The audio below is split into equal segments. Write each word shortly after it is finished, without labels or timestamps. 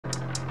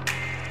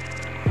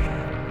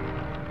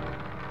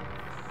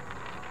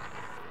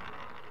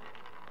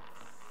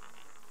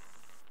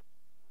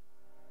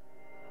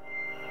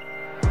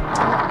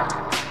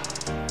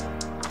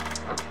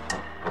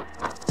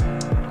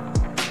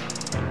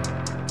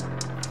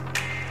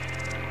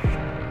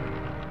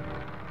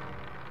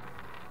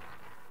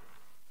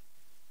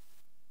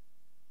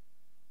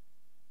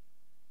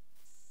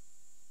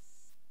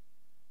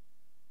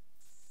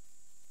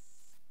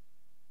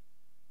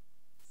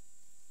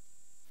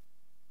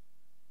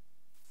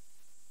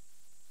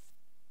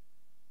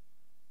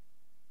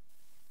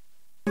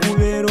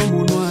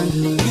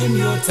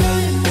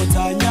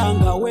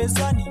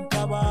weza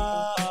nikaba.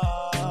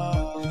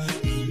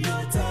 In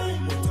your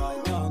time,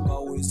 utanyanga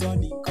weza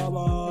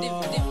nikaba.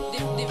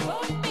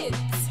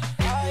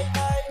 I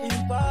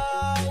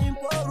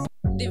imporu.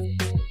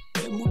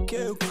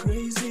 Muke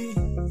crazy.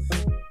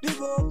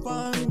 Live up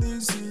on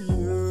this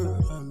year.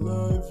 I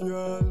love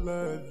you,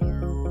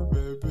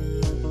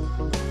 baby.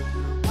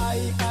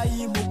 I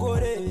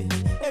mugore.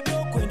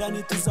 Ebyo kwenda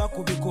nituza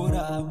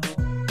kubikora.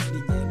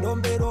 Ingendo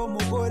mbero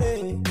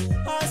mugore.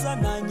 Aza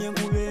nanye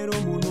ngubero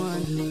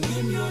munwanyi.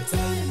 Give me your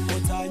time,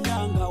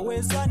 utanyanga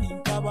weza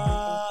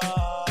nikaba.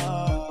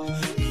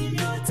 In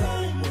your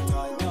time,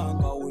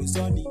 utanyanga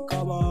weza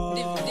nikaba.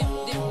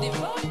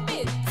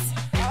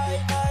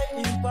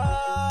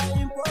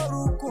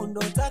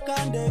 Imporukundo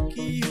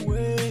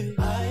takandekiwe.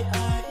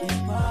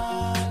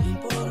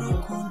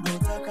 Imporukundo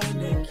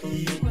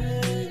takandekiwe.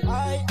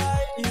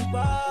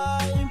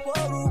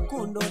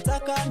 Imporukundo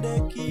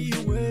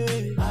takandekiwe.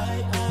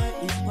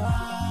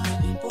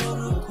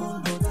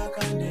 Imporukundo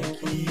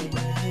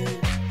takandekiwe.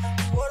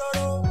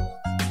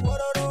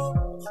 Wororo,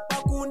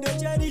 bakunde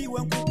cheriwe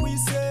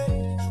nkukwise.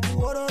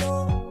 Wororo,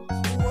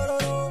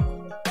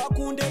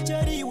 bakunde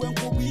cheriwe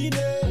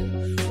nkubine.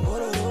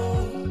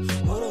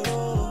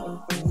 Wororo,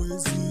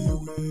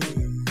 weziwe.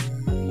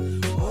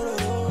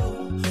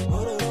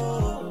 Wororo,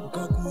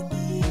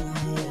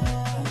 kakundiwe.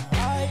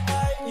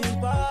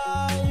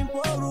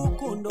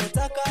 Imporukundo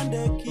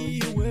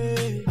takandekiwe.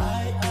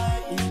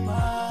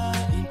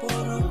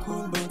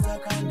 Imporukundo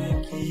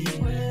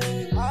takandekiwe.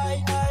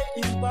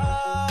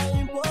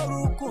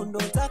 Imporukundo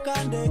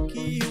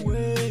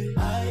takandekiwe.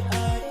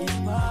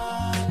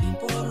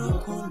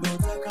 Imporukundo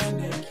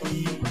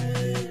takandekiwe.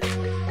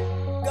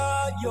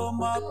 God, you're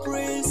my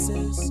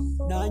princess.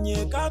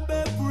 Nanye kabe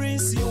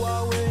prince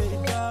wawe.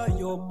 God,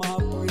 you're my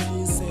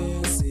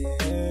princess.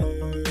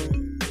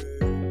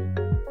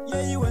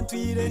 Yeah, you went to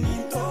eat and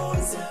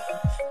intoza.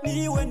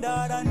 Ni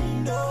wendara ni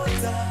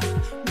ndoza.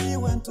 Ni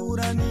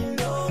wentura ni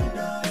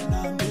ndonda.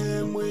 Na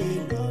memwe.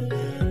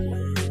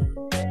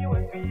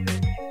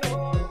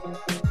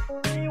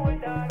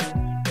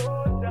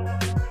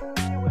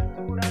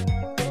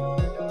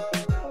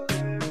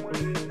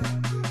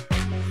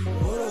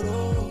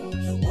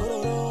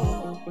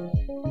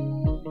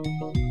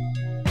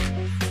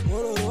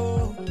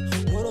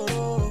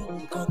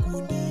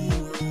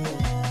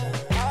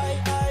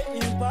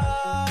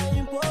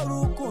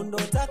 Imporukundo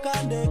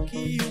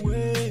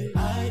takandekiwe.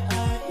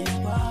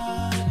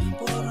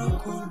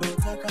 Imporukundo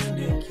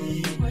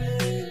takandekiwe.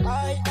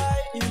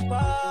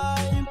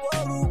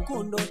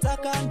 Imporukundo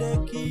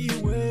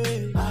takandekiwe.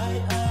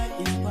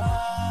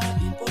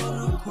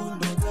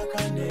 Imporukundo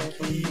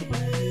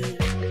takandekiwe.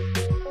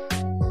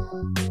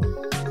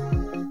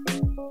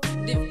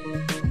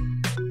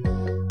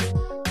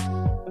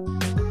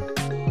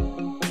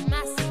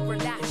 Massive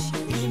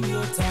production. In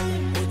your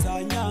time,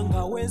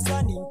 utanyanga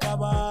weza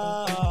nikaba.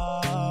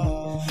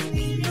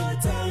 In your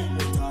time,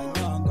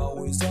 utanyanga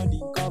weza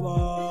nikaba.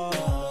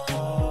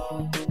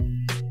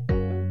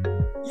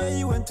 Yeah,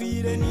 you went to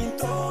eat and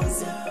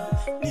intoza.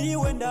 Ni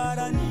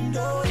wendara ni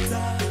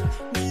ndoza.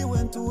 Ni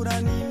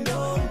wentura ni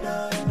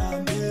ndonda. Na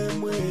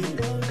memwe.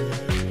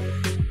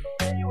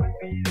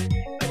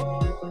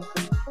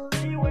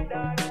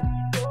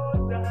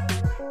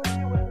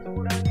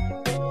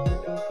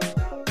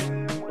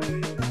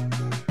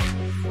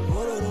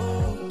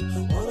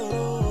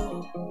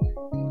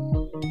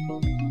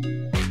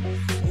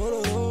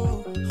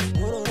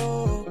 Wororo,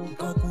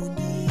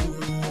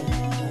 kakundiwe.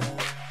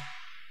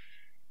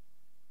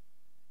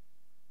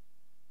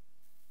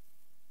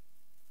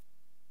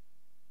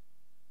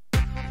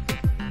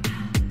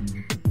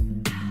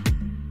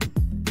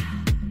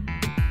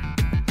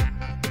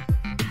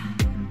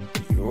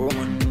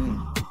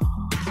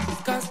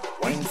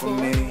 Wine for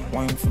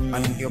me,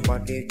 and your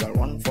body, girl,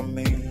 one for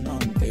me.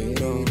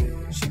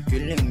 She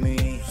killing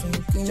me.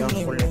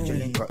 Chocolate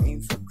chilling, got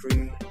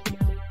infantry.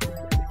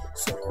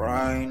 So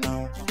right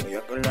now,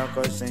 you feel like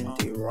a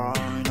senti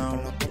right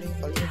now.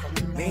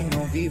 Me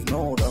no give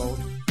no doubt.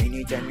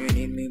 Anytime you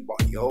need me,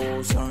 by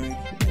your side.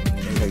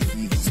 Like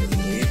he's a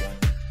lady.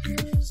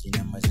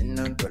 Cinema's in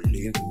a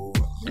Gallego.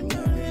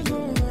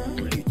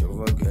 Pull it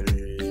over, girl.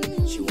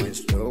 She went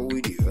slow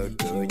with her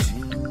touch.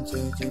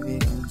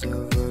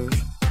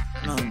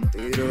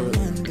 Nantiro,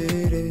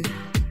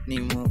 ni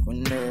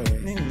mukunde,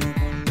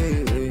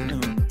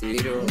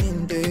 nantiro,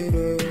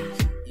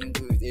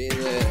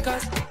 ingudire,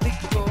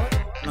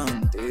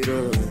 nantiro,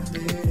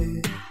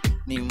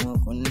 ni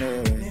mukunde,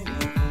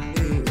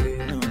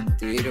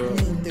 nantiro,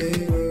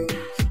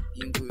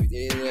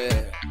 ingudire.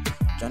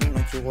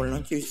 Jana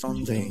chugolan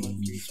chisonde,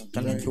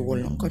 jana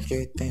chugolan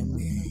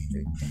kacheteme.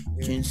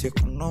 Chinse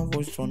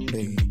kanavu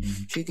Sunday.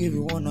 She give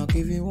you one, I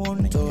give you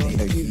one, I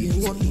give you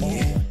one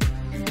more.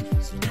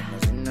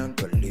 Cinema's in a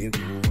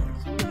Gallego.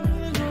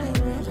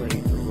 Pull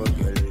it over,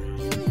 girl.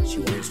 She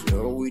went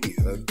slow with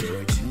her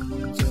touch.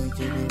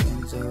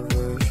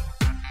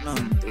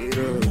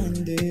 Nantiro,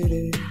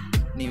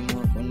 ni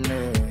mukunde,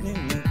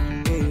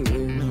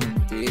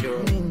 nantiro,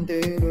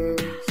 ingudire.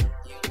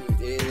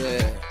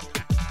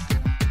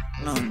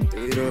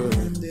 Nantiro,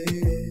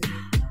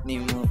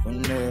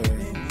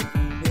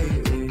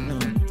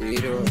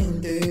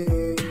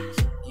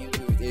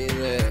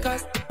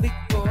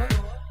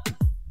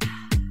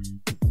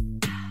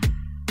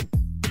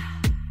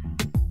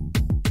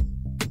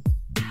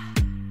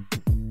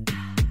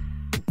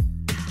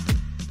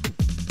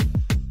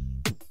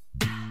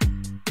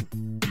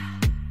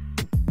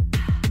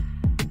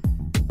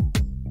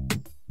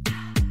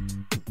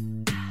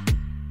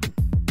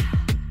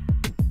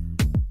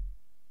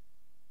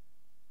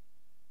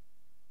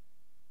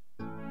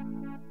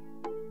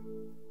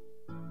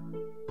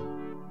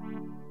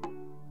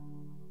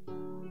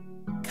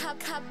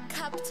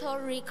 Capital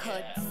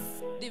Records.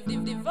 The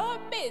verb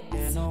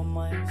You know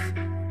my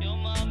Your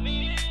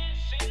mommy is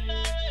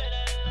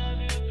Cinderella,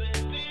 love you,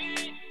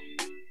 baby.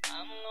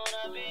 I'm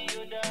gonna be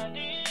your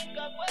daddy.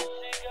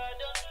 Kapasiga,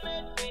 don't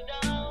let me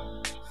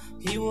down.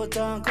 Hiwo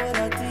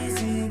tankora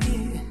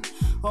tizingi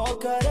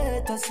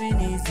Okareta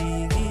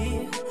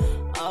sinizingi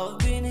I've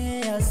been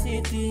here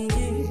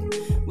sitting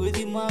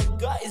with my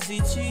guys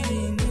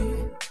cheating.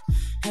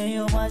 Hey,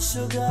 you're my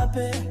sugar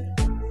babe.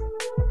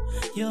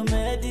 You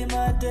made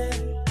my day.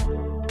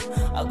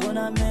 I'm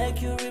gonna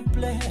make you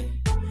replay.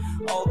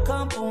 Oh,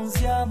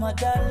 campons, yeah, my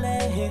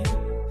darling.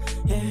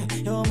 Hey,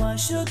 you're my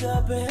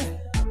sugar babe.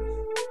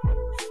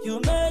 You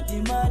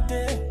made my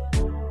day.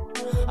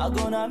 I'm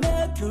gonna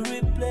make you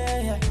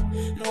replay.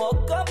 No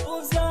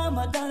campons, yeah,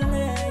 my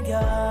darling.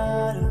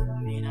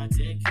 God, me not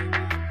take you.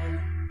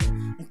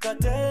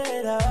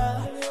 Katera,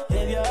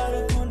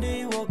 ebyaro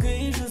kundi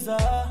wokijuza,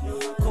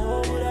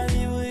 kobura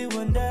niwe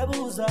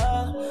wendebuza,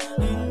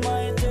 in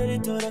my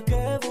territory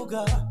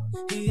kevuga,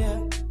 yeah.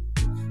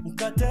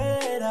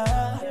 Katera,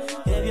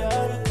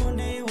 ebyaro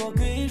kundi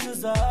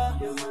wokijuza,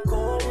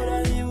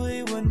 kobura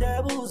niwe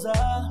wendebuza,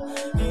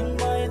 in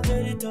my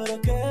territory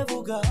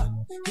kevuga,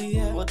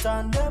 yeah.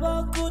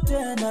 Watandeba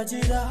kutenda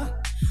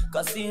jira,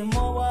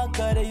 kasimo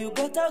wakare you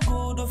got a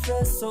good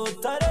face, so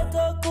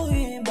tareto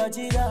kuhimba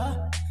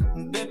jira.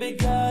 Baby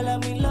girl,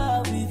 I'm in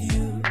love with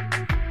you.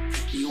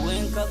 You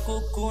went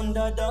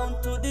kukunda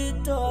down to the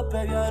top.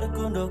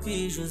 Kundo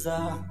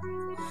kishuza.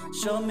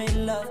 Show me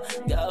love,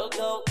 girl,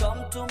 girl,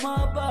 come to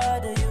my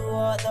body. You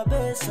are the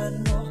best I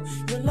know.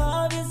 Your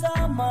love is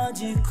a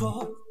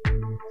magical.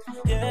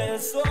 Yeah,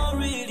 it's so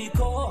really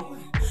cool.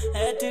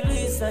 At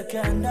least I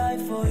can die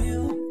for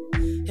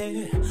you.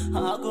 Hey,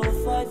 I'll go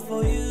fight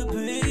for you,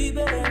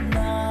 baby.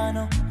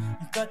 Nano,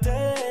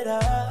 Katera,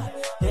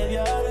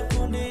 ebyaro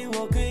kundi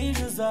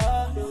wokijuza,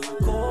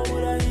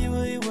 kobura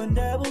iwe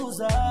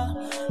wendebuza,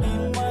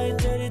 in my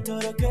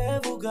territory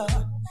kevuga,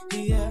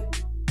 yeah.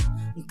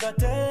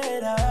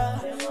 Katera,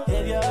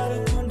 ebyaro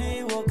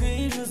kundi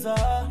wokijuza,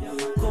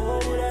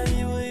 kobura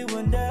iwe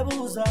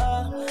wendebuza,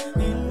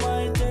 in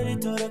my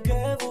territory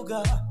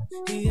kevuga,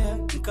 yeah.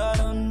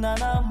 Karuna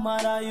na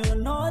mara you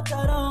know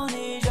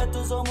taroni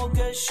jatuzo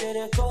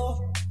mukeshereko.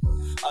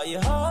 I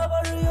have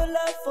a real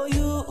love for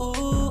you.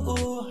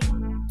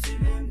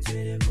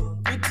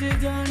 Pretty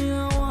girl,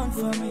 you want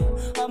for me,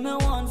 I'm a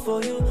one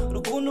for you.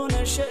 Rukundo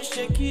na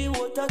shesheki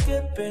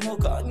wotake peno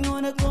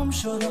kanyone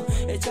komshono.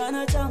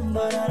 Echana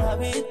chambara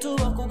rabitu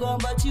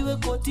wakugamba chiwe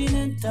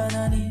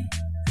kontinentanani.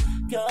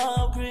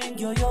 Girl, bring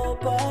your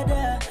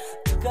body,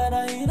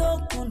 tukara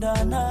hino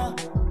kundana.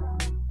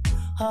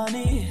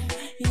 Honey,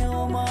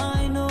 you're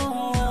mine,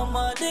 oh, I'm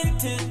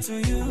addicted to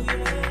you.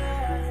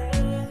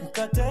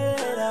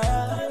 Katera,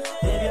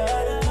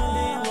 ebyaro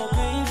kundi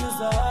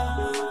wokijuza,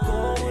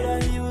 kobura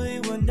iwe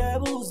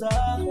wendebuza,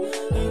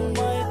 in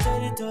my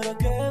territory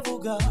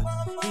kevuga,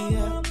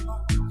 yeah.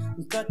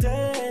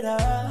 Katera,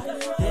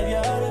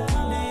 ebyaro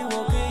kundi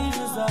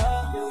wokijuza,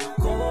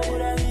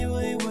 kobura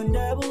iwe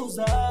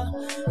wendebuza,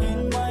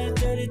 in my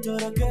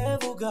territory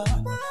kevuga,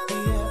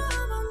 yeah.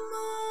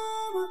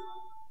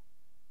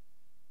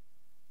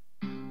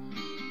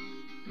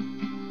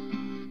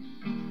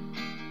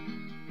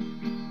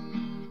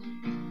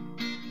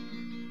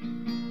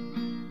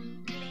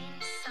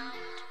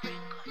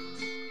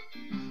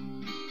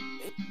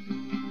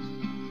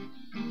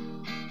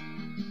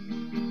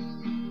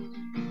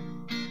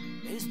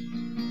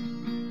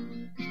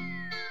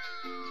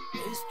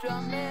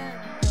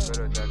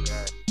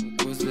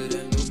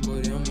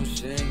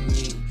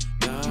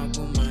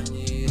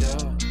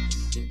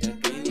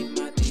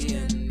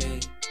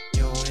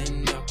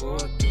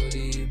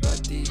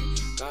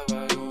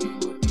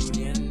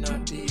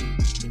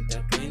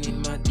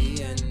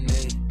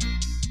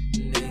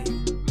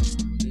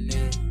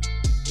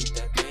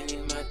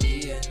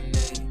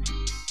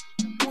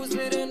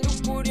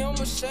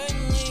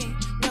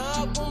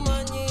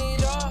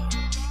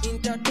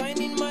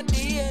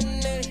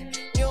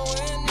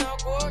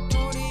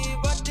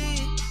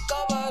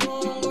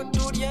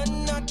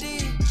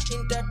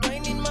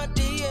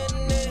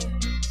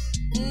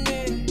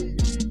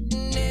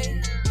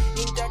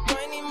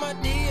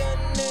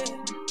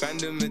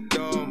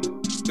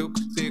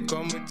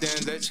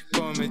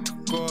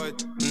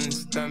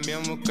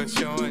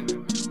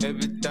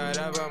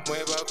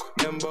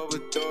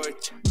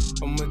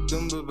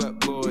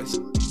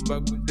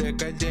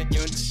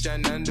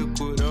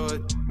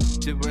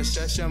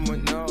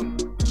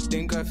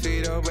 Think I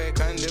feel away,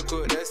 can't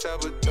cook, that's how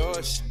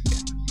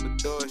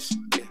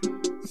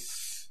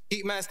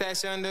keep my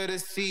stash under the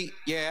seat,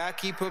 yeah, I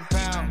keep a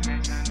pound.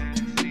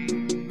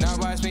 Now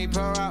watch me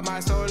pour out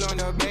my soul on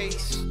the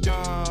bass.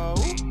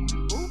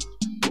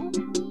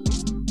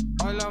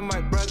 All of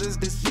my brothers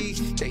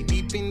deceased, they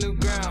deep in the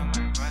ground.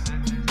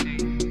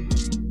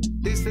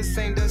 This the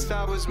same dust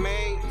I was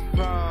made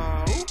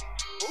from.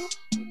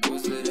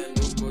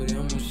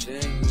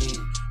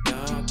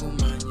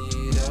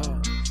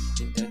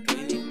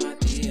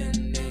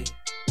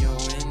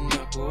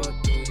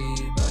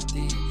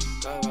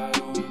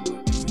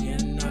 Cabarón.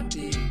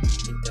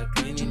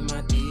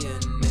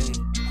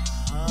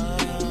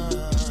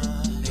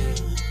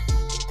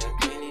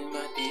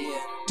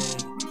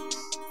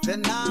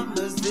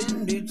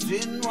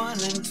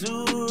 one and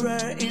two,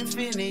 rare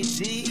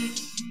infinity.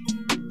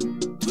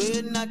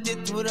 We're not the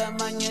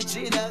Turamanya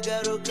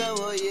Chilagaruka,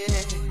 oh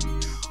yeah.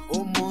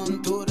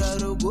 Omontura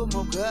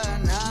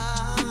Rugumugana.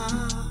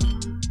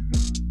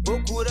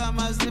 Okura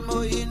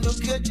Mazimo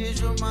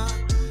Indukechijuma,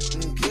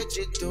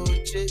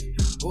 Nkechitoche,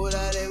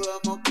 Urareva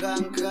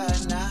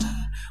Mukankana,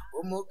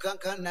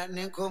 Umukankana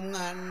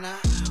Ninkomana,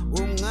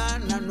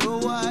 Umana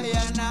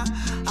Nuayana,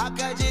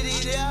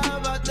 Akajiri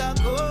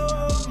Abatako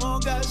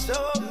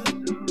Mogaso.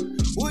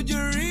 Would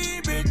you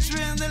read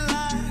between the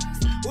lines?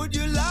 Would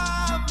you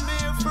love me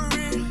for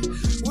real?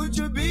 Would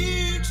you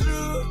be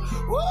true?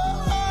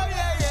 Whoa,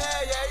 yeah,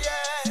 yeah, yeah,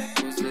 yeah.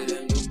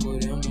 Considerando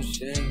podemos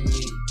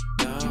seguir,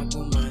 não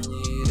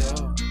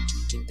companheiro.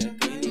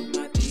 Intervém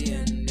na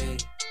DNA,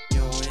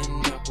 eu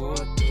ainda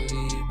boto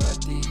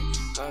ribati.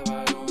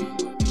 Cavaram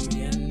boto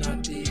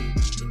rienati.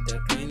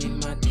 Intervém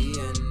na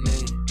DNA,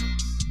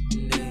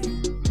 intervém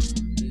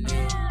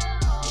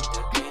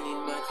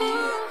na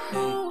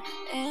DNA.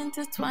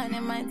 Intertwined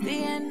in my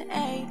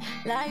DNA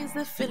lies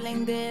the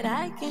feeling that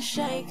I can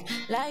shake,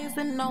 lies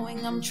the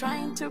knowing I'm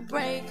trying to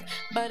break.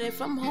 But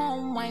if I'm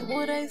home, why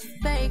would I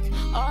stake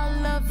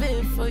all of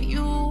it for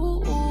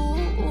you?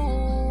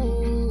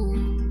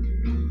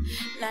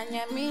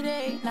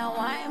 Nanyamire, now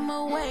I'm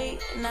away.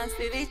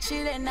 Nansiri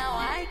chile, now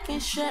I can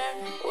share.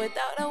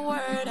 Without a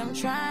word, I'm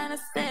trying to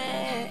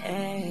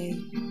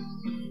say.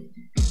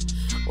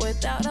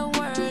 Without a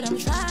word, I'm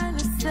trying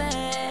to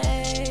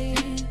say.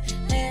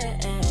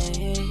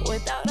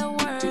 Without a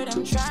word,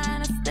 I'm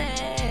trying to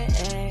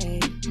stay.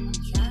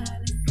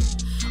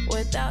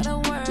 Without a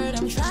word,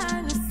 I'm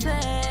trying to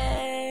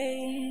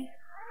say.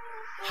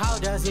 How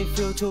does it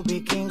feel to be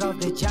king of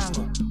the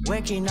jungle?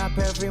 Waking up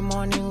every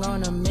morning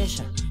on a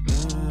mission.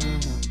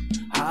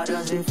 How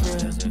does it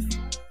feel?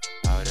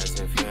 How does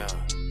it feel?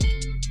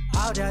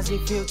 How does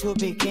it feel to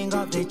be king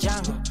of the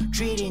jungle?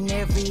 Treating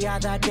every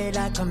other day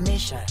like a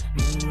mission.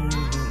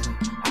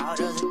 How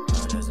does it?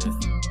 How does it?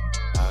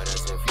 How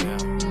does it feel?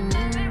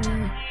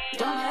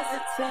 Don't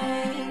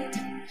hesitate,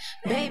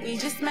 baby,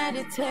 just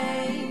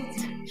meditate.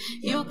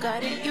 You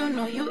got it, you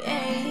know you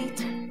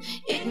ate.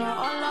 Ignore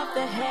all of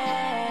the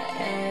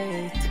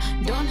hate.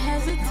 Don't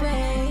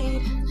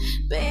hesitate,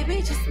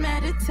 baby, just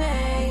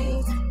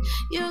meditate.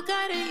 You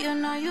got it, you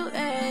know you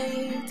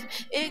ate.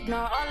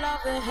 Ignore all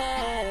of the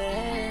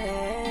hate.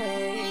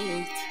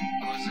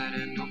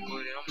 Considerando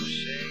podemos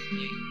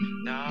seguir,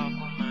 não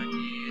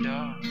companheiro.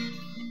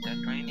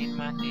 Intervém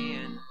na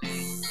DNA,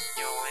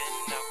 eu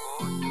ainda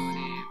boto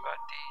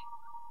ribati.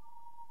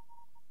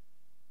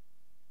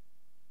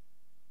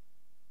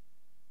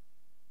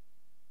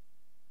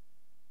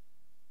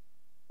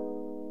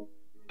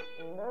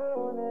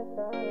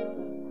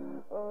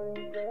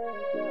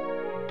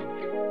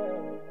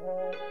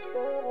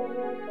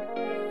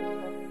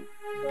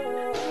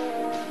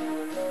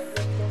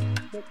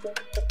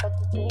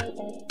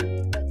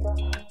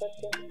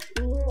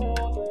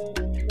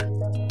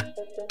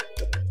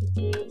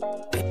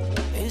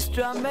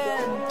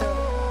 Instrumental.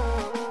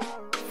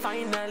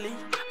 Finally,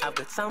 I've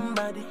got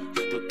somebody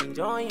to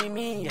enjoy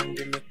me and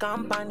give me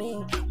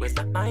company. Where's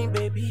that my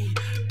baby?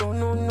 No,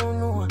 no, no,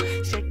 no.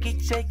 Shake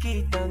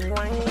it and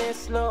wind it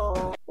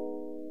slow.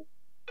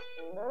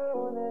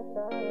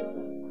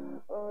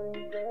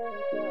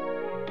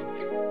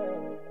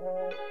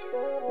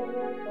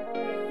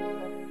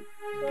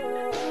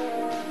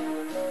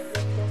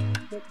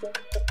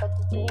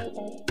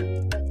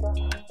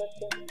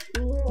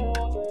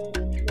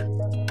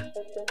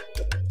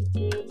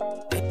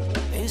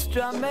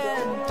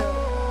 Instrumental.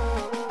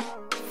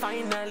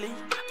 Finally,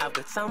 I've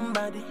got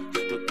somebody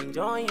to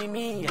enjoy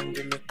me and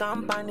give me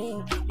company.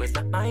 Where's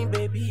that my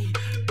baby?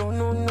 No,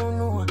 no, no,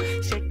 no.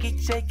 Shake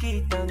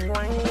it and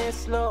wind it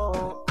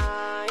slow.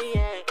 Ah,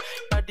 yeah.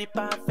 Body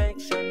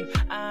perfection.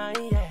 Ah,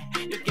 yeah.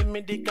 You give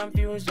me the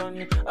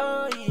confusion.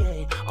 Oh,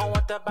 yeah. Oh,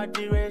 what about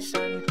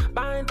duration?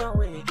 By the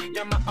way,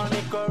 you're my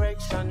only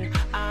correction.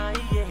 Ah,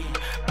 yeah.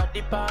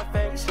 Body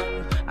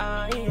perfection.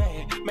 Ah,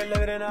 yeah. Me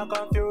living in a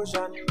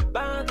confusion.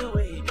 By the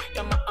way,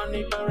 you're my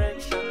only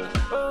correction.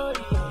 Oh,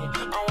 yeah.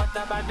 Oh, what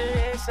about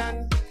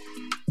duration?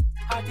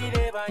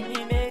 Hadireba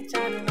nyine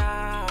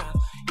chana.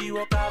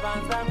 Iwo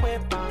kabanza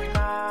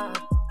kwepanga.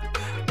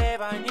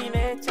 Deba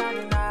nyine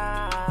chana.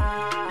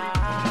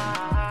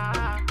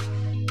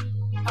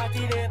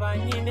 Hadireba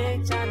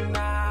nyine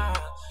chana.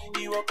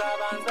 Iwo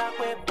kabanza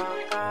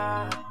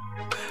kwepanga.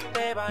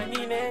 Deba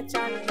nyine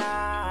chana.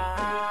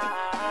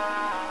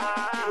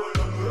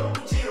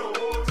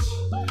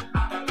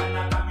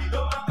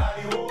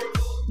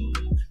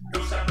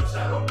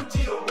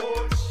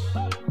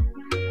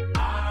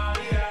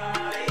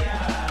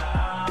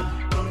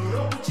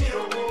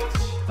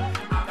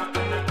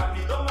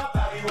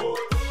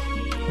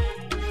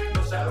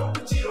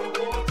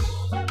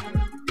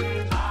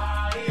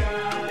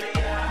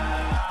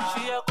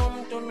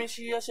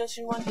 She she said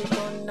she want it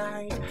all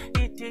night.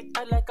 Eat it,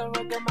 I like a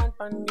reggae man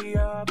pan the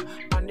up.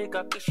 And the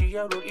cocky she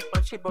a roll it,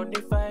 but she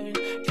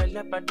bonafide. Tell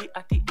your body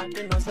at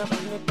the knows a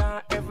bring it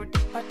down. Every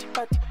day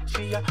party,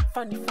 she a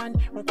funny.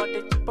 What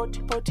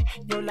the potty,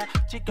 you like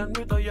chicken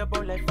with all your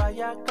ball like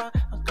fire.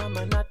 Come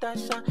on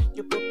Natasha,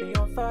 you put me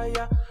on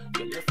fire.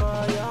 You're the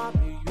fire,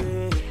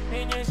 baby.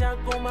 Minyesha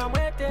kuma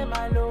mwete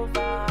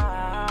malova.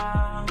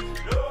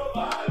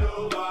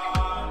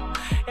 Lova.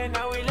 And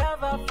I will love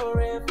her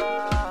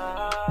forever.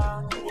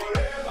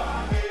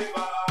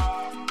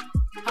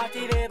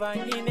 Hati reba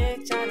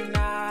nine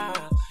chana.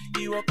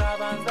 Iwo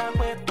kabanza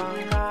kwe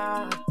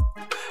panga.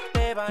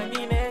 Reba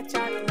nine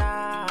chana.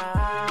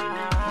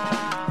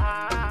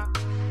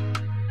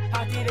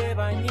 Hati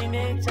reba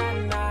nine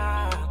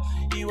chana.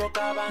 Iwo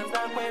kabanza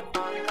kwe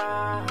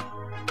panga.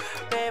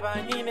 Reba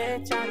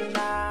nine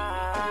chana.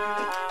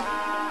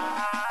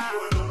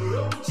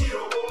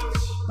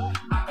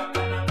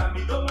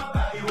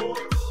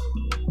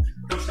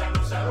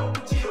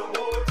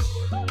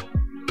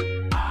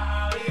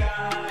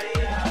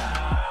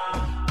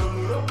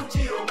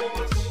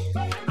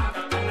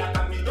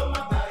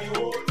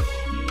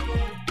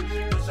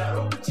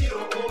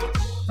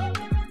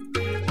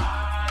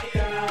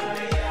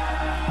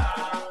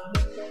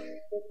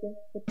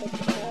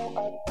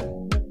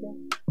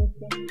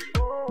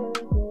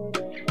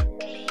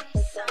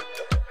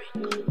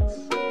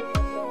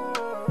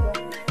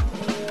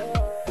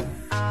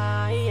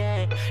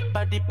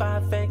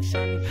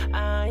 Perfection,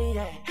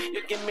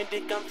 you give me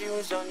the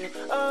confusion,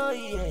 oh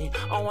yeah,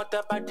 I want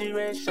about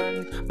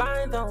duration,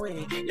 by the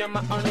way, you're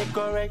my only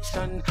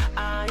correction,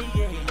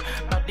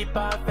 but the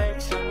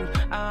perfection,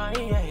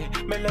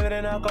 me living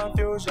in a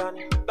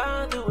confusion,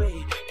 by the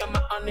way, you're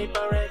my only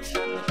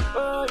correction,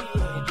 oh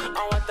yeah,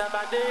 I want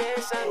about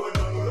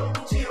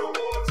duration.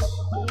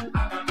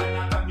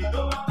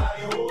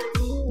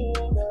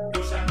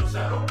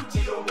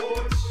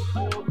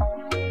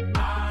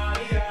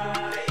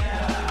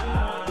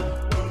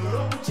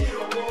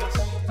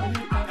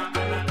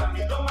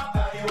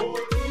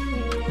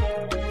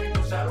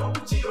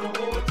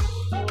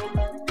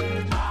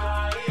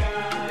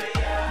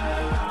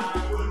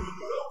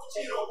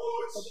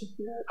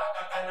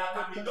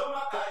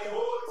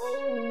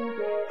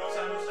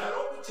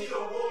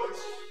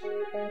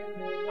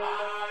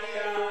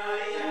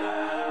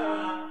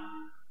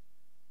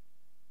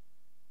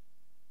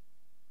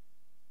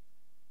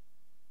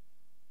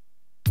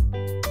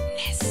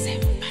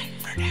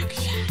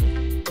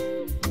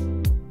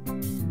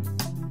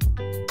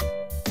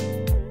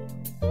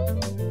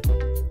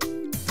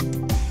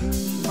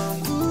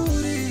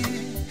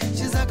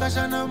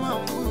 Kashana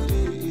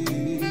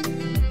mamburi,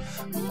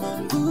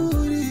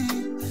 mamburi,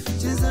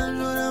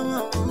 chizalora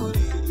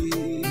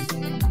mamburi,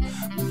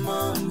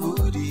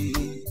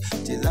 mamburi,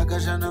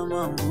 chizakashana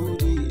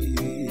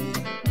mamburi,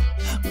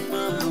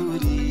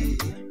 mamburi,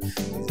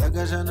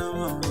 chizakashana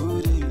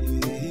mamburi.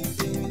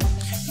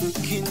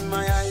 Look in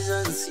my eyes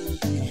and see.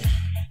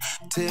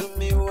 Tell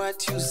me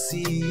what you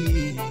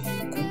see.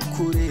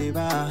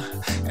 Kukureba,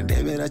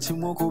 ndebera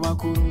chimoko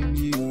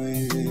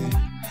bakurungiwe.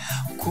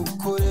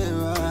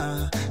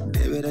 Kukureba,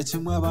 ndebera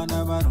chimwe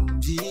abana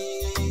barungi.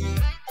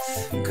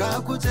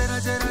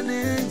 Kakujerajera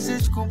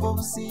nece chikumba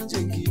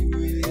businje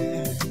ngiwe.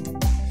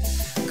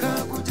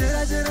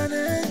 Kakujerajera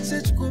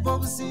nece chikumba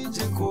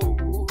businje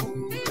kobu.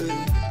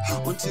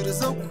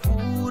 Unchiriza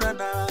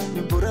kukurana,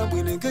 nimbora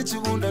mwine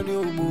kechibunda ni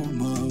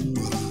umumama.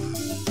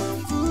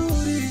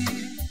 Mamburi,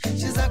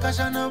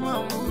 chizakashana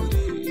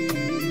mamburi.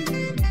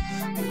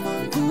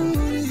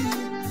 Mamburi,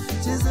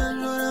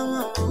 chizalora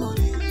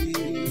mamburi.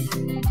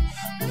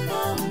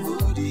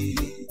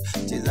 Mamburi,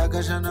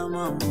 chizakashana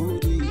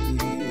mamburi.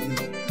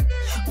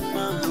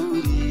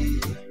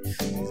 Mamburi,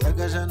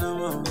 chizakashana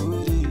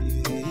mamburi.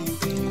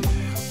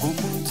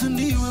 Umuntu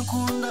niwe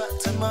kunda,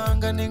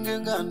 temanga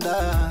ningenganda.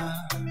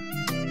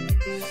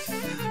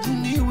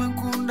 Niwe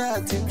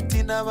kunda,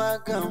 tinkitina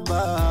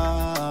bagamba.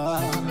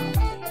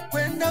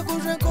 Wenda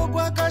kujeko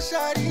kwa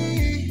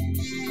kashari,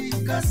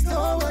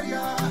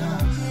 kastoria.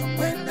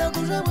 Wenda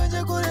kuje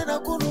mwenje kure na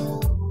kunu,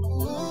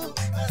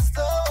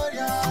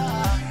 kastoria.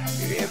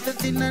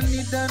 Everything I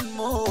need and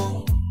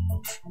more,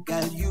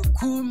 girl you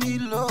cool me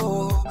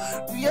low.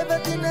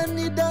 Everything I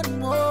need and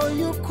more,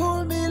 you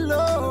cool me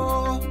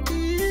low.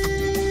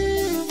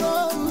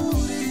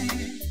 Mamburi,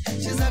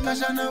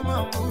 chizakashana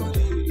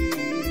mamburi.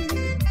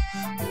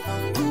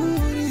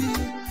 Mamburi,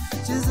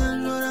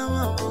 chizalora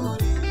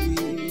mamburi.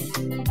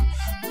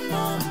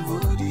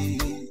 Mamburi,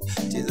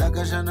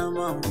 chizakashana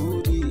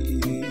mamburi.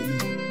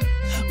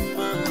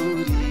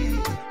 Mamburi,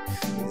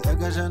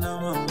 chizakashana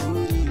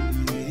mamburi.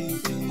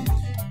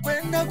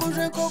 Wenda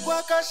kujeko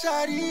kwa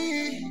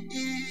kashari,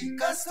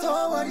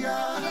 kastoria.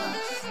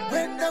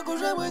 Wenda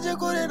kuje mwenje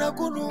kure na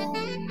kunu,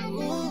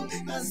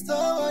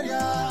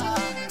 kastoria.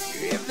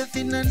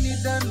 Everything I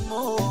need and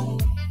more,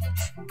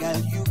 girl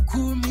you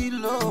cool me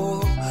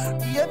low.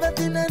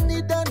 Everything I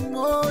need and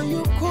more,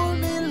 you cool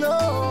me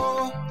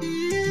low.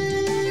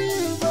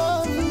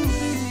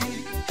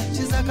 Mamburi,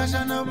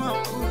 chizakashana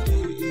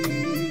mamburi.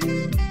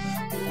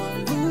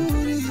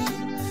 Mamburi,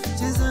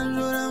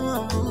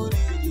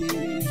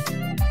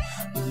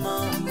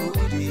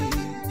 Mahuri,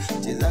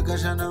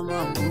 Chizakashana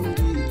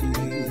Mahuri,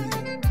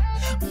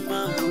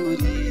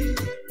 Mahuri,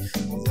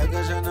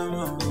 Chizakashana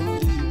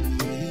Mahuri.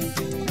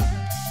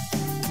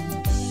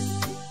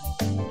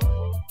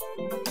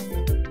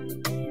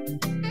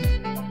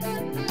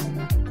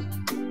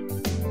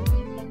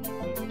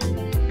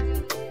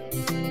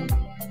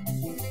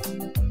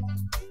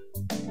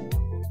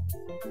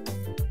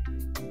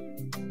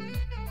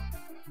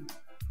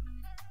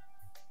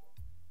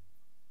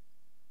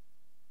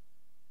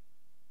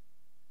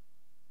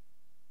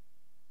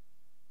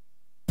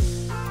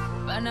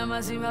 Bana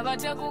mazima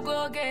batya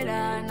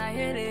kugogera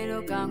naye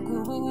leero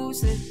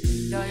kankubuse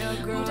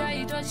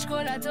utaitwa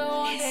kikola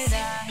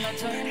towongera nga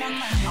tolina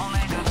manyi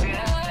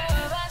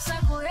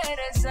basa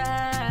kuhereza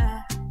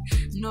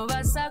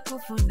nobasa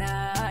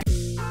kufuna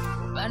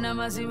bana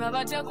mazima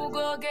batya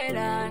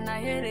kugogera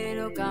naye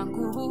leero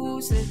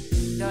kankubuse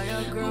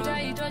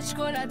utaitwa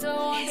kikola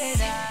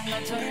towongera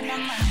nga tolina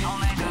manyi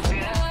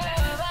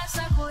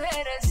basa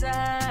kuhereza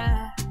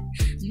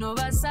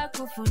nobasa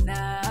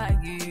kufuna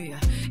yeah.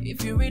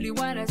 If you really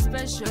want a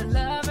special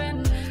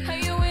loving, are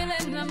you willing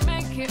to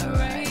make it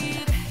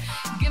right?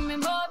 Give me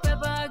more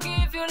pepper, I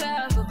give you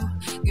love.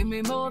 Give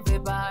me more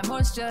pepper, I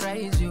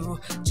moisturize you.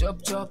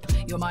 Chop chop,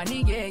 your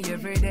money yeah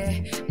every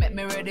day. Make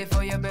me ready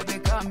for you, baby,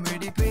 come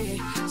ready pay.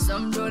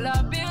 Some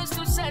dollar bills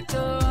to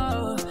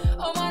settle.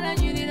 Oh man,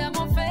 and you need a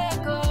more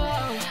fake.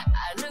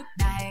 I look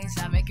nice,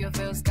 I make you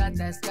feel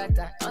scatter,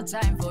 scatter. No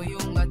time for you,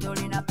 but all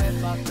in a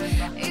pepper,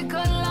 pepper.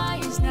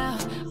 Equalize now,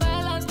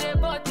 balance the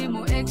body,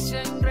 more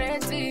exchange rate.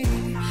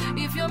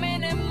 If you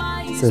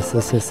minimize, no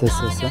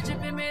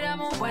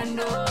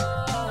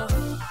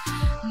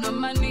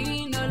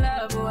money, no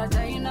love, what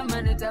I know,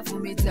 man, for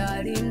me,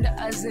 darling,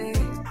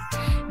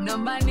 no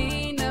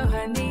money, no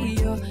honey,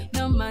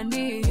 no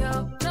money,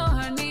 no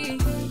honey,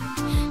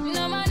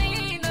 no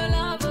money, no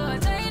love,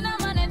 what I know,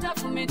 man,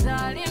 for me,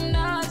 darling,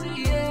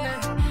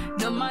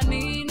 no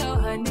money, no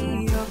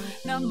honey,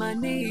 no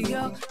money,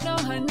 no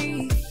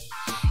honey.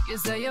 You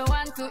say you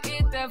want to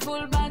eat a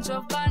full bunch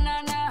of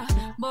banana,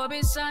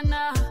 Bobby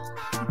Sana,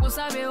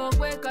 Kusabe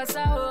Okweka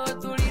Sao,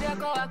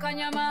 Tulireko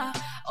Akanyama,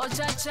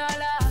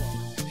 Ochachala,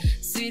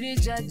 Siri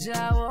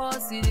Jajao,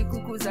 Siri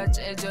Kukuza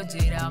Chejo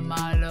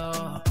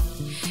Tiramalo.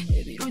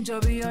 Ebirunjo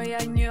biyo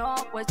yanyo,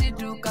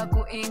 Wetiduka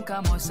ku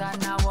inka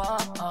Mosana wa.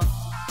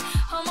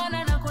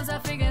 Homana nakuza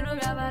figero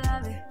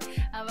yabalave,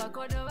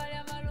 Avakodo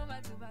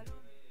Valyamaluma Tubalu.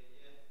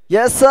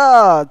 Yes,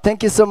 sir.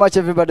 Thank you so much,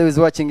 everybody who's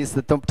watching. It's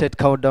the Top 10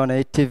 Countdown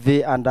at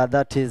TV, and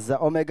that is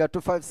Omega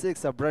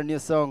 256, a brand new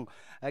song.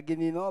 I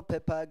give you more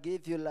pepper, I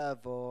give you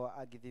love, or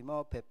I give you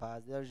more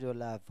pepper, there's your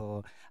love.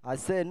 Or I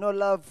say no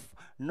love,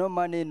 no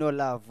money, no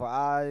love.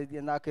 That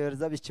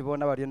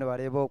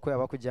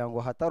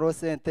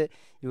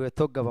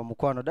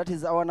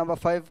is our number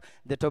 5,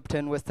 the Top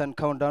 10 Western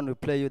Countdown. We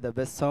play you the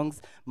best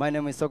songs. My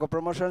name is Ssonko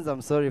Promotions.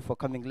 I'm sorry for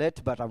coming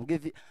late, but I'm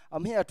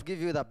here to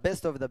give you the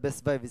best of the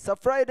best vibes. It's a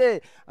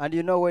Friday, and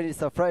you know when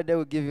it's a Friday,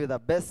 we give you the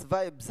best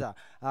vibes.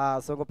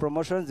 Ssonko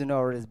Promotions, you know, I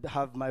always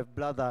have my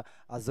brother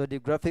Xodie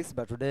Graphics,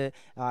 but today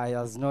he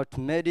has not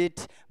made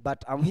it,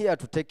 but I'm here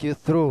to take you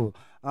through.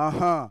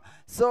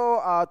 So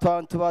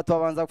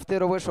tuanza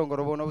kutera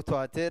weshongoro bono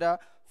butwatera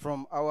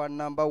from our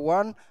number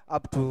 1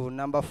 up to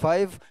number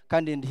 5,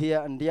 kandi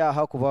ndia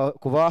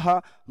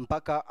kubaha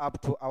mpaka up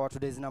to our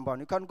today's number 1.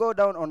 You can go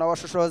down on our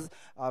socials,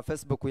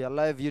 Facebook we are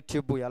live,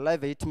 YouTube we are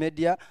live, 8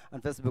 Media,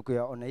 and Facebook we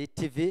are on 8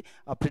 TV.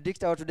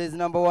 Predict our today's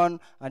number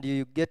 1, and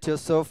you get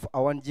yourself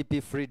a 1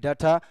 GB free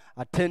data,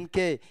 a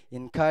 10K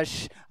in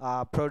cash,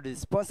 proudly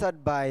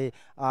sponsored by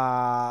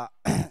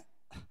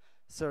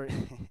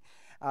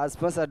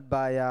sponsored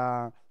by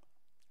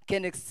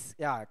Kenext.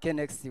 Yeah,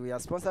 Kenext. We are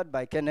sponsored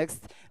by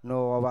Kenext.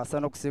 No,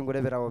 abasano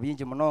kusingulebera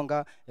obingi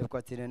munonga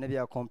ebikwatire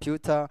nebya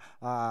computer.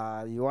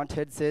 You want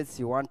headsets,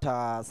 you want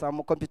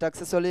some computer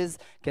accessories,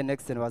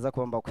 Kenext and waza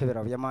kuomba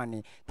kwebera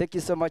byamani. Thank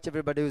you so much,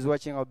 everybody who's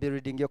watching. I'll be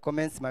reading your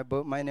comments. My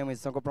name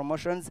is Ssonko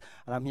Promotions,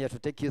 and I'm here to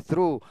take you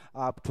through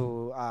up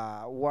to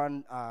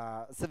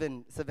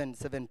 7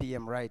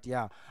 p.m. Right?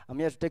 Yeah, I'm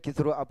here to take you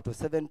through up to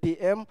 7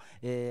 p.m.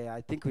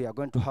 I think we are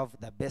going to have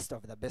the best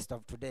of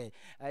today.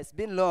 It's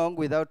been long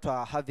without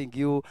having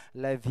you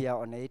live here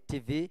on 8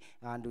 TV,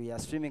 and we are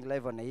streaming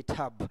live on 8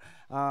 Hub.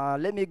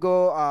 Let me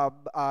go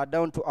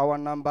down to our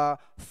number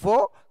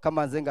 4.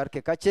 Kama nzenga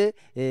kache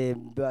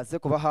baze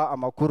kubaha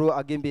amakuru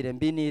agimbire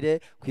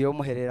mbinire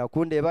kuyomuherera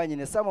kundeba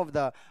nyine some of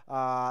the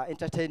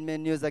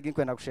entertainment news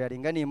aginkwenda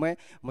kusharinga nimwe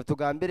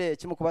mutugambire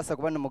kimu kubasa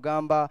kubana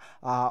mugamba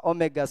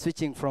Omega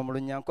switching from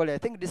Runyankole. I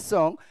think this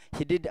song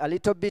he did a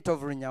little bit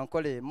of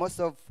Runyankole.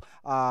 Most of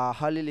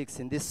her lyrics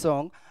in this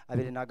song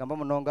abiri nagamba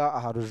munonga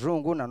aha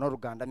rujungu na no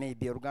Ruganda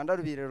maybe Ruganda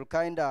rubire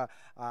rukainda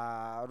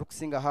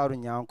rukusinga ha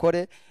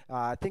runyankore.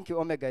 I think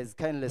Omega is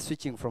kindly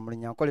switching from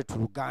runyankore to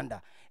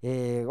Ruganda.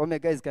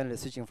 Omega is kindly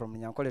switching from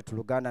runyankore to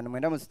Ruganda.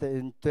 Nimwenda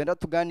twenda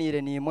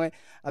tuganire nimwe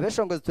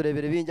abeshongozi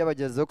turebere binja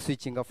bagezeho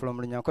switchinga from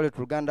runyankore to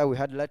Ruganda. We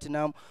had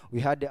Latinum,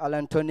 we had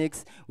Alan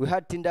Tonics, we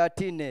had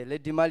Tindatine,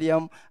 Lady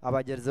Mariam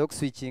abagezeho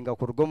switchinga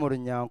ku rugo mu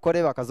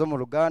runyankore bakazo mu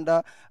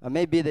Ruganda.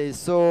 Maybe they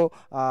saw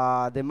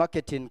the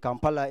market in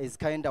Kampala is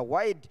kind of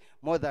wide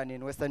more than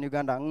in Western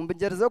Uganda.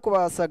 Mbigezeho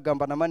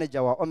kubasagamba na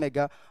manager wa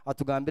Omega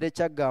atugambire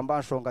cyagamba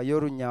nshonga yo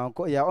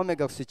runyanko ya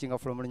Omega switchinga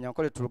from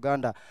runyankore to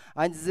Ruganda.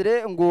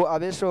 Anzire ngo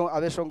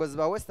abeshongozi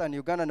ba Western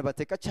Uganda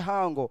nibateka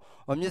cyahango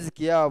o music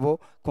yabo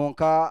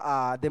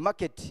konka the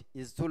market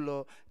is too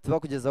low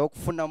tubakugezaho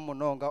kufuna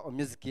munonga o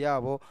music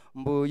yabo.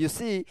 Mbu you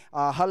see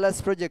her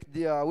last project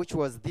which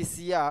was this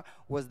year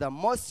was the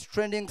most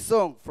trending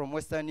song from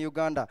Western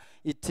Uganda.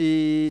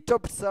 It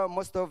topped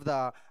most of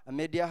the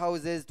media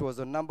houses. It was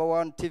on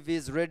 #1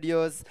 TVs,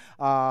 radios,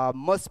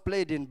 most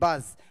played in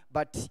bars,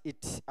 but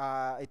it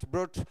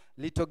brought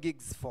little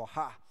gigs for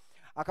her.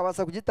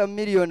 Akabasa kugita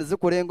millions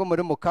zikurengo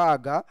muri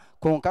mukaga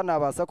konka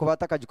nabasa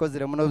kubata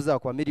kagikozere muno biza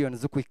kwa millions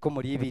zikuiko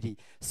muri ibiri.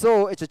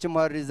 So echo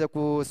kimuharize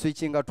ku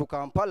switchinga to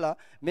Kampala.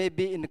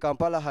 Maybe in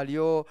Kampala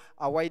haliyo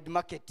a wide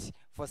market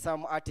for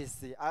some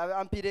artists.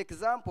 Ampire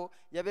example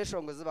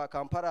yabeshongozi ba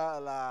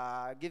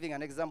Kampala, giving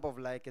an example of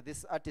like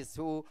this artist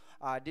who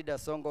did a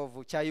song of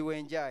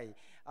Chaiwenjai.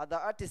 The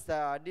artist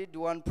did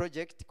one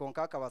project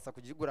konka kabasa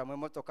kujigura mu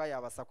motoka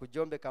yabasa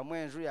kujombe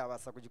kamwenju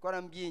yabasa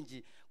kujikora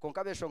mbyinji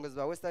konka beshongozi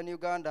ba Western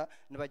Uganda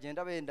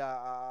nibagenda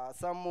benda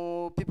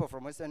some people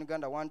from Western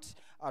Uganda want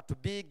to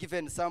be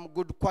given some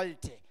good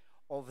quality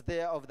of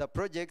the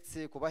projects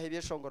kubaha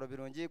ebyeshongoro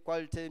birungi,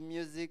 quality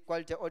music,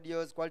 quality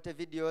audios, quality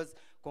videos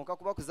konka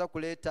kuba kuza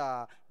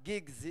kuleta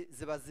gigs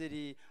ziba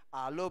ziri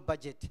low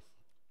budget.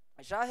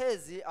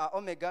 Shahezi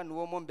Omega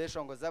nuwo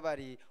mbeshongoza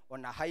bari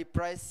on a high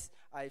price.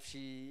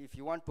 If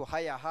you want to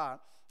hire her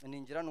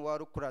ninjira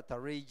nuwaru kurata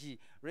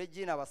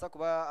Regi nabasa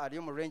kuba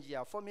ariyo mu range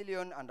ya 4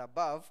 million and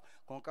above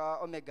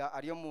konka Omega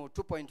ariyo mu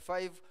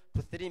 2.5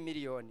 to 3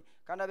 million.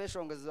 Kana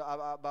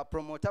beshongoza ba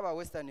promoter ba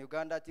Western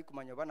Uganda ati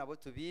kumanyo bana bo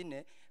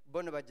tubine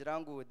bono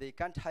bagirangu they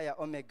can't hire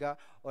Omega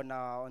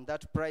on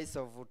that price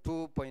of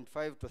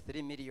 2.5 to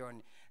 3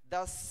 million.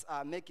 Thus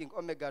making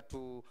Omega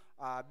to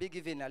be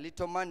given a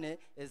little money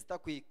as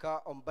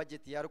takwika on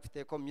budget yaru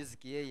kuteko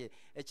music yeye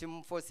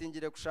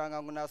ekimforcingire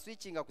kushanga nguna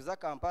switchinga kuza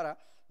Kampala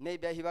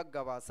maybe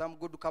ahibagaba some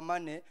good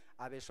kamane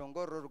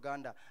abeshongoro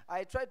Ruganda.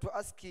 I tried to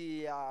ask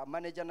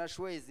manager na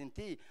Shwez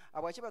inti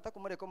abachi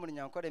batakumureko muri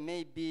nyankore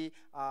maybe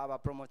aba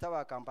promoter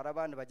ba Kampala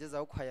bandi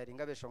bageza uko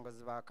hiringa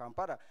beshongozi ba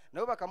Kampala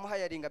nabo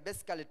bakamuhiringa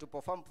basically to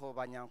perform for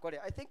banyankore.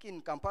 I think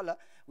in Kampala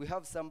we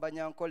have some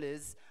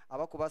banyankoles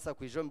abakubasa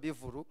kwijo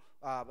mbivuru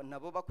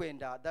nabo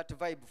bakwenda that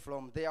vibe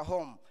from their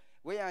home.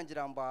 We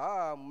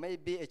anjiramba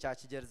maybe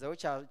echakigerezeho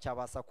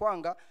cyabasa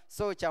kwanga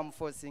so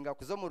cyamforcinga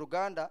kuzo mu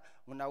Ruganda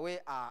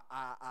munawe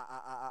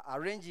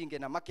arranging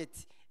na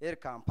market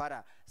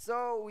Kampala.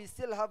 So we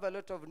still have a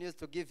lot of news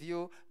to give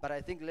you, but I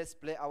think let's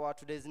play our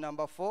today's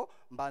number 4.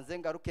 Mbanze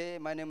ngaruke.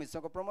 My name is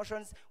Ssonko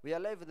Promotions. We are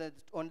live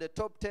on the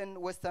top 10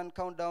 Western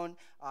countdown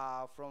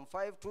from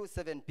 5 to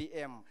 7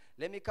 p.m.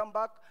 Let me come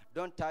back.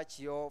 Don't touch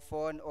your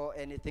phone or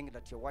anything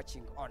that you're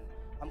watching on.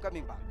 I'm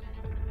coming back.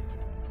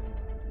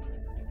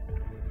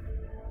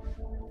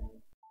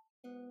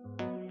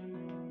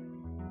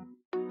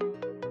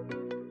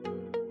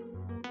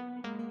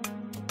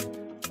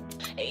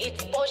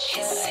 It's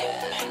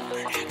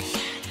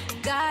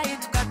Guy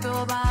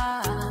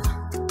tukatoba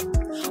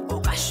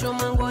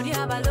Okashoma ngori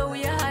abalo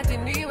yati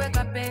niwe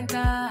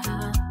kapenta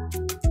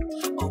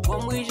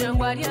Okomwije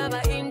ngwari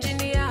aba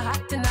engineer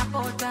hati na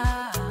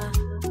pota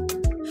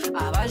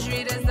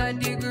Abajwire za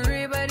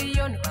degree bari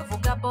yo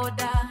nibavuga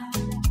boda.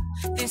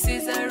 This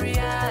is a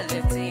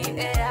reality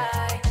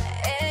AI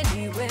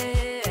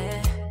anyway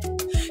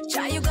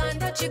Cha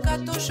Uganda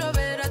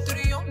chikatushobera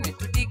turiyo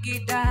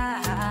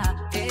nitudigida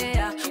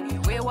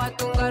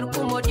watunga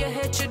rukumodye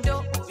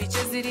hechido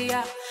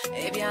bicheziriya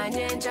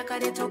ebyanyenja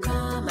kale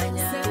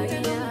tukamanya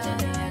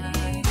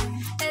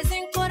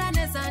ezinkora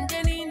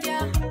nezanje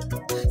nindya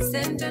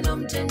sente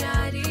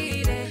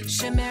nomjenyarire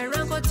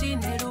shemera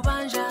nkotine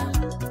rubanja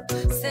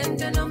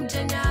sente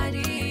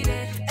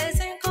nomjenyarire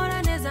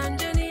ezinkora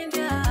nezanje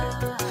nindya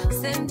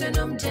sente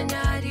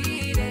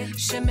nomjenyarire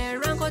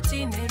shemera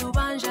nkotine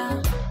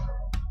rubanja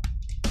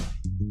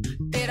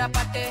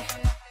terapate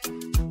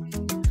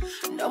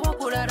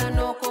Kurara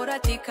no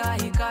koratika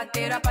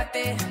hikatera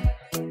pate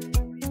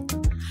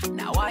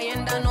Na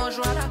wayenda no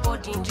jwara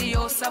kodinji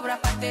yo sabra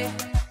pate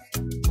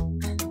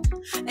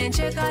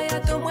Encheka ya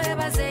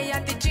tumwebaze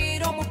ya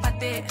tichiro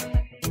mupate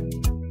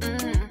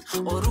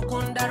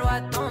Orukunda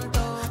rwa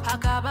tonto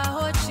hakaba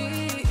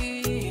hochi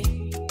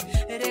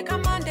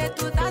Rekamande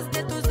tu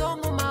Thursday tuzo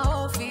mu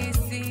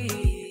maofisi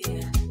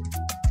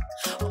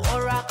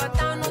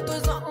Orakatano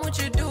tuzo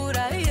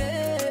muchidura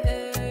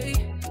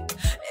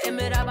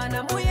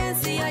Emerabana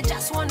muyensi I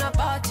just wanna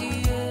party,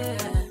 yeah.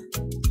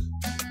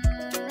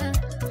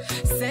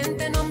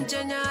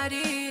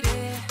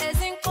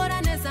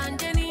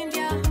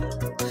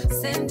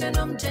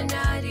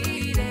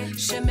 mchenyarire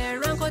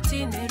shemera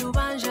nkotine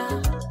rubanja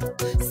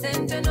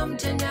sente no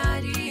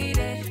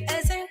mchenyarire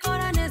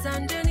ezinkora neza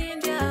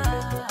njenindya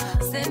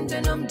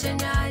sente no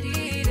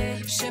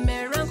mchenyarire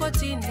shemera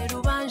nkotine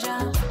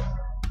rubanja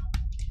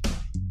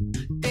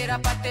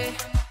terapate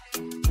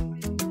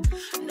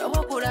no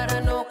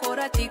kurara no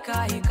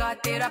koratika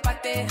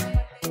terapate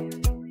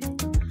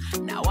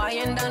na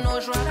wayenda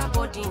no jwara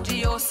bodi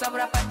ndio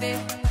sabrapate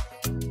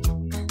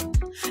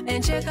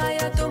encheka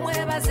ya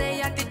tumwebaze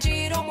ya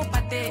tichiro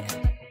mupate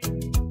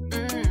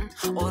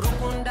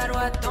orukunda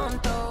rwa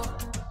tonto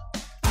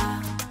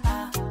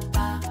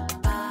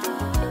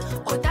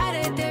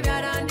otarete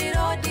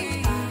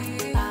byarandirodi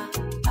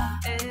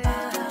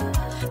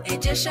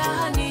ejesha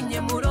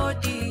haninye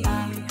murodi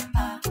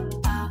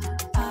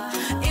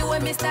iwe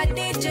Mr.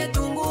 DJ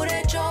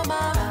tungure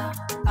choma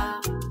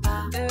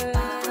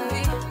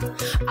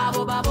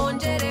abo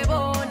babonjere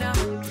bona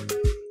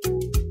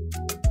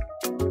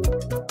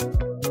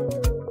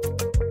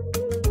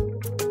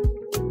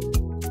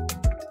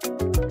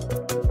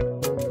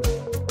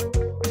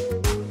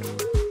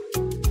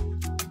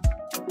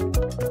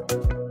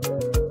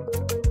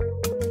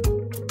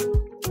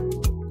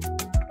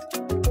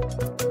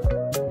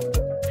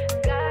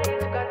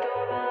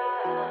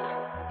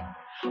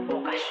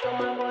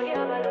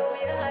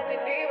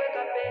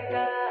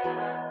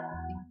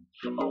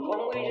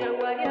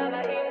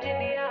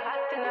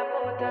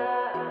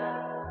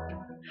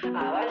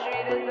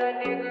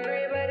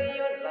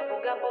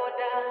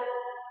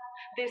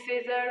This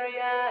is a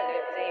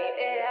reality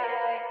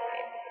AI.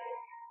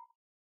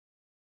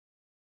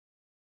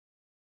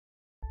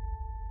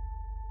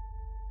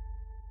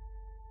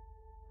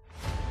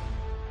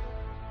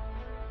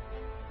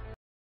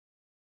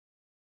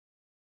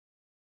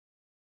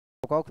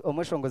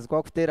 omushongozi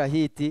kwa kutera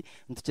hiti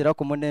ntukira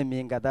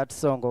kumuneminga that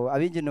song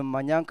abingi no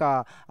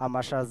manyanka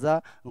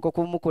amashaza nko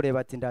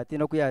kumukureba tindati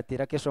no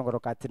kuyatira keshongoro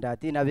ka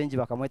tindati nabengi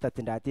bakamweta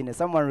tindati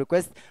someone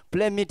request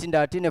play me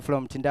tindati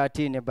from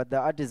tindati but the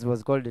artist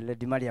was called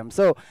Lady Mariam.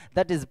 So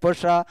that is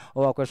Posha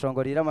or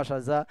kweshongorira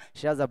mashaza.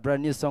 She has a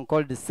brand new song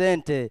called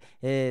Sente.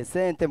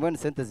 Sente when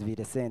Sente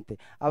zvire Sente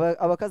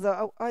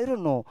abakaza. I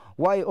don't know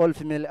why all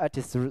female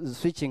artists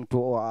switching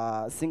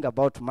to sing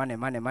about money.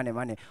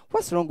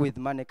 What's wrong with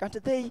money?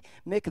 Can't they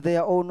make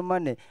their own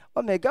money?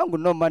 Omegangu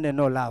no money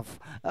no love.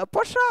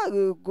 Posha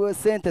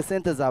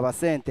sente zaba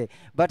sente,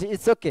 but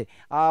it's okay.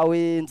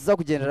 We ntuza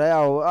kugendera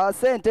yao.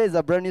 Sente is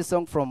a brand new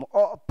song from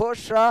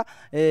Posha,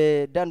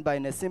 done by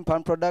Nesim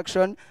Pan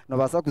Production.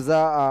 Nobasa kuza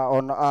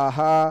on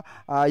her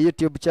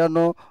YouTube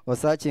channel or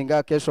searching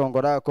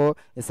keshongorako.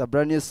 It's a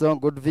brand new song,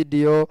 good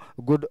video,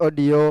 good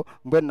audio.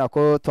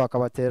 Mbwenako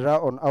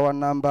twakabatera on our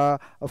number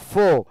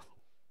 4.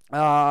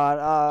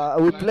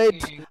 We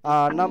played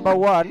number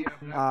 1.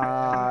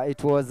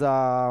 It was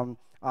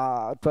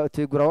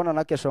tuiguraona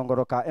na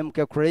keshongoro ka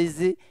MK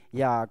Crazy.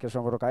 Yeah,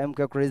 keshongoro ka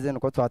MK Crazy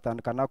niko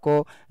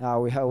twatandkanako.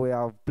 We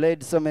have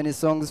played so many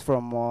songs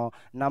from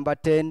number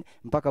 10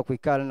 mpaka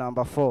kuikala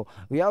number 4.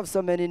 We have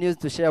so many news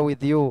to share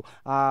with you.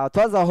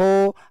 Twaza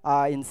ho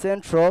in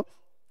Central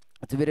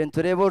tubire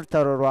nturebo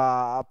rutaro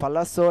rwa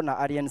Palaso na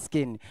Alien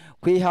Skin.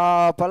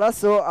 Kwiha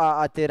Palaso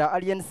atera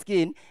Alien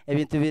Skin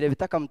ebintu bire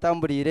bitaka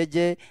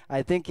mutamburireje.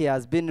 I think he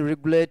has been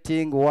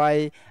regulating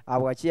why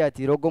abwachi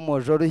ati rogo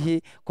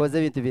mojoruhi koze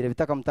ebintu bire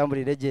bitaka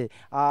mutamburireje.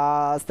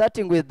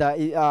 Starting with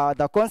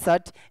the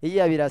concert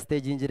iyabira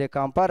stage injire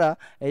Kampala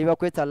iba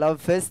kweta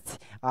Love Fest.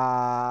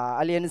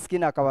 Alien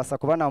Skin akabasa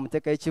kubana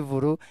muteka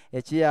ekivuru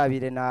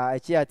ekiyabire na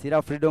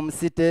ekiyatira Freedom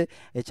City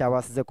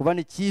ekyabasize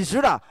kubani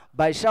kijura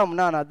by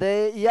Shamunana.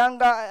 The young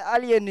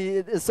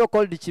alien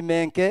so-called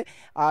Chimenke,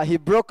 he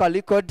broke a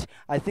record.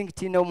 I think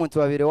Tina Muntu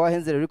wabire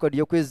wahenze record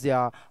yo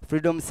kwizya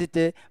Freedom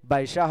City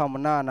by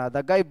Shamunana.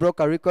 The guy broke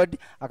a record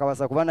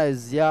akabasa kubana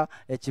izya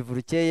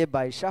ekivuru cyeye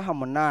by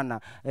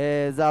Shamunana.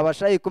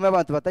 Zabashayi kume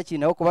abantu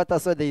batakine ho kubata,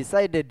 so they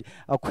decided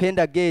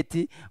kwenda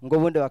gate ngo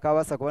bunde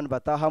bakabasa kubana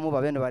batahamu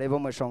babene barebo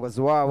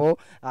mweshongozi wabo.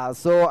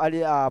 So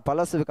ali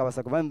Palaso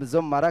bikabasa kubana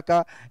bizo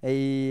maraka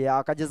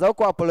akagezaho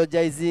ko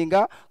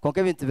apologizinga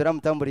konke bintu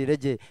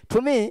biramutamburireje.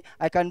 To me,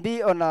 I can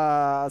be on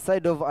a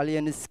side of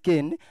Alien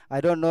Skin.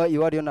 I don't know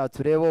you are on a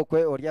turebo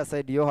kwe or your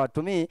side you have.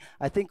 To me,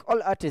 I think all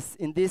artists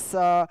in this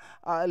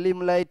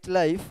limelight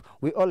life,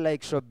 we all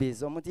like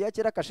showbiz. Omuntu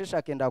yakira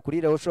kashesha kenda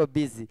kurire o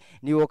showbiz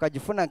ni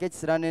okagifuna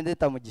nkekisirane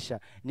ndeta mugisha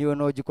ni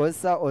ono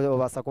gikozesa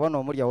obasa kubana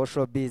omuri ya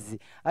showbiz.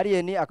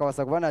 Alien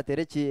akabasa kubana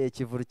atereki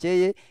ekivuru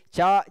cyeye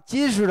cya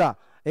kijura.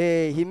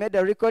 He made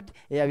a record.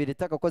 Even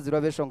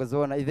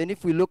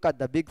if we look at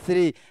the big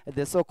three,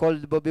 the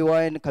so-called Bobby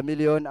Wine,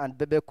 Chameleon, and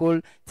Bebe Cool,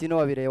 Tino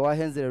Abire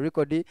Wahenze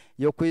record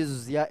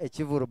yokwizuzia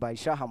ekivuru by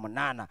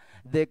Shamunana.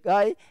 The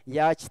guy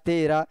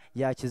yachitera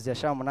yachizya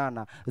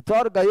Shamunana.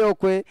 Twarga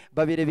yokwe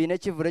babire bine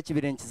ekivuru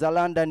kibire nkiza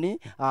London.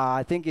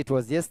 I think it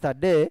was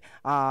yesterday.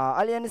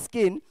 Alien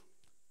Skin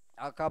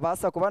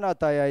akabasa kuba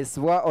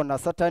natayisibwa on a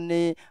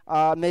certain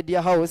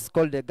media house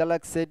called the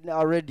Galaxy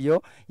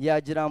Radio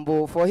yagira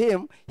mbu for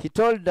him he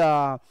told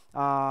the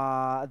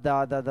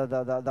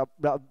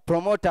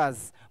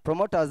promoters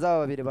aba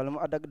babiri balimu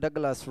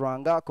Douglas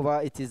Rwanga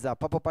kuba it is a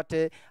Papa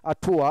Party a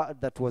tour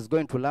that was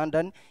going to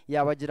London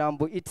yabagira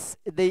mbu it's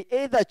they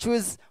either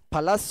choose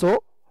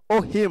Palazzo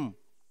or him.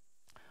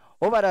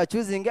 Over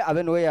choosing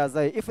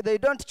if they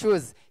don't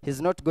choose, he's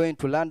not going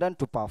to London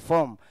to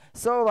perform.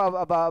 So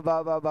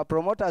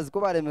promoters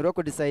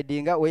Miroko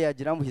deciding where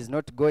Jirambu is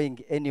not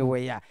going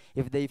anywhere.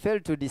 If they fail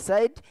to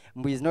decide,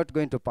 he's not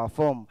going to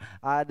perform.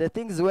 The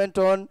things went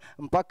on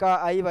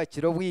mpaka aiba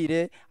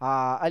chirowire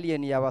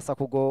alien yabasa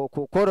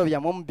kukoro bya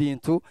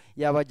mumbintu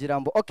yaba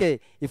Jirambu. Okay,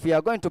 if we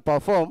are going to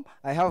perform,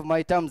 I have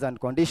my terms and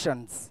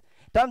conditions.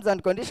 Terms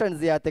and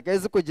conditions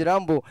yatekezu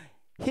kujirambu.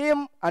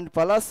 Him and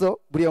Palazzo,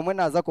 he's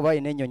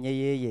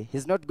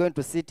not going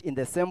to sit in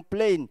the same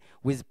plane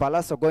with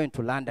Palazzo going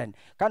to London.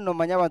 Kano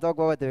manyaba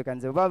ntako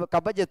batekanze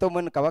kabaje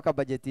tomwen kabaka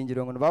budget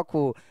injirongo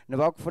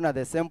nibakufuna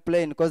the same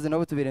plane because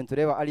no tubire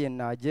ntureba alien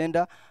na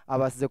agenda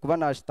abasize kuba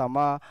na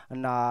Shitama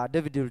na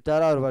David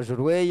Rutara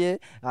rubajurweye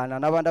na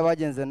nabanda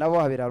bagenze nabo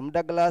habira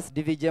Douglas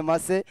DVJ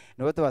Mase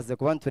no tubasize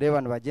kuba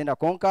ntureba nabagenda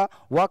konka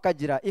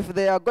wakagira if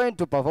they are going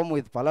to perform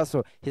with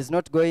Palazzo, he's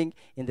not going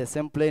in the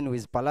same plane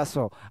with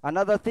Palazzo.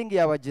 Another thing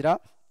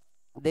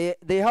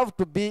they have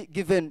to be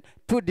given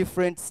two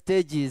different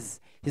stages.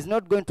 He's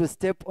not going to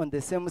step on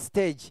the same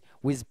stage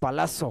with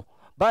Palazzo.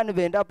 Bani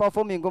benda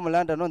performing in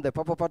London on the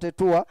Papa Party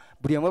tour,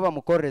 Briamova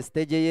Mukore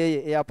stage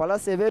ya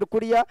Palazzo ever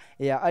Korea,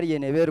 ya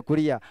Arien ever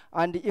Korea.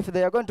 And if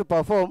they are going to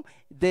perform,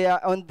 they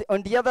are on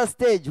the other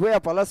stage where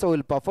Palazzo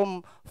will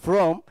perform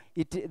from,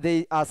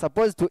 they are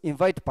supposed to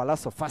invite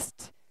Palazzo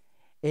first.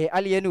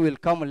 Alien will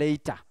come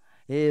later.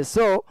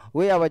 So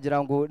we have a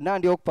jirangu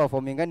nandi ok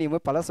performing and we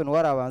Palazzo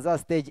nwara wanza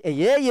stage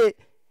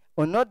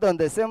or not on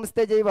the same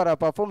stage ibara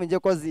performing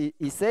because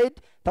he said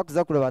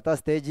takuza kulebata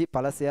stage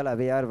Palazzo yala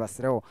bayar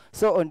basreho.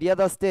 So on the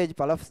other stage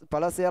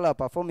Palazzo yala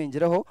performing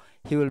jireho,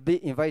 he will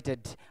be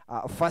invited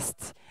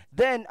first.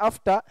 Then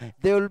after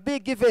they will be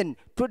given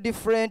two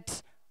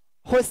different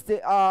host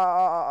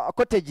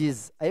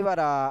cottages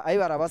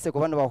aibara base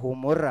kubana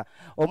bahumura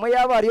omwe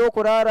yabari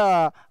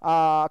okurara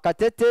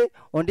Katete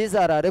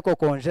ondiza arareko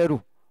Konjeru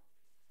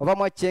oba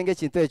mwachenge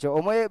kintu echo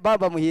omwe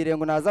baba muhire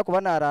ngo naza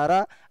kuba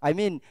narara I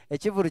mean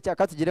ekivuru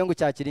cyakatugire ngo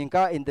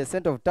cyakirinka in the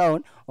center of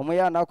town omwe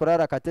yana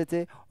kurara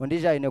Katete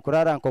ondija ine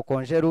kurara nko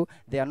Konjeru.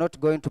 They are not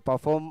going to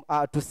perform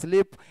to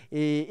sleep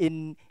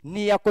in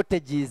near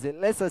cottages.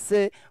 Let's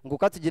say ngo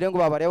katugire ngo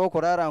babarebo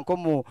kurara nko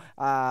mu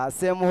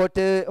same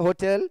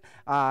hotel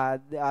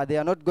they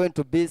are not going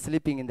to be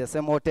sleeping in the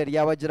same hotel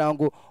yabagira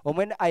ngo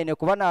omwe aine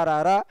kuba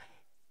narara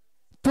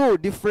two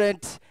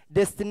different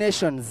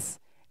destinations.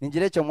 Then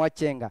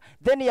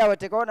you have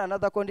taken on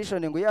another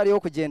condition in Guyari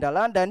Okujenda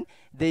London,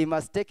 they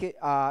must take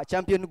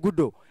Champion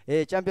Gudo.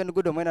 Champion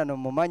Gudo Mena no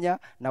Momanya,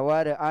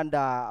 Naware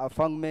under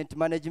Fungment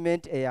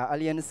Management,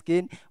 Alien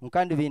Skin,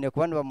 Mkandi Vine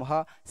Kwanwa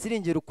Muha,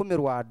 Sirinjiru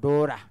Kumerwa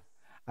Dora.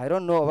 I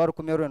don't know about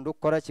Kumero and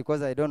Korachi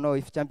because I don't know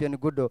if Champion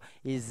Gudo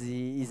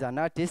is an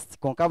artist.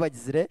 Konkaba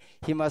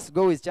he must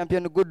go with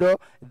Champion Gudo,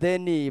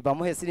 then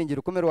Bamuhe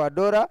Sirinjiru Kumerwa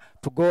Dora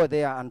to go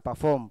there and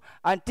perform.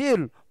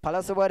 Until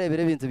Palazzo Bare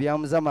to be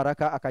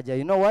Maraka Akaja,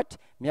 you know what?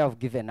 Me have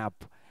given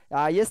up.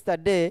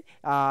 Yesterday,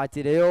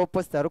 Tireo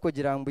Posta Ruko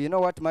Jirambu, you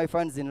know what, my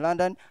fans in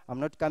London, I'm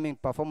not coming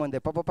to perform on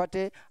the Papa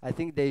Party. I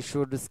think they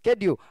should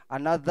schedule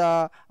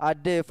another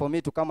day for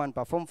me to come and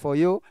perform for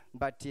you.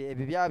 But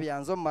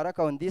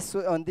Maraka on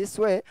this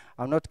way,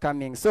 I'm not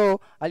coming.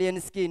 So,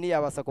 Alien Skin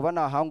ya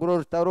wasakubana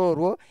hanguro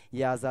taroro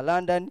ya za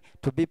London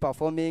to be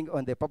performing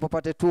on the Papa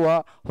Party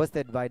tour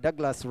hosted by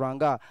Douglas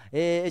Rwanga.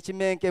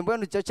 Echimenke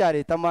mbwenu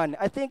chochari tamani.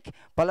 I think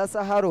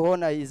Palazzo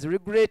Haruhona is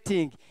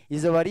regretting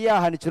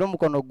izovaria hanichiro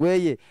mukono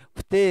gweye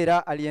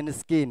kutera Alien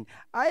Skin.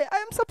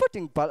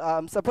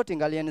 I'm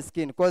supporting Alien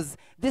Skin because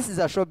this is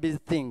a showbiz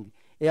thing.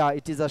 Yeah,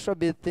 it is a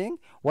showbiz thing.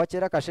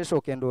 Wachera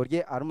kashesho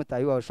kendorye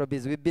arumutayiwa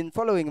showbiz. We've been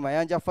following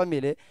Mayanja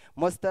family.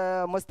 Most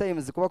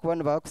times kuba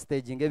kubana ba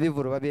staging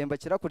ebivuru babemba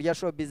kira kurya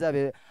showbiz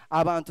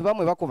abantu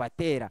bamwe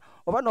bakubatera.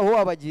 Oba no ho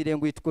abagire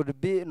ngo it could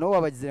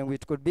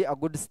be a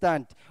good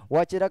stunt.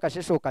 Wachera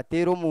kashesho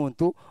katero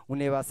umuntu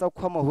unebasa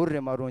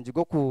kwamahurire marungi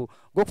go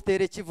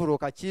kutere kivuru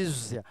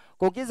kakizya.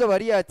 Kogizo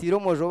bari atiro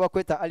mojo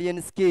bakweta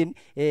Alien Skin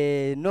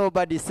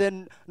nobody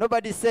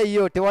say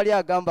yo tewali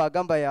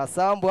agamba ya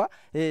sambwa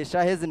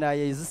shahezi na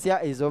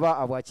izusia izoba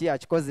abwachi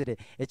achikozire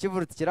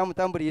ekivuru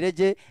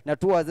kiramutamburireje na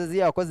tuwaze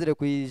yakozire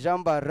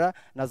kwijambara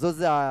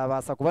nazoza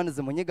basa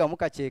kubaniza munyiga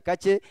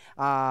mukakeke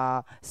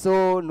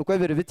so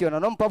nukwebere bityo na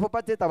no Papa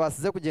Party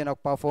tabasize kugenda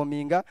ku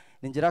performinga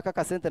ningira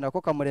ka sente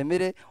nako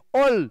kamuremere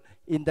all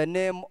in the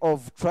name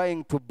of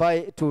trying to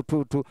buy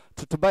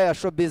a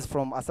showbiz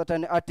from a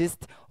certain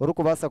artist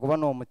orukubasa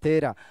kubana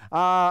omutera.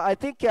 I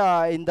think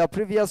in the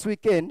previous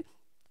weekend,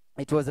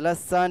 it was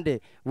last Sunday,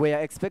 we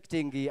are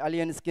expecting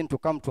Alien Skin to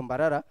come to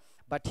Mbarara.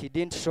 but he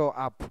didn't show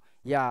up.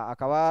 Yeah,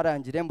 akaba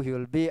Njirembu, he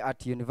will be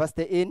at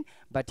University Inn,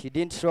 but he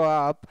didn't show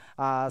up.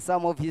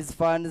 Some of his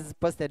fans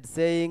posted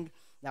saying,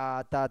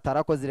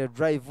 tarakozire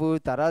drive,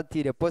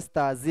 taratire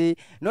posters,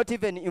 not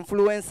even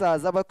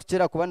influencers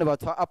abakuchira kubana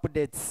batwa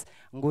updates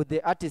ngo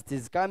the artist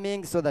is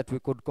coming so that we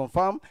could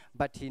confirm,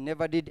 but he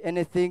never did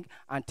anything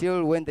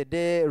until when the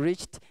day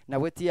reached na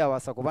weti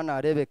awasa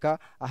kubana Rebecca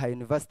aha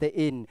University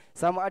Inn.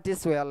 Some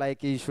artists were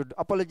like, you should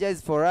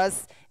apologize for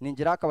us,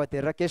 ninjira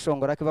akabatera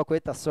keshongora kiba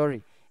kweta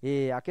sorry.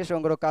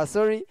 Akeshongoro ka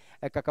sorry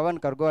kakabani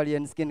kargo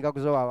alien skin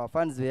kakuzo our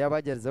fans we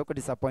abagereza ko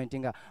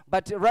disappointing,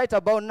 but right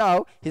about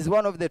now he's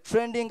one of the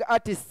trending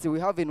artists we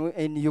have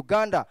in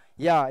Uganda.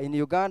 Yeah, in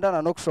Uganda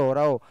na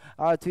nokushoraho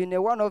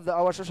twine one of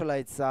our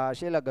socialites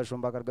Sheila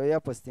Gashumba kargo ya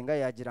postinga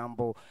ya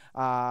jirambo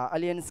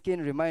alien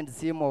skin reminds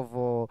him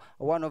of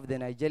one of the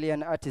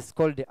Nigerian artists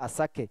called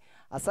Asake.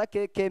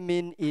 Asake came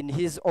in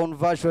his own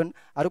version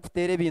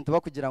arukutere bintu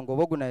bakugira ngo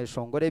boguna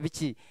eshongore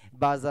biki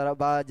bazara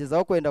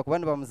bagezaho kwenda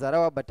kubana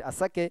bamuzarawa, but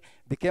Asake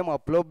became a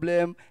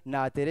problem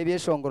na terebye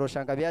shongoro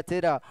shanga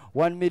byatera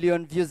 1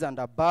 million views and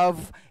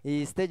above.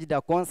 He staged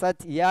a concert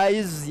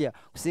yaizya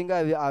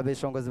kusinga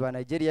abeshongozi ba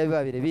Nigeria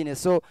bibabire bine.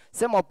 So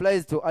same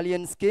applies to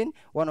Alien Skin,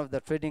 one of the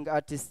trading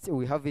artists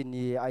we have in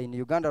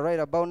Uganda right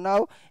about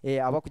now,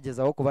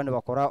 abakugezaho kubana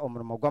bakora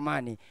omurimo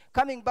gw'amani.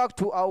 Coming back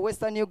to our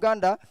Western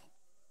Uganda,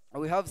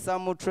 we have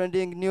some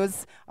trending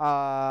news.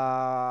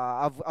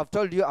 I've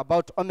told you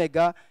about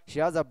Omega. She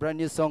has a brand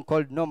new song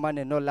called No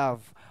Money No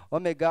Love.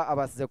 Omega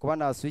abasize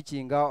kubana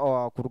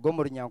switchinga ku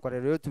rugomo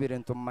runyankorero tubire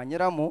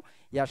ntumanyiramu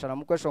yashana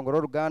mu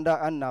kweshongoro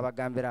Uganda anna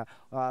bagambira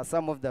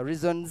some of the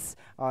reasons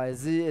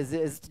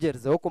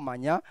ezitugerezeho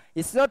kumanya.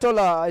 It's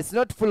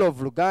not full of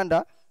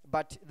Luganda,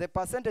 but the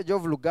percentage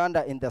of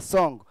Luganda in the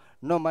song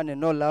No Money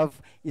No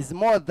Love is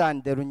more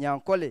than the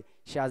Runyankole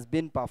she has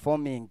been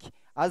performing.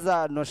 As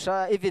a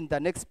Nosha, even the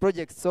next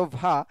projects of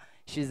her,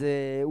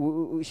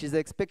 she's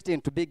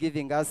expecting to be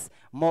giving us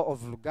more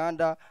of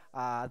Luganda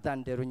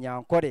than the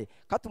Runyankore.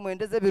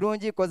 Katumuendeze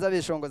birungi koza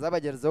bishongo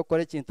zabagerezo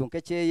kore kintu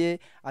nkekeye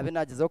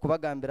abenagezo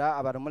kubagambira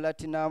abaramu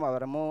Latinum,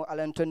 abaramu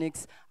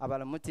Alantonics,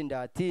 abaramu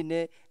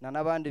Tindatine na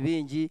nabandi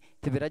bingi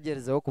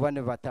tibiragerezo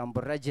kubane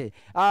batamburaje.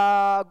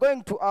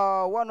 Going to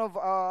one of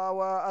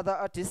our other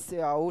artists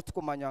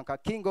utukumanyanka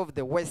King of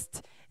the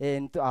West,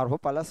 and our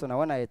hopalaso na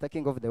wana yeta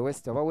King of the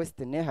West aba West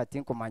ne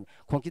hatinkumanya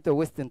konkito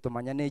West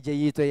ntumanya neje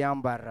yito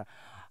yambara.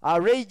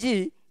 Ray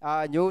G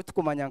nyo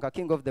tukumanyanga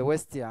King of the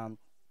West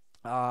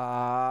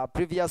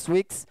previous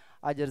weeks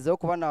agerezeho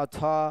kubana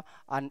atwa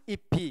an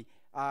EP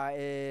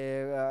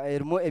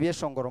erimu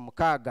ebyeshongoro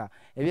mukaga.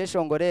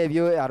 Ebyeshongoro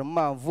ebyo harimu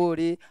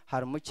Manvuri,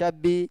 harimu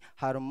Chabi,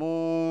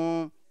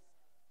 harimu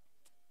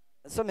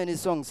so many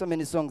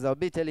songs. I'll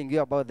be telling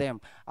you about them.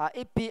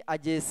 EP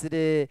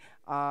ajesire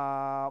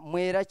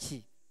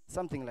Mwerachi,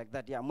 something like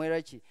that. Yeah,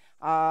 Mwerachi.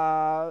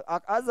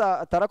 As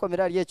a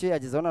tarakomera yecho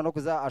yagizona no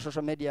kuza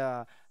social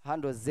media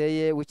handles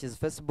zeye, which is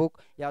Facebook,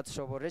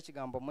 yatushoborechi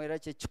gambo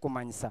Mwerachi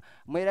chikumanyisa.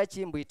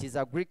 Mwerachi mbu it is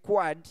a Greek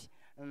word.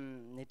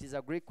 It is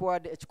a Greek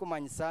word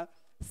chikumanyisa,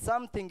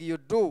 something you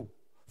do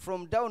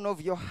from down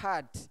of your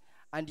heart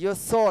and your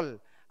soul,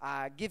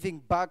 giving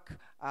back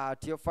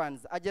to your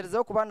fans.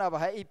 Agerezeho kubana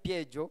abaha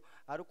ipiejo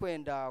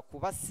arukwenda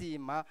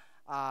kubasima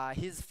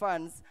his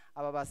fans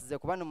ababasize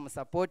kubana mu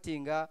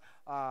supportinga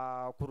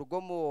ku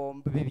rugomo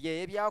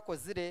bibye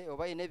byakozire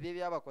obayine bibye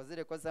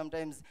byabakozire ko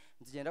sometimes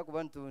tugenda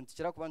kubantu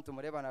tukira kubantu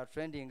mureba na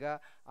trendinga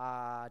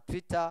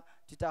Twitter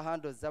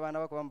handles zabana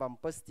bakubamba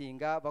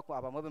postinga bako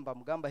abamwe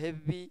mbamugamba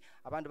heavy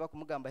abandi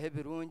bakumugamba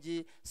heavy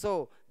rungi.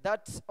 So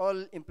that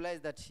all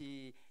implies that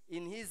he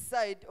in his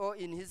side or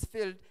in his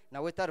field na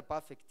wetar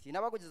perfect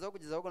inabakugezaho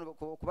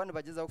kubana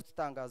bagezaho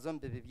kututangazo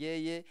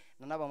mbibyeye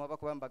na nabamwe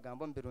bakubamba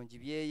gambo mbirungi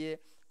byeye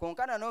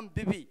konkana no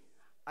mbibi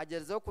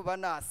agerezeho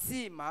kubana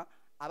asima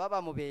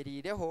ababa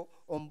muberireho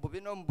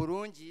ombubi no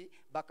mburungi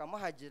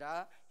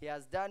bakamuhagira. He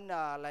has done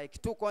like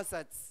 2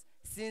 concerts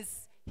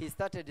since he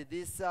started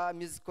this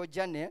musical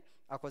journey.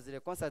 Akozire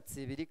concerts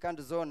 2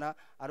 kandi zona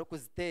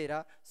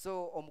arukuzitera.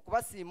 So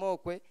omukubasima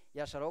okwe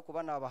yasharaho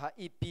kubana abaha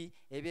EP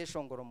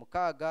ebyeshongoro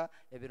mukaga,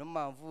 ebirumu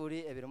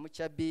Manvuri, ebirumu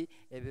Chabi,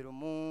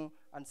 ebirumu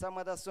and some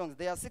other songs.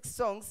 There are 6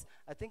 songs.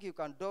 I think you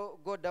can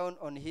go down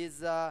on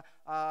his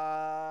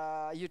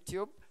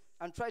YouTube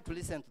and try to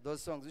listen to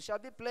those songs. We shall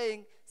be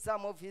playing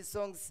some of his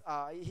songs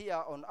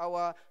here on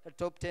our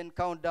top 10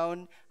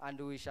 countdown, and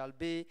we shall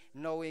be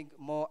knowing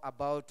more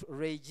about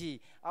Ray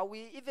G.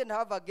 We even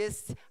have a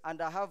guest,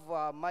 and I have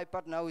my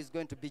partner who is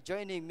going to be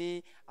joining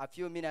me a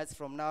few minutes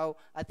from now.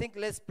 I think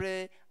let's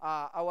play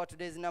our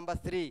today's number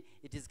 3.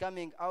 It is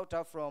coming out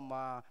from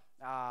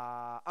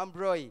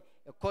Ambroy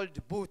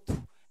called Boot.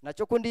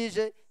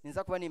 Nachokundije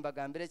ninza kuba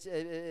nimbagambire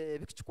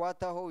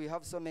bikikwataho. We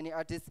have so many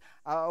artists.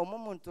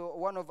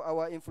 One of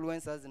our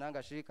influencers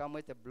nanga shirika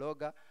mwete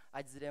blogger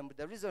ajirembu.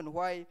 The reason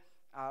why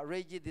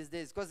Ray G these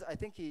days, because I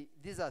think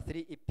these are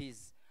 3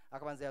 EPs.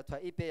 Akabanza yatwa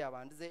EP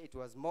yabandize, it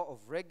was more of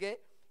reggae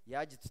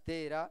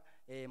yagitutera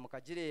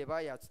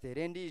mukagireba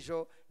yatutere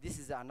ndijo. This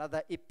is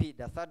another EP,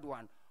 the 3rd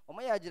one.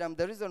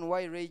 The reason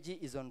why Ray G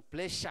is on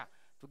pressure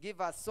to give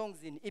us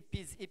songs in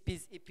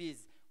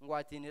EPs.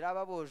 Ngwatinira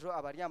ababojo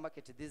abari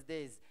market these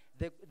days.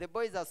 The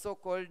boys are so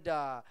called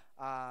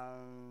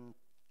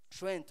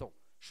Shwento.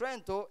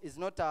 Shwento is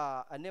not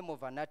a name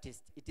of an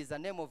artist. It is a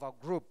name of a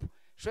group.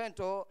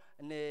 Shwento,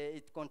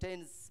 it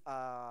contains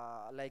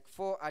like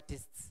 4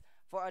 artists.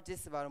 4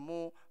 artists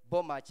barmu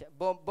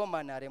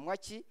Bomanare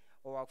Mwachi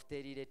or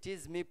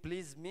Tease Me,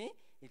 Please Me.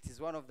 It is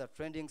one of the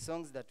trending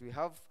songs that we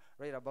have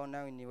right about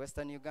now in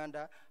Western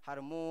Uganda.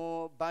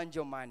 Harmu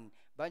Banjo Man.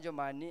 Banjo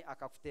Mani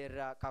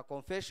akafutera ka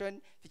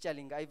Confession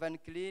featuring Ivan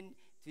Clean.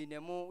 We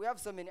have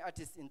so many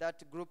artists in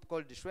that group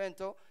called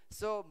Shwento.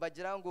 So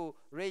Bajirangu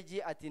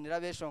Reggie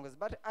atinirabe songs.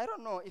 But I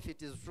don't know if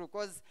it is true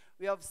because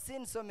we have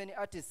seen so many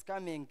artists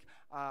coming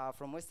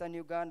from Western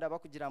Uganda.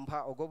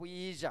 Bakujiramba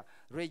ogobuyija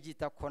Reggie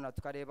takona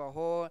tukareba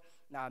ho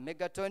na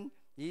Megaton.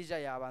 Ija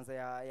yabanza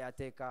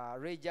yateka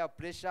Reggie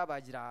pressure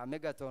bagira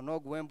Megaton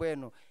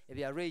ogwembweno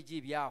ebya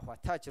Reggie byahwa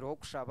tachiro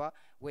okushaba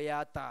we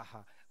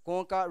yataha.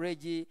 Konka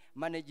Reggie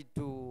managed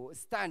to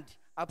stand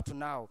up to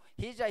now.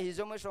 Hija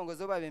hizomo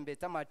shongozoba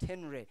bembeta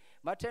Matenre.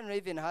 Matenre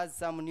even has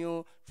some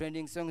new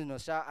trending songs no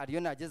sha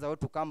Ariona jeza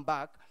to come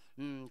back.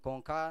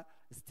 Konka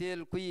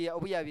still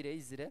obuyabire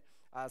izire.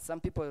 Some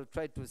people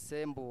try to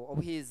say mbu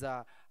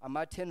obuhiza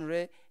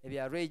Matenre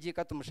ebya Reggie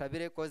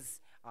katumushabire cause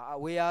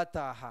we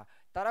ataha.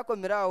 Tarako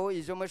mirao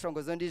ijomo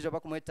shongozo ndijo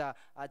bakumweta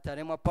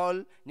Taremwa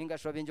Paul ninga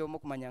shobinjo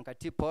mukumanyanka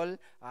T Paul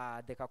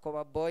the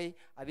Kakoba boy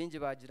abinji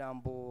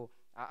bajirambu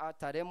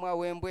Taremwa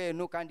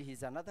Wembwenu kandi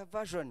he's another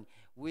version.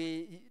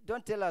 We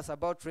don't tell us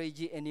about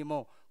Reggie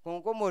anymore.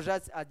 Kongo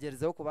Mojaz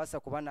ajerzo kubasa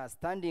kubana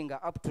standing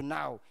up to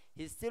now.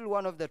 He's still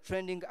one of the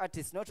trending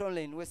artists not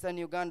only in Western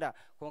Uganda.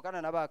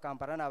 Konkana naba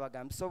kamparana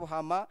bagamso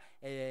hama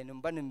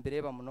numbani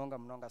mbireba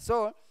munonga.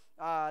 So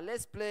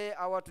let's play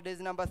our today's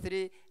number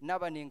 3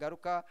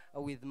 Nabaningaruka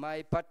with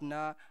my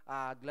partner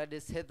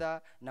Gladys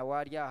Heather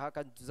Nawaria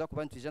haka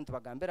tuzakuba ntwijantu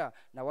bagambera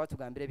na watu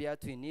gambire bya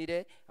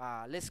twinire.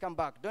 Let's come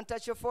back. Don't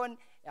touch your phone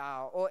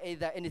or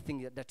either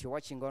anything that you're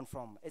watching on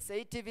from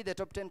SAE TV, the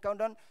top 10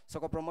 countdown,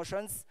 Ssonko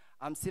Promotions.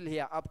 I'm still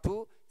here up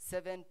to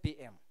 7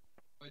 p.m.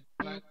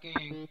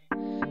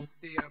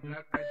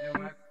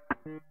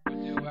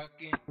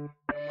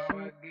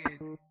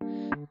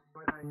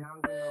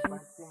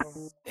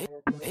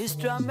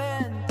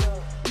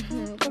 Instrumental.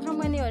 Come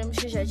when you're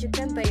you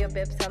can buy your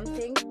babe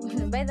something.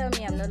 By the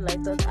way, I'm not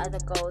like those other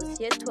girls.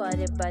 Yet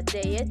but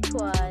they yet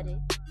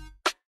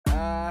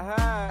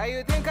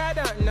You think I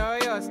don't know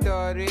your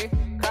story?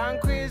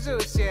 Can't quiz you,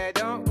 share,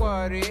 don't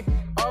worry.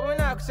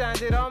 Open up,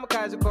 shanty, don't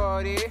cause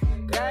Cody.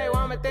 Guy,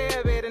 want me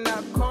there, better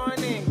not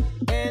corny.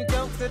 And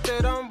jokes that they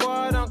don't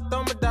board,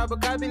 don't double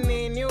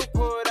cabinet, you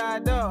put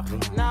out door.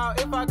 Now,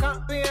 if I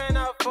can't be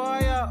enough for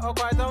you, or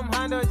quite don't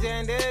handle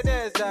gender,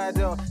 there's that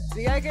door.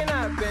 See, I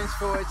cannot bench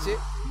for a chick.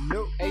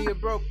 No. Hey, you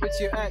broke, but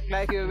you act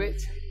like you're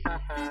rich.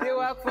 You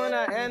work for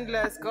an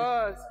endless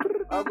cause.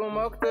 I go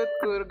mock to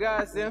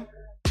Kurgasim.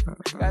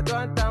 Got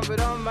one time, but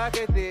don't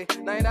market it.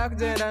 Nine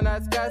oxygen and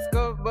a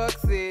scope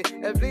boxy.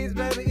 And please,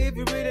 baby, if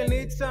you really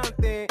need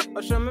something,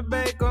 or show me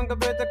back on the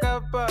better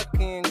car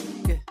parking.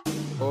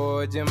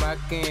 Oh, Jimmy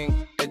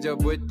King, it's your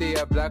booty,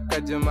 a black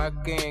Jimmy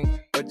King.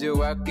 But you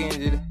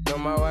walking, no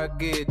my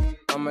walk it.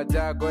 I'm a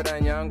jago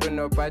and young,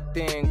 no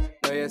batting.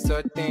 No, you're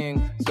so thing.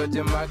 So,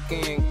 Jimmy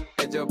King,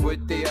 it's your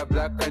booty, a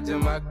black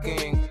Jimmy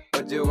King.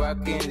 But you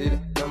walking,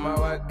 no my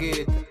walk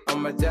it.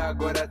 I'm a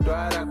jago that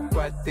dwara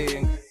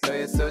batting. No,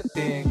 you're so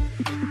thing.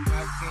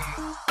 Jimmy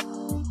King,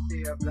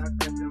 see a black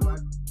Jimmy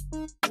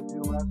King. But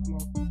you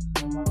walking,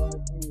 no my walk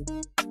it.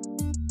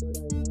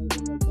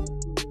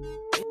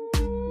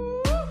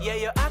 Yeah,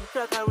 you act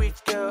like a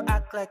rich girl,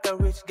 act like a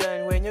rich girl.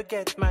 And when you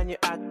get man, you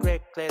act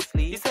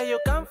recklessly. You say you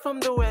come from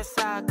the west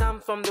side,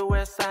 and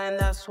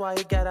that's why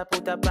you gotta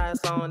put a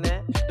price on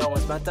it. Don't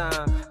waste my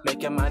time,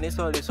 make your money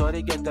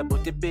sorry, get the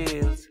booty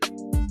bills.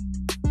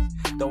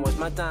 Don't waste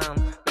my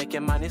time, make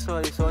your money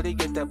sorry,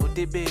 get the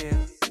booty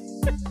bills.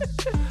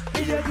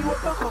 Yeah, you a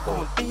buck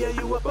account, yeah,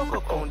 you a buck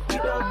account.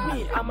 Without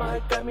me, I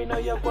might come in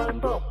on your one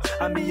broke.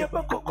 I mean your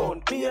buck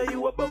account, yeah,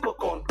 you a buck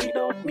account.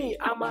 Without me,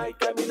 I might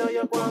come in on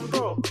your one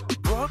broke.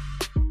 Broke,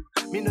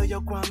 me know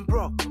you're going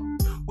broke.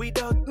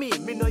 Without me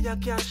know you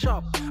can't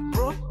shop.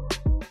 Broke,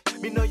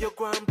 me know you're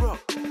going broke.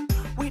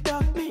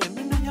 Without me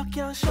know you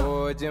can't shop.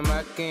 Oh,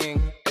 Jimmy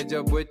King, it's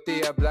your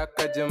booty, a black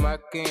Jimmy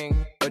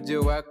King. But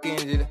you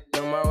walking,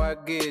 no my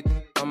walk it.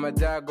 I'm a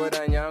jago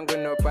and young,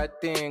 no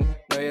patting.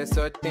 No, you're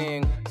so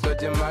thing. So,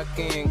 Jimmy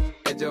King,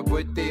 it's your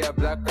booty, a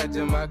black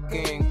Jimmy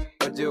King.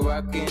 But you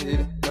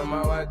walking, no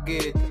my walk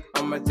it.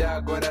 I'm a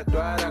jago that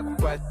dwara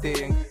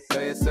patting. No,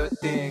 you're so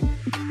thing.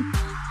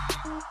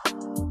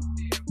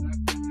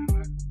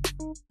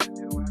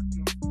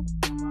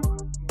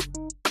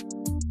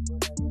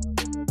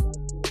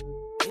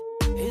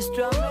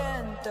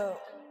 Instrumental.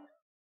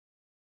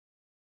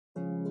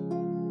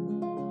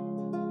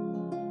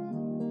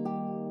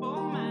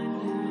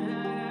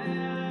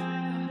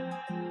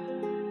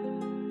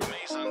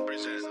 Mason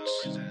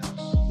presents.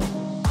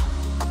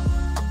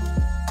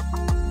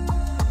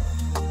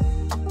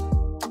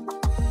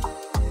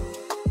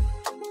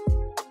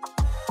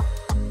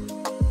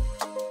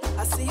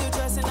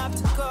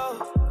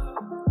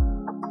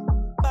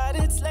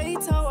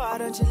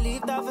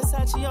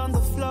 Versace on the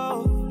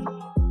floor.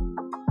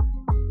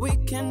 We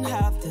can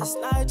have this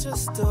night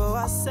just to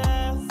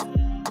ourselves.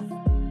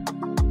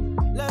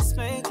 Let's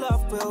make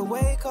love, we'll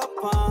wake up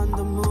on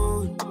the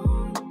moon.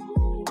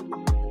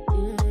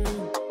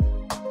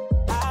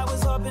 I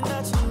was hoping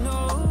that you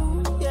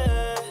knew,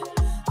 yeah,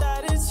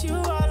 that it's you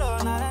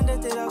alone. I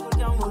ended it up with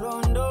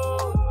Yamurondo.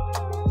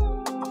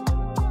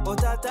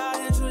 Otata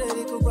and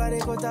Julie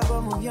Kukware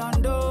Kotabo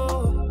Mubyondo.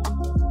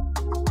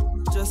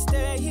 Just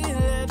stay here,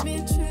 let me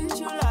treat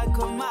you like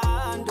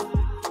commando.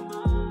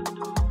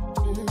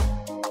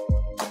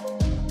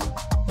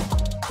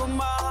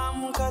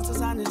 Kumahamuka to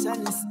Sani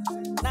Chanis.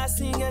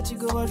 Nothing get you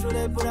go watch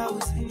the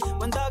browse.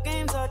 When the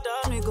games are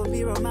done, we gon'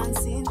 be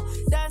romancing.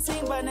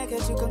 Dancing by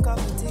naked, you can come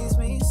and tease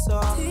me. So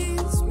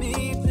tease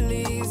me,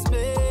 please,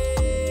 babe.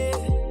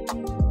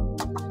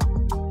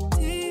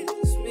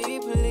 Tease me,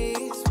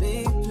 please,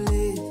 babe,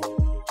 please.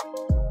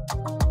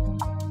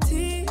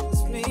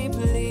 Tease me,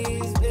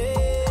 please,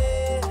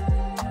 babe.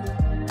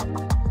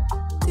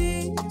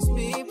 Tease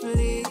me,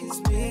 please,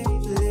 babe,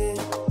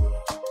 please.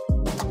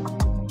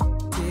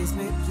 Tease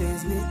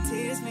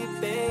me,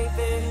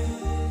 baby.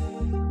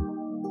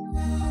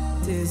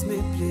 Tease me,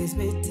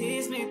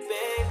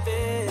 baby.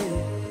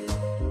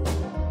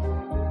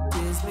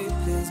 Tease me,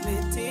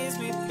 tease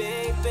me,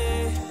 baby.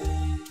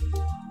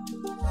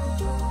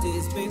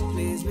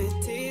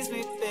 Tease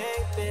me,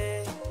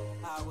 baby.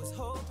 I was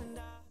hoping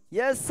that.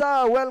 Yes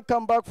sir,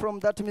 welcome back from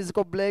that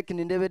musical break.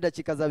 Nindebe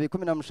dakika za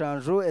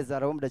 17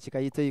 ezaraho dakika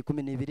yito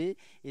 12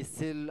 is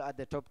still at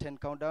the top 10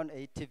 countdown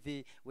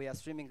 8TV. We are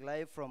streaming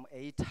live from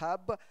 8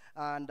 Hub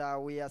and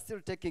we are still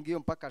taking you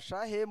mpaka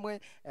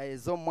shahemwe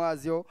zo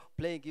mwazyo,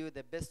 playing you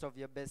the best of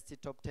your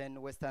best top 10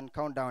 Western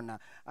countdown.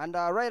 And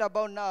right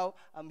about now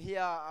I'm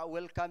here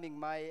welcoming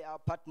my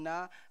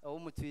partner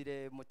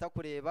umutwire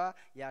mutakureba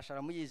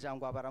yashara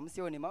muyijangwa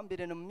abaramusiyo ni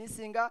mambire no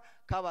misinga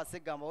kaba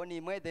segamba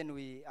oni mwe, then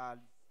we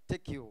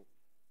take you.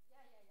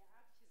 Actually, guys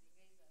have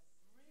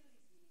really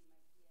been in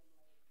my DM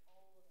like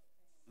all the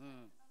time.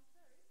 I'm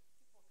sorry, people can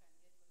get lost.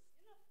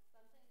 You know,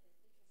 sometimes they think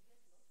you get lost and come back, and then they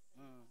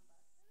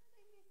miss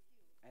you.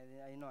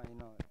 I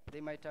know.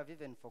 They might have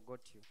even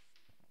forgot you.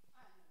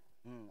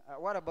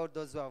 What about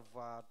those who have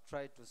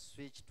tried to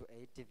switch to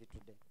ATV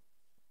today?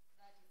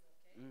 That is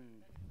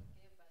okay. That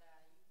is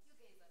okay, but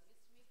you guys have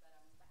missed me, but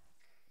I'm back.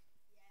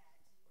 Yeah.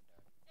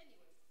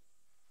 Anyway.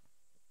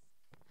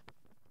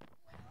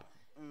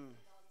 Well,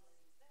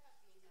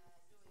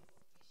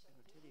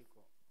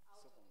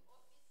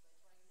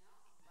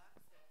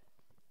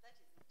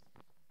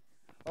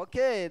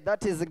 Okay,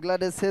 that is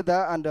Gladys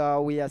Heather,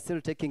 and we are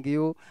still taking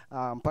you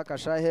mpaka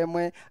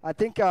shahemwe. I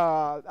think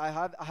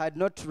I had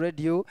not read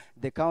you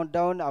the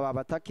countdown.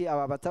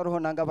 Abataruho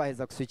nanga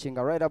baheza switching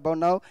right about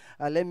now.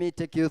 Let me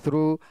take you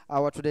through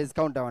our today's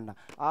countdown.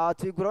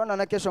 Tuigurona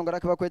na kesho ngara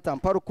kibakweta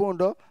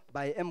Mparukundo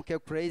by MK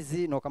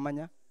Crazy no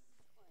kamanya.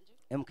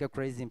 MK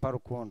Crazy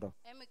Mparukundo.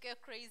 MK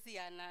Crazy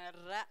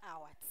anara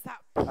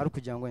WhatsApp.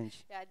 Arukujangwa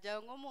nchi. Ya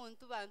jango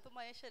muntu bantu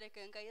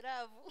mayeshereke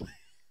ngairavu.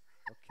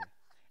 Okay.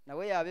 Na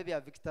we yabe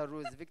bya Victor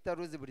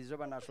Rose burijo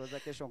banashoza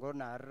kesho ngoro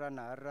na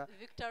arra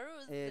Victor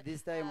Rose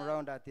this time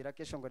around atira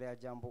kesho ngoro ya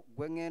jambo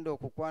gwengendo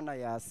kukwana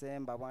ya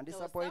semba bwa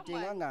disappointing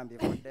ngambi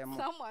for them.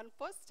 Someone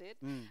posted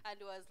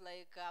and was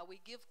like we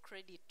give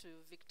credit to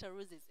Victor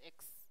Rose's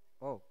ex.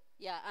 Oh.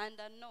 Yeah, and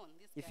unknown.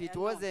 If it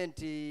wasn't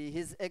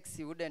his ex,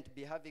 he wouldn't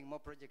be having more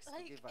projects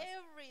like to give us.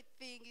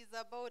 Everything is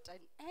about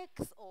an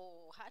ex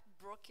or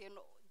heartbroken.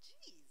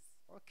 Jeez.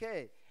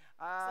 Okay.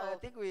 I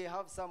think we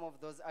have some of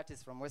those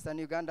artists from Western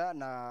Uganda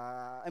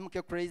na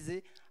MK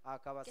Crazy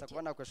akabasa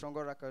kubona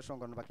kweshongora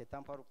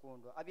baketampa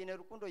rukundo abine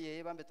rukundo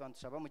yeye bambe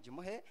twantushaba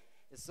mujimuhe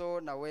so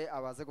nawe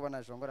abaze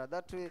kubona shongora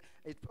that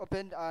it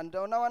opened. And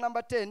on our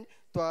number 10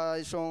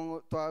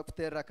 twa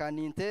kutera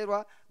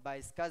kaninterwa by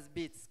Skaz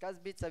Beats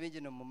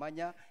abinje no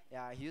mumanya.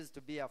 He used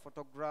to be a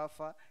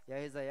photographer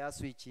yaheza ya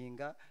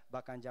switchinga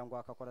bakanjangwa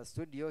akakora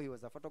studio. He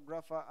was a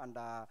photographer and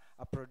a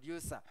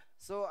producer,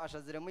 so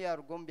ashaziremu ya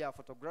rugombi ya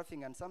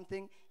photographing and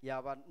something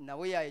yaba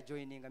nawe ya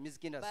joining a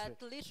music industry.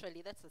 But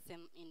literally that's the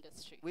same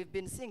industry. We've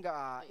been seeing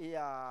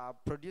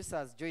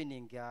producers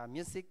joining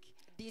music,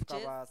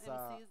 DJs,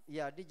 MCs.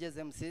 Yeah, DJs,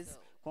 MCs.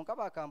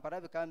 Konkaba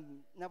kampara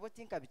bikam nabo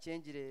tinka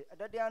bichengire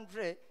Daddy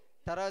Andre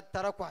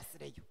tara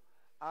kwasireyo.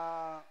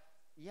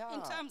 Yeah.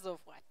 In terms of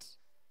what?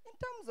 In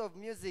terms of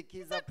music,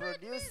 he's a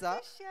producer.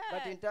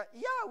 But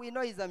we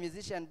know he's a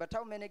musician. But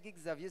how many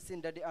gigs have you seen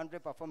Daddy Andre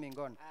performing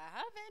on? I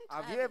haven't.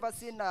 Have you ever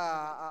seen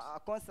a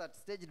concert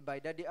staged by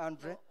Daddy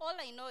Andre? No, all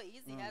I know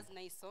is he has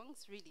nice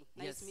songs, really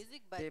nice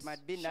music. But they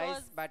might be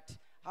nice. But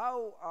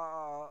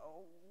how?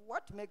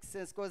 What makes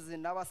sense? Because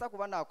in our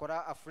sakubana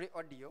akora a free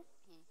audio,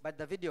 but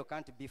the video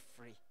can't be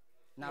free.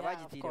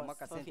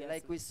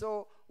 Like we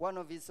saw one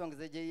of his songs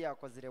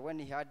when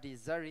he had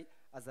Zari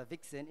as a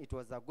vixen. It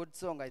was a good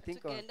song, I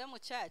think. Tugende mu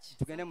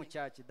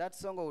church. That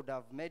song would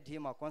have made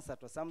him a concert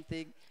or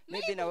something.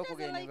 Maybe he doesn't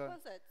like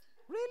concerts.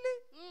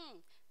 Really?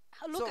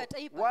 Look so at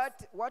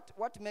Apas.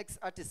 what makes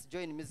artists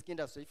join music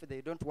industry if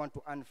they don't want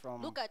to earn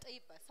from? Look at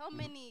Apas. How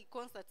many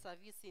concerts have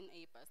you seen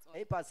Apas on?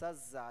 Apas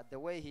has the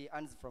way he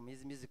earns from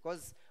his music,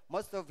 because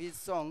most of his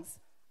songs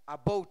are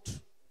bought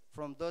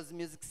from those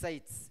music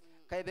sites.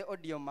 Kebe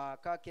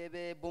Audiomaka,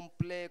 Kebe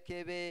Boomplay,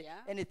 Kebe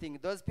anything.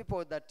 Those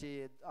people that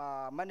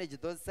manage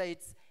those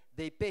sites,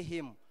 they pay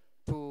him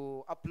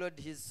to upload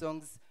his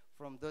songs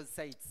from those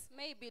sites.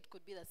 Maybe it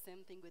could be the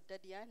same thing with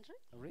Daddy Andre.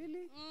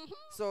 Really?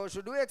 So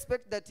should we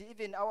expect that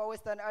even our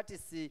Western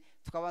artists,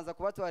 tukabanza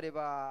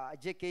kubatwareba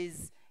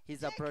JK's,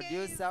 he's a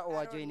producer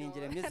or joining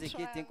the music,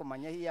 think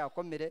kumanya hiya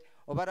akomere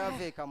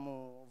obarave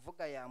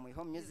kamuvuga ya mu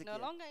home music? No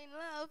longer in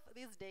love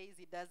these days.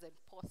 He doesn't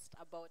post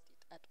about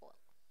it at all.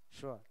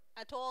 Sure.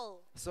 At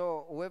all.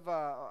 So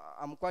whoever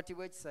amkwati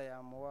wechisa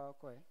ya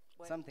mwako,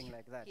 something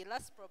like that. He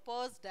last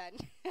proposed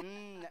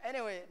and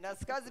anyway,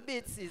 Naskazi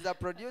Beats is a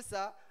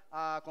producer.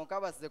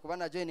 Konkabas the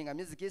kubana joining a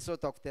music so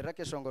talk the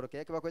rake shongoro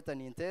ke bakweta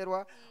ni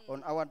interwa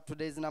on our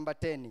today's number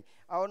 10.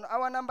 On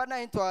our number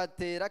 9 to at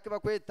rake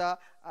bakweta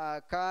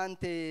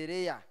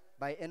Kanterea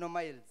by Eno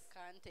Miles.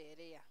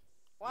 Kanterea.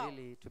 Wow.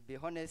 Really, to be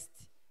honest,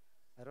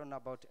 I don't know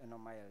about Eno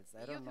Miles.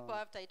 I don't know. People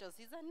have titles.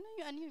 He's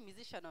a new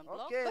musician on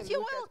blog. Okay, But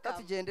you're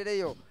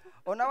welcome.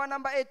 On our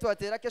number 8 to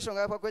at rake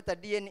shongoro bakweta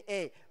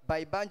DNA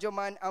by Banjo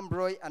Man,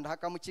 Ambroy and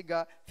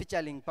Hakamuchiga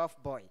featuring Puff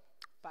Boy.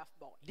 Puff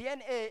Boy.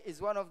 DNA is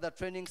one of the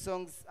trending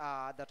songs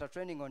that are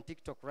trending on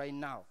TikTok right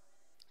now.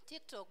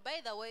 TikTok, by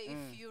the way,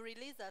 if you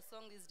release a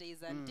song these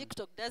days and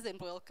TikTok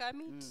doesn't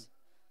welcome it,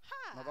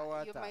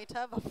 you might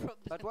have a problem.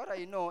 But what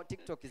I know,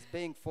 TikTok is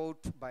being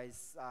fought by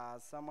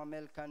some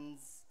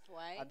Americans.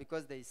 Why?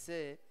 Because they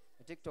say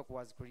TikTok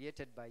was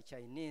created by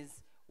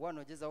Chinese. One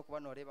of the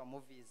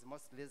movies,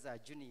 mostly as a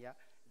junior,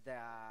 the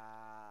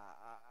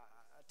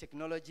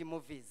technology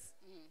movies.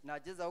 Now,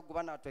 just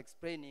to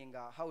explaining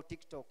how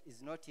TikTok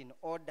is not in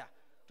order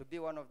to be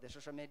one of the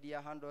social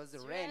media handles.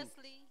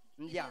 Seriously?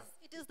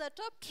 It is the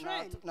top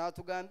trend. Now,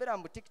 to go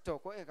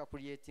TikTok,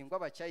 creating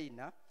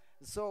China.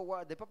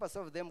 So, the purpose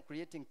of them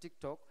creating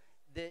TikTok,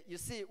 you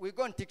see, we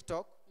go on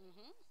TikTok,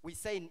 we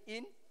sign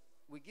in,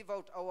 we give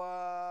out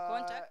our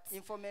contacts,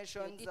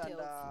 information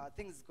and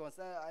things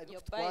concern.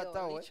 Your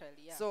bio,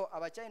 literally, So,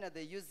 our China,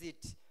 they use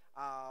it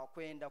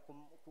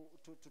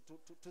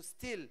to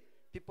steal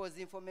people's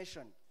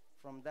information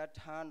from that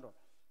handle.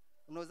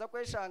 Unoza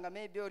kweshanga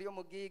maybe ori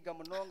omugiga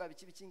munonga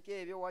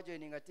bichibikinke ebyo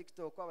wajoininga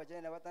TikTok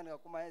abajana batandika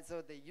kuma,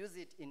 so they use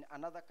it in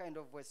another kind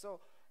of way. So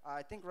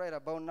I think right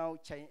about now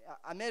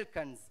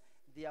Americans,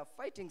 they are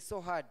fighting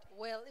so hard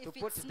to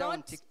put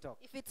down TikTok.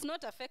 If it's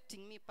not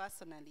affecting me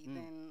personally,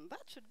 then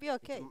that should be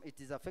okay. It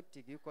is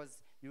affecting you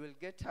because you will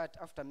get hurt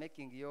after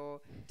making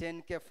your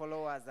 10K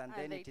followers and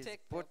then it is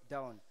put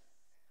down.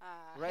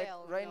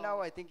 Right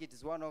now, I think it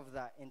is one of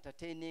the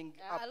entertaining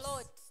apps. A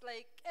lot,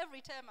 like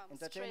every time I'm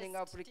entertaining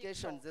stressed,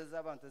 applications.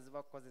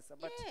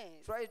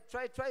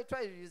 But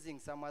try using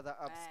some other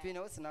apps. You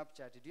know,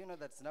 Snapchat. Do you know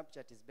that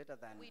Snapchat is better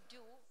than we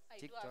do?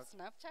 TikTok? I do have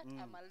Snapchat.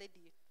 I'm a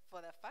lady for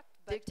the fact.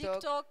 But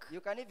TikTok,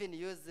 you can even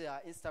use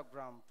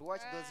Instagram to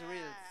watch those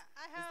reels.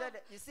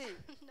 Instead, you see,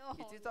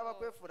 instead of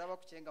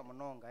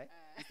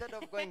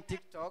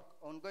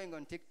going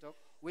on TikTok,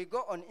 we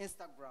go on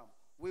Instagram.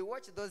 We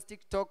watch those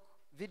TikTok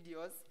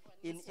videos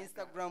in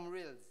Instagram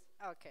reels.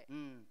 Okay.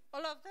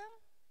 All of them?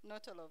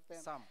 Not all of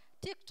them. Some.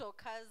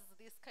 TikTok has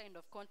this kind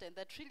of content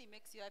that really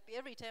makes you happy.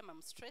 Every time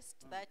I'm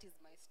stressed, that is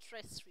my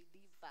stress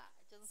reliever.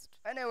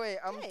 Anyway,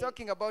 I'm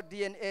talking about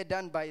DNA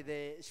done by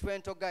the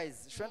Ssonko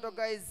guys. Ssonko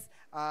guys,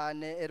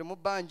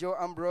 Banjo,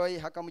 Ambroy,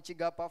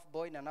 Hakamuchiga, Puff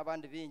Boy, and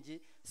Naband Vinji.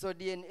 So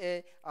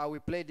DNA, we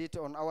played it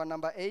on our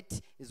number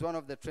 8. Is one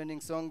of the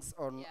trending songs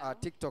on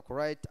TikTok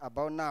right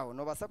about now.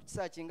 Nova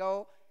searching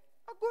out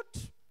a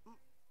good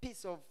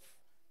piece of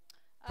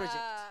project.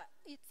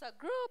 It's a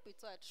group.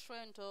 It's a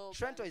Ssonko.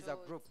 Ssonko is a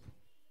group.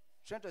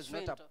 Ssonko is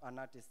not an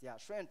artist. Yeah,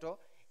 Ssonko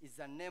is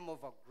the name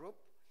of a group.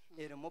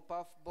 Eremo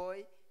Puff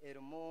Boy,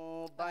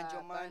 Eremo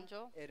Banjo Man,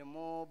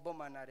 Eremo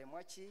Bomanare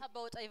Mwachi. How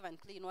about Ivan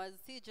Clean? Was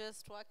he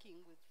just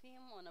working with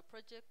him on a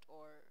project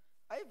or?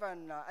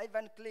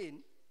 Ivan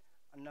Clean,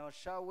 now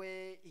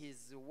Shawe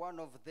is one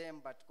of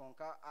them, but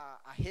Konka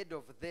ahead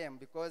of them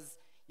because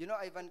you know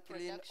Ivan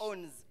Clean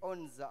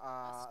owns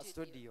a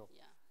studio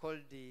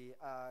called the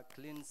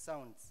Clean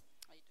Sounds.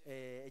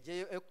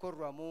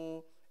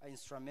 Ekorwamu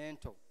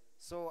instrumental.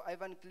 So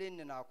Ivan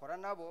Clean na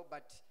Koranabo,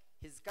 but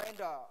he's kind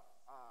of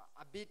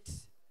a bit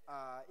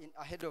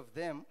ahead of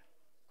them.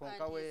 And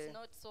he's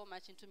not so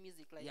much into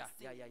music like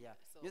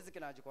So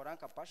music na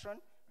jikoranka passion,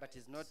 but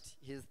it's not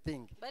his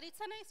thing. But it's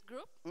a nice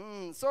group.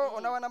 So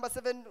on our number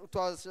 7, it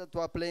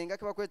was playing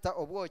Akibakweta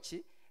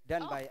Obwochi,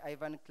 done by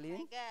Ivan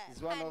Clean.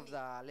 It's one of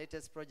the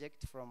latest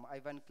projects from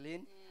Ivan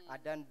Clean,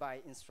 done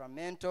by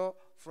instrumental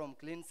from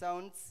Clean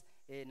Sounds.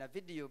 Na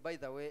video by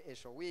the way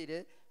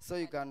eshowire, so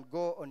you can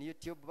go on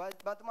YouTube.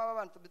 But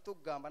abantu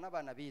bitugamba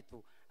nabana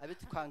bitu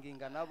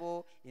abitukanginga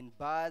nabo in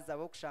bars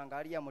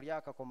abokushangaria muri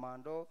aka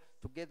commando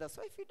together.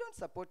 So if you don't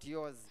support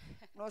yours,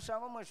 no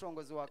shanga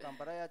mweshongozi wa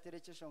Kampala ya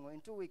terecheshongo in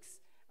 2 weeks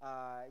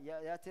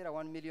yatera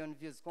 1 million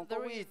views konka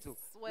There is, witu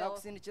well-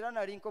 nakusindikira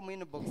nali nko mu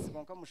inbox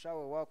konka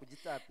mushawe wa There is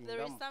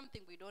kugitapingamu.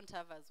 something we don't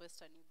have as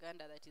Western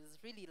Uganda that is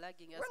really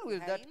lagging us When will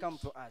that behind. come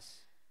to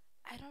us?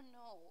 I don't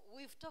know.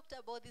 We've talked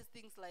about these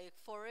things like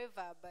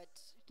forever, but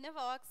it never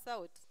works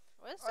out.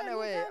 Western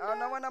Anyway, Uganda.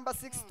 on our number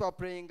 6 we're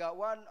playing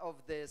one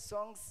of the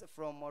songs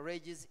from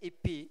Reggie's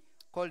EP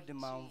called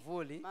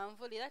Manvuli.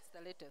 Manvuli, that's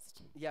the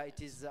latest. Yeah,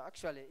 it is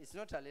actually, it's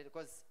not a little,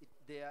 because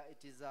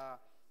it is a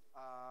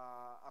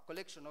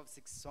collection of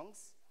 6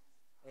 songs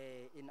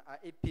in an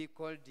EP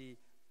called the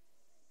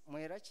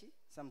Mwerachi,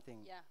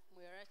 something. Yeah,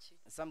 Mwerachi.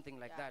 Something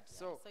like Yeah, that. yeah,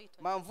 So I saw it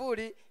on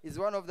Manvuri is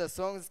one of the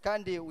songs.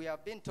 Candy, we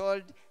have been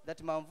told that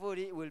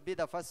Manvuri will be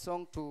the first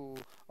song to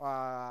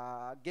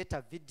get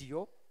a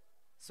video.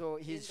 So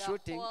he's the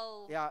shooting,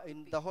 whole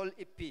in the whole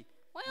EP.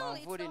 Well,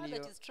 it's the one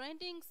Niyo- that is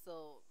trending,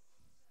 so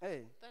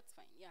Hey, that's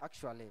fine. Yeah.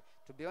 actually,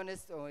 to be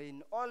honest,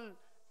 in all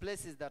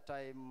places that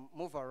I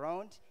move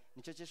around,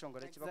 nicho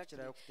chishongole chiba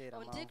kuchirayo kutera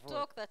On Manvuri.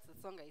 TikTok, that's the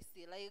song I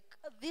see. Like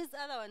these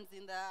other ones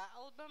in the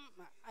album,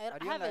 I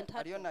haven't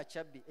heard. Ariyo them. na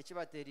chabi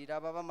echibaterira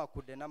ababa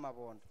makude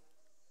n'amabondo.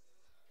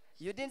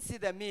 You didn't see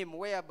the meme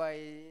whereby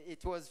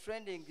it was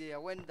trending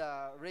when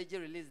the Reggie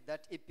released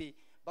that EP.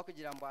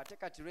 Bakugira mbu ate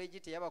kati Reggie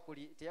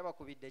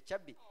teyabakubidde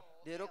chabi.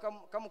 Leero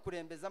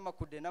kamukulembeza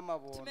makude To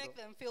n'amabondo. make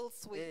them feel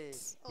sweet.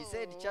 He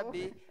said,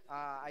 Chabi,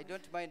 I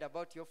don't mind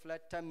about your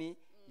flat tummy.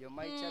 You're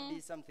my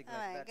Chabi, something Oh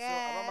like my that. So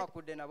God.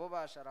 abamakude nabo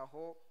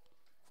basharaho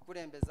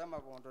kukulembeza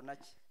amabondo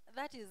naki.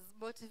 That is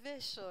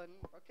motivation.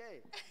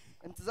 Okay.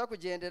 Ntuza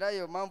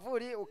kugenderayo.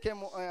 Manvuri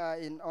came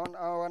on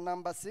our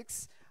number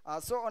 6.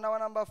 So on our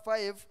number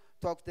 5,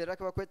 twakutera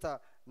bakweta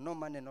No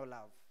Money No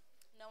Love.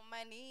 No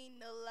money,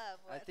 no love.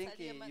 I think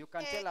you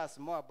can tell us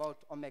more about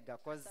Omega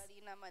because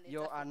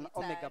you're an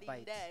Omega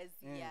bite.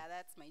 Yeah,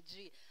 that's my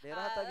G. Rero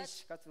hata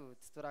bishika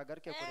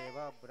turagaruke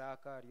kureba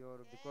Braka Ryor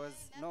because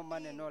No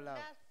Money No Love.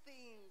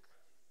 Nothing.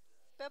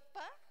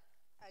 Pepper,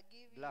 I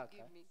give Black, you,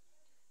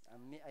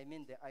 give me. I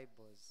mean the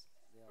eyeballs.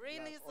 They are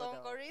Really, black, or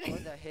Ssonko, really? Or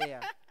the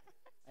hair.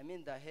 I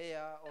mean the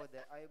hair or the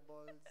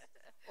eyeballs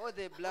or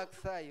the black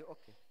thigh.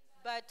 Okay.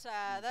 But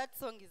that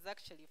song is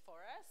actually for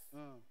us.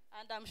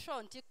 And I'm sure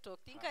on TikTok,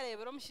 think I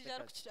will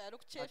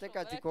Ate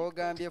kati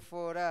kogambye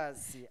for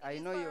us. I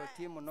know your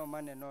team No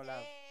Money No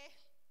Love.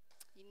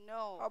 You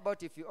know. How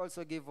about if you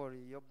also give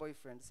your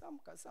boyfriend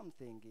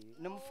something?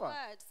 Nemufa.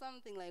 What?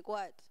 Something like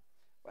what?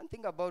 One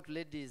thing about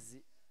ladies,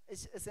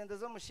 esente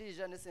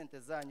z'omushaija n'esente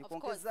zanyu Of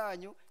konka course.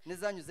 zanyu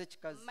n'ezanyu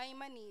z'ekikazi. My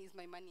money is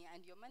my money,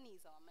 and your money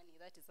is our money.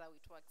 That is how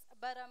it works.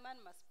 But a man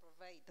must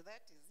provide.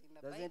 That is in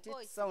the Doesn't Bible.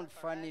 it it's sound in the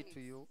funny Quran, to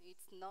you?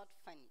 It's not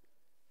funny.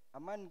 A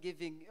man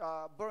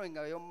borrowing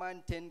your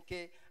man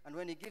 10K, and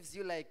when he gives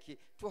you like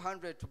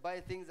 200 to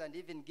buy things and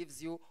even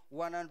gives you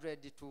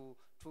 100 to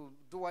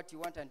do what you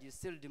want, and you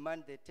still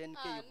demand the 10K you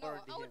No,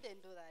 borrowed I him.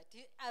 wouldn't do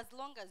that. As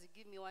long as you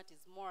give me what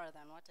is more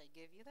than what I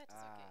gave you, that is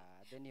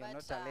okay. Then you're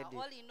But, not a lady.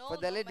 all in all, For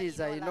the no ladies,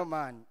 money, I no know love.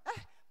 man.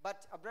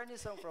 But a brand new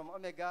song from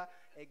Omega,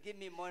 give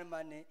me more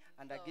money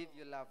and I give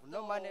you love.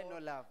 No money, no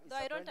love. It's Though a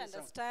I don't brand new song.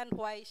 understand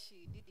why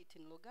she did it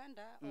in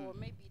Uganda, or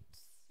maybe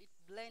it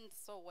blends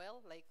so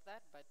well like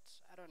that, but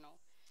I don't know.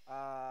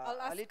 I'll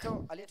A ask.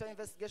 little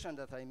investigation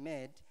that I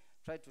made,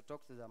 tried to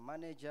talk to the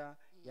manager,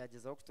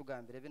 yagezaho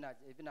kutugambira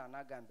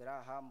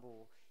ebinanagambira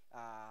hambu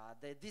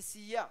this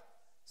year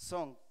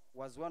song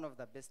was one of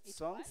the best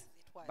songs,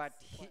 was, but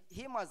it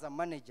him as a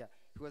manager,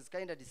 he was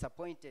kind of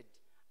disappointed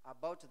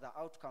about the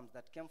outcomes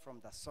that came from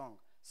the song.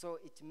 So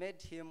it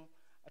made him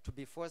to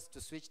be forced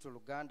to switch to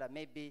Uganda.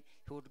 Maybe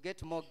he would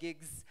get more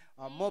gigs,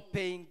 more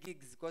paying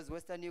gigs, because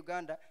Western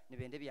Uganda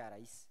nibende bya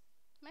rais.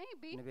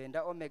 Maybe.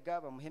 Nibenda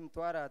Omega bamuhe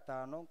emitwaro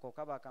 5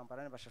 nkoka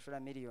bakampala nibashashura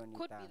million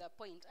Could be 5. the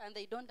point. And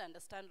they don't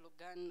understand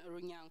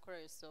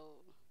Runyankore, so.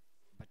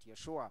 But you're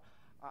sure?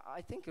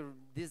 I think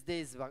these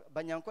days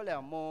Banyankole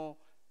are more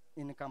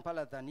in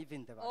Kampala than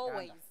even the Baganda.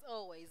 Always,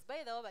 always.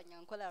 By the way,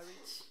 Runyankore are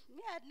rich.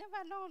 Me, I'd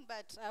never known,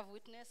 but I've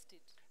witnessed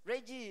it.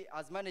 Reggie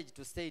has managed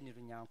to stay in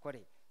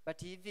Runyankore, but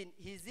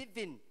he's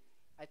even,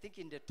 I think,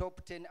 in the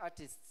top 10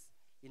 artists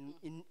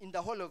in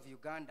the whole of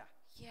Uganda.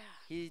 Yeah.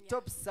 He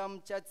tops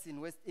some charts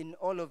in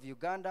all of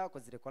Uganda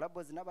because the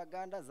collabos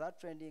n'abaganda za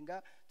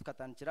trendinga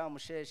tukatandikira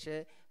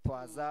musheshe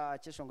twaza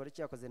cheshongore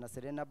cyakoze na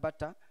Serena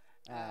Bata.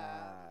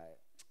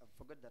 I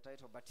forgot the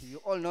title, but you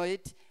all know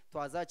it.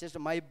 Twaza chesho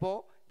My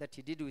Bo that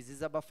he did with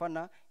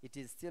Izabafana. It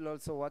is still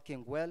also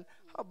working well.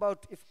 How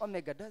about if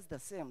Omega does the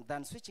same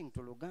than switching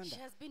to Uganda? She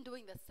has been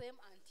doing the same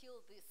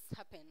until this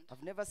happened.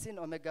 I've never seen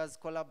Omega's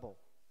collabo.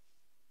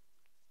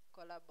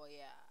 Collabo,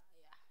 yeah.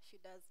 She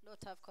does not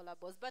have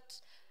collabos, but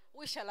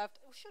we should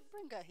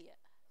bring her here,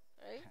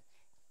 right?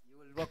 You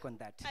will work on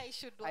that. I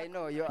should work I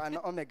know on you're that. an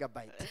Omega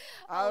bite.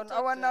 I'll On talk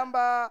our to her.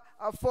 number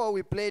 4,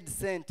 we played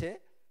Sente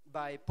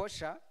by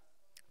Posha.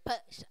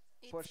 Posha.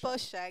 It's Posha.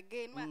 Posha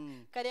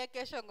again. Kariya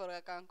kesho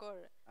ngoro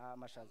kankora.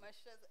 Mashaza.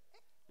 Mashaza.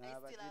 I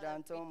still Nabagira have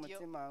nto a video.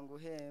 umutima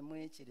nguhe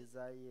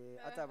mwikiriza ye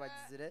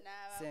atabagizire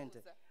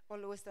Sente.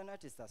 All Western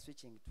artists are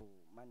switching to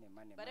money.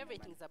 But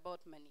everything's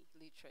about money,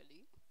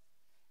 literally.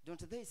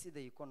 Don't they see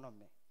the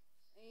economy?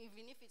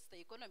 Even if it's the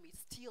economy,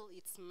 still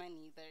it's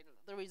money.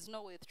 There is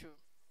no way through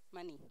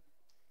money.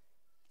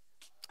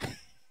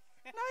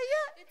 No,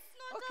 yeah. It's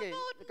not Okay,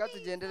 about kati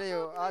me,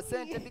 tujendereyo. it's about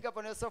Sente, money. big up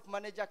on yourself,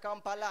 manager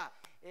Kampala.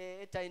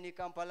 Tiny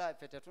Kampala,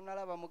 fete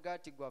tunalaba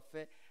mugati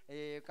gwaffe.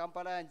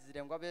 Kampala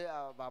yanjizire ngwabe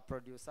ba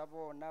producer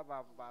bona,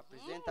 ba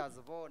presenters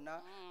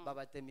bona,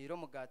 babatemira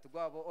omugati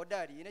gwabo.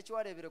 Odari, yine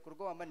kiwarebere ku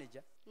rugo wa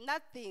manager?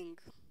 Nothing.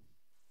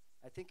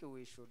 I think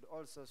we should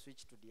also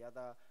switch to the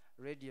other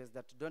radios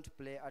that don't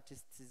play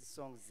artists'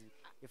 songs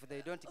if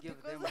they don't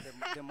give them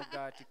the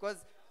mugati.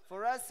 Because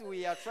for us,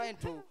 we are trying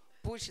to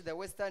push the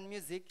Western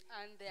music,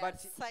 And they are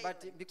but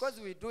silent. because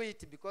we do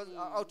it because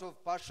out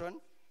of passion,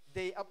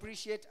 they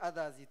appreciate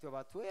others.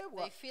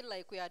 They feel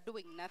like we are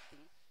doing nothing.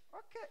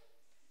 Okay.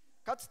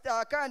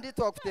 Kandi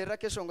twakuterera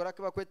keshongora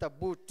kiba kweta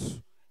boot.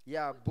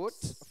 Yeah, boot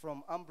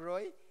from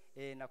Ambroy.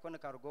 Nakona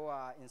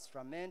karugoa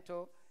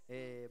instrumental.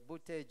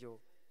 Boot ejo.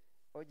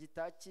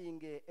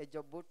 Ojitachinge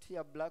ejo boot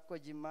ya black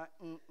ojima.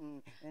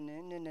 Who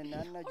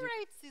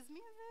writes his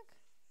music?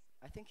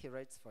 I think he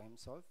writes for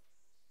himself.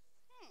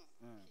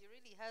 He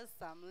really has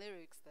some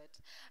lyrics that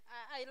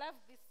I love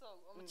this song.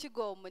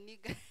 Omuchigo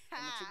Muniga.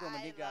 Omuchigo I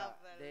Muniga, love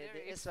the the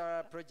lyrics.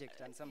 SR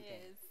project and something.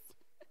 Yes.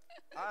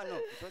 No,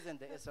 it wasn't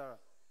the SR.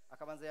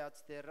 Akabanza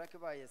yatuterera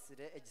kiba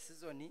yesire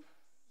egisizoni.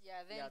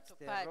 Yeah, then to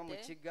yatuterera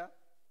party. Muchiga.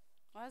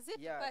 Was it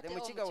Yeah, the Tupate or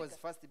Muchiga was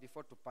Muchiga? first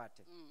before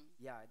Tupate.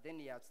 Yeah, then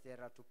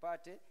yatuterera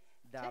Tupate.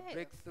 The Damn.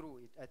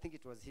 breakthrough, I think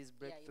it was his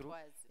breakthrough.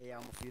 was. Yeah,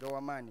 Mufiro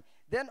Wamani.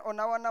 Then on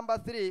our number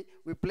 3,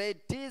 we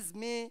played Tease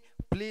Me,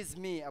 Please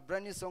Me, a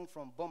brand new song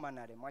from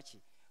Bomanare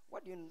Machi.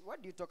 What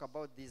do you talk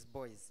about these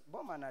boys?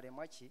 Bomanare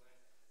Machi,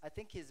 I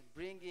think he's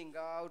bringing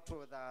out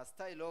the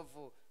style of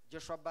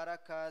Joshua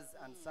Barakas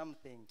and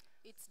something.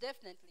 It's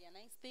definitely a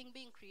nice thing.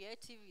 Being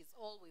creative is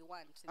all we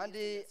want. in And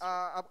this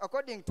industry.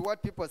 according to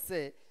what people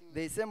say,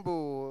 they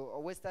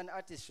assemble Western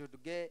artists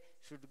should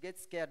get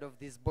scared of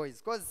these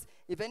boys. Because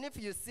even if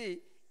you see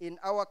in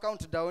our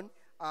countdown,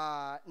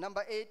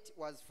 number 8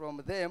 was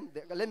from them.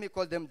 Let me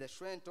call them the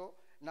Shwento.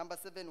 Number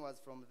 7 was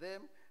from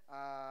them.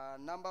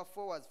 Number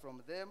 4 was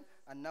from them.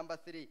 And number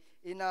 3.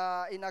 In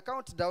a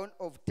countdown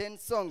of 10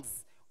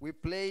 songs, we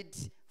played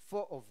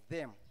 4 of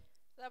them.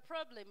 The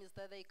problem is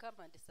that they come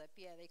and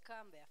disappear. They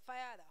come, they're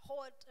fire, they're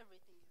hot,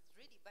 everything is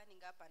really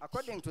burning up. And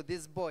According to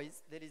these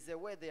boys, there is a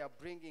way they are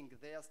bringing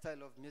their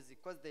style of music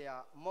because they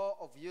are more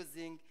of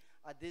using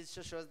these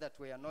shows that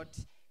we are not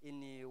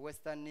in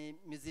Western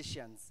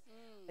musicians.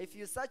 If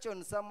you search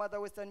on some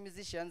other Western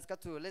musicians,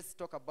 let's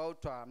talk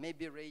about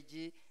maybe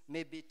Reggie,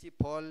 maybe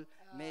T-Paul,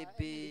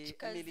 maybe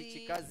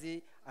Emily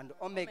Chikazi, and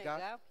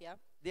Omega. Yeah.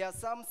 There are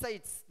some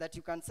sites that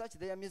you can search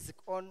their music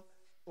on.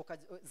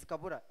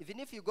 Zikabura. Even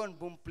if you go on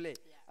Boom Play,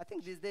 I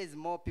think these days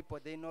more people,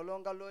 they no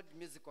longer load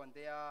music on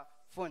their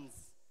phones.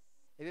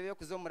 We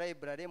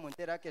download.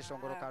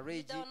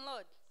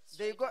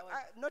 They go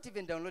not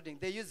even downloading,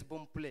 they use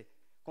Boom Play.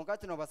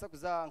 Konkati no basa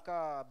kuza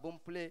nka Boom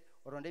Play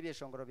oronde bya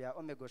shongoro bya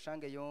Omega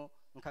oshange yo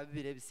nka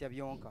bibire bisya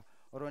byonka.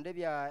 Oronde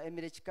bya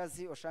Emile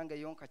Chikazi oshange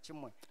yo nka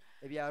kimwe.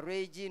 Ebya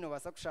Reggie no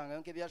basa kushanga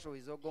yonke bya show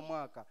izogo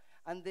mwaka.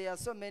 And there are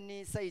so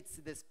many sites,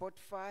 the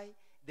Spotify,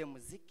 the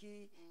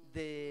Muziki,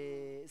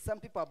 some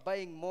people are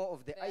buying more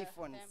of the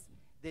iPhones.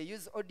 They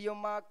use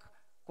AudioMac,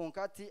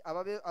 Konkati,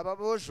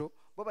 Ababojo,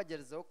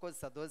 Bobajerzo,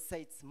 because those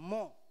sites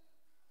more.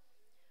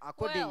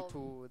 According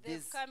to they've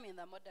this. come in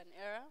the modern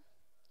era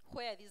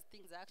where these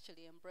things are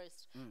actually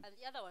embraced. And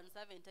the other ones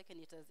haven't taken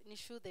it as an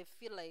issue. They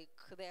feel like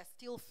they are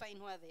still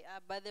fine where they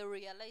are, but they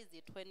realize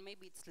it when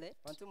maybe it's late.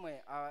 These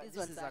This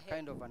ones is are a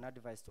kind of an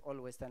advice to all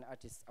Western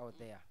artists out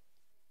there.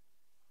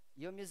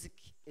 Your music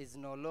is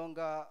no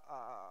longer,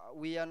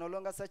 we are no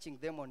longer searching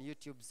them on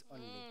YouTube's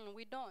only.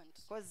 We don't.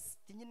 Because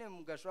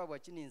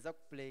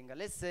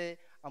let's say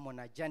I'm on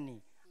a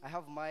journey. I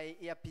have my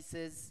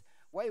earpieces.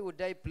 Why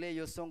would I play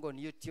your song on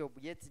YouTube?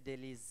 Yet there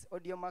is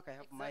AudioMac. I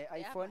have my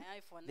Exactly, I have iPhone.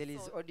 my iPhone, There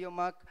is so-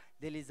 AudioMac.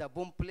 There is a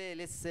Boom Play.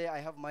 Let's say I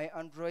have my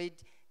Android.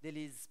 There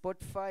is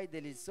Spotify.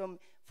 There is some.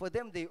 For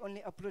them, they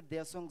only upload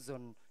their songs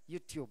on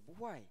YouTube.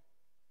 Why?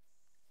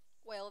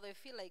 Well, they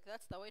feel like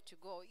that's the way to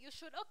go. You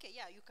should, okay,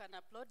 yeah, you can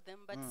upload them,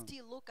 but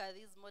still look at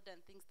these modern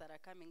things that are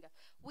coming up.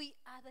 We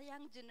are the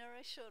young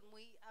generation.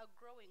 We are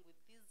growing with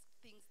these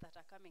things that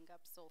are coming up.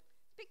 So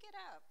pick it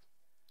up.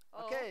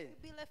 Okay.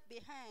 You'll be left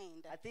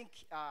behind. I think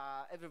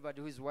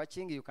everybody who is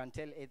watching, you can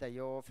tell either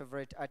your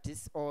favorite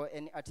artist or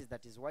any artist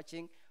that is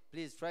watching,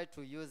 please try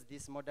to use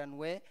this modern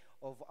way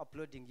of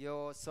uploading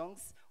your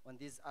songs on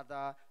these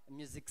other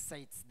music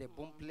sites, the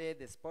Boomplay,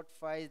 the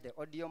Spotify, the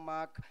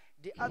AudioMac,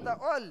 the other,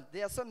 all,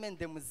 there are so many,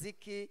 the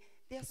Muziki,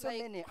 there are so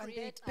Like many, and they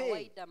create a pay.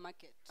 wider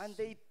market. And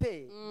they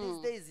pay.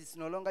 These days, it's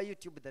no longer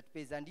YouTube that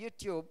pays. And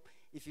YouTube,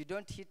 if you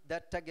don't hit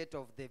that target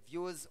of the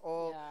views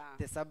or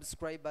the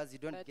subscribers, you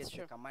don't That's get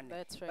true. the money.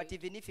 That's But right.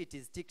 even if it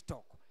is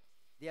TikTok,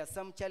 there are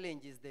some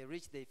challenges they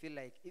reach. They feel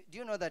like, do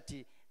you know that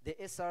the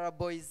SR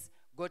boys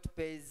got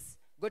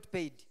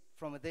paid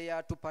from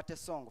their two-party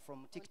song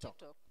from TikTok?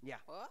 Yeah,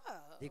 Wow.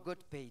 they got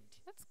paid.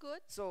 That's good.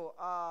 So,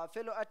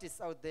 fellow artists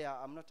out there,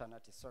 I'm not an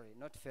artist, sorry,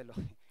 not fellow.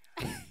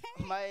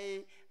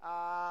 My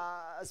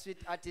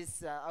sweet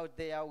artists out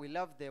there, we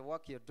love the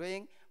work you're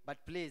doing,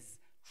 but please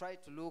try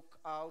to look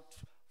out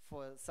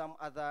for some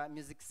other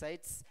music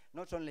sites,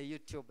 not only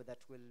YouTube, that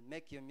will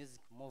make your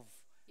music move.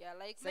 Yeah,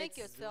 like Sites make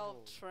yourself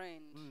Zuhu.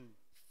 trend.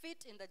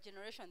 Fit in the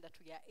generation that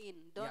we are in.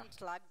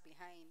 Don't lag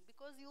behind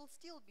because you'll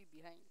still be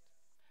behind.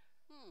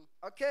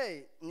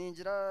 Okay,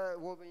 ninjira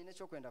wobe ine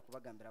chokwenda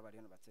kubagambira bali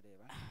ono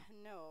batureba.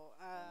 No,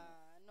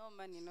 no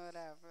money, no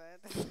love.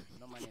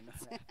 No money, no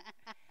love.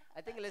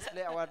 I think let's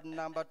play our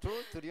number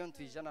 2 turion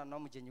twijana no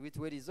mugenyi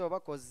witu weri zoba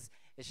cause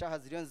eshaha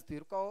zirion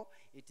zitwirukaho.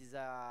 It is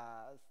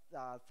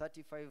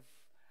 35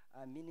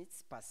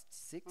 minutes past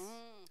 6.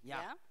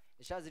 Yeah.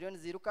 Eshaha zirion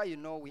ziruka, you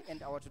know we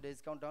end our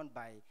today's countdown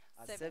by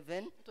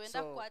 7. So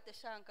I'll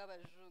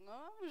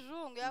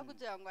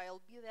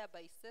be there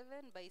by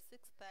 7, by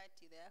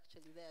 6:30 they're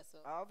actually there. So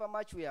however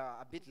much we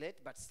are a bit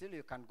late, but still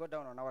you can go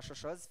down on our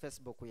socials.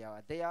 Facebook we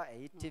are there,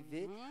 8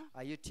 TV,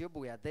 YouTube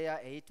we are there,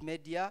 8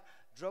 Media.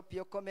 Drop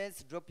your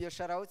comments, drop your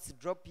shoutouts,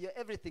 drop your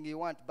everything you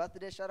want,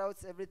 birthday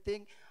shoutouts,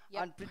 everything,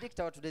 and predict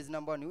our today's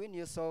number and win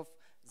yourself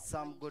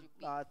some good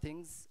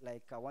things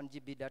like 1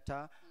 GB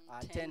data,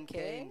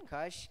 10K in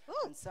cash,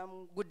 and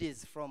some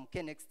goodies from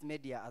K-Next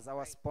Media as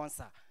our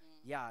sponsor.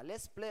 Yeah,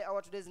 let's play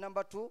our today's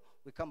number 2.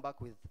 We come back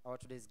with our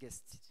today's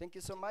guest. Thank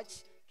you so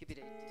much. Keep it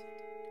 8.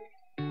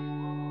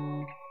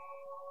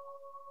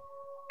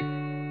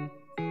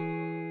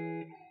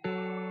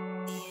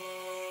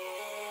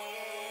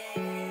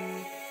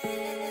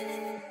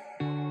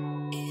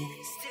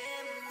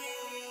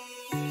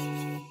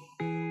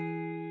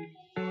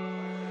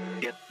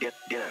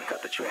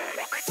 Cut the track.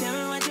 Tell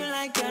me what you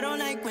like, I don't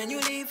like when you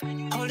leave.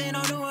 Holding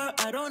on to her,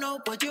 I don't know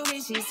what you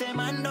mean. She said,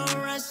 man, don't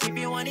rush. If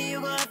you want it, you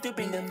go have to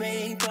bring the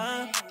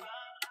paper.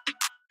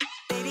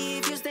 Baby,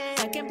 if you stay,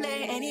 I can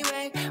play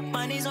anyway.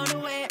 Money's on the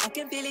way, I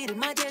can feel it in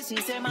my chest.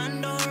 She said,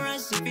 man, don't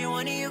rush. If you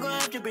want it, you go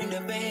have to bring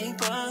the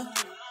paper.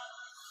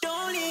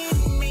 Don't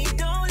leave me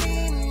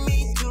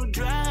to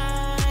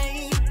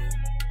dry.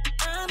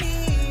 I'm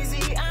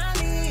easy,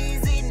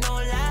 no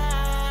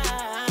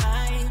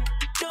lie.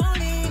 Don't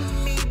leave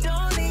me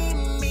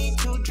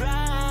to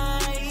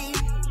dry.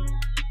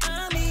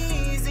 I'm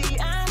easy,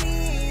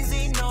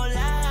 no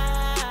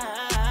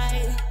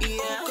lie.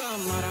 Yeah.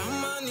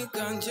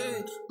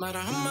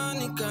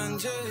 Marhamani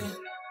kanje.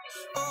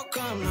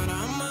 Oka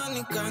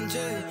marhamani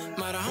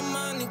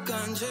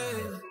kanje.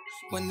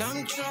 When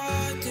I'm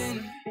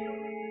trying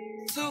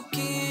to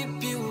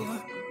keep you.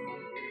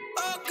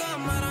 Oka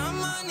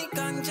marhamani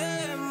kanje.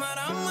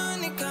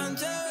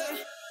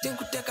 Think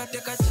we take to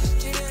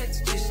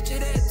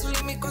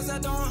leave me cause I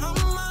don't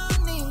have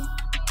money.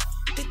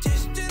 Think we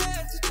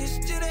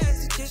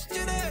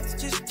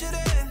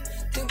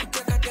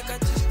take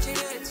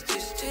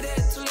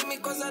to leave me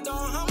cause I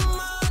don't have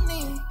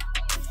money.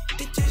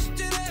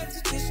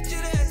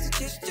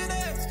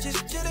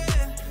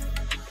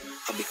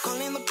 I'll be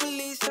calling the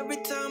police every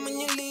time when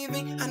you're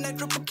leaving, and I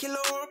drop a kilo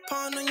or a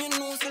pound on your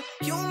nose.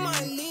 You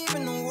might leave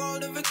in a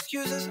world of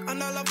excuses,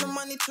 and I'll have the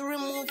money to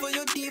remove all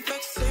your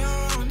defects. Stay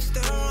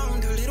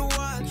around a little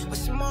while. With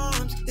some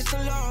arms, it's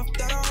a love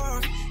that I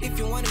have. If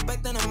you want it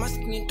back, then I'm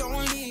asking you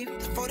don't leave.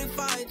 The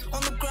 45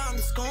 on the ground,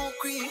 it's gon'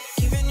 creep.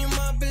 Giving you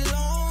my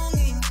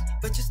belongings,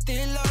 but you're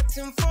still locked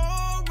in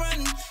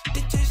foreign.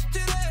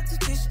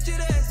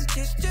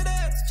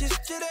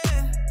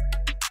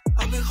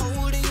 I'll be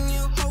holding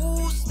you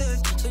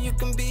hostage, so you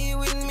can be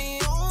with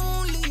me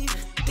only.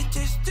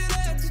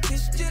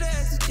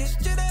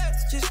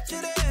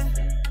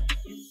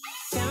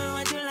 Tell me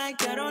what you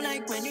like, I don't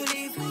like when you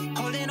leave.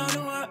 Holding on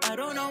to her, I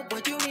don't know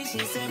what you mean. She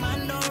said,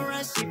 man, don't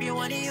rush. If you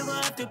want it, you go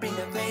have to bring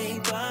the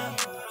paper.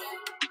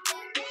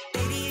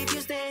 Baby, if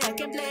you stay, I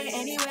can play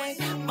anyway.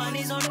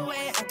 Money's on the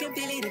way, I can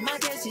feel it in my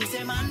chest. She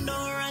said, man,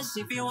 don't rush.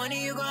 If you want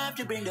it, you go have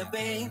to bring the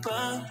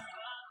paper.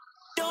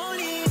 Don't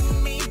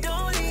leave me.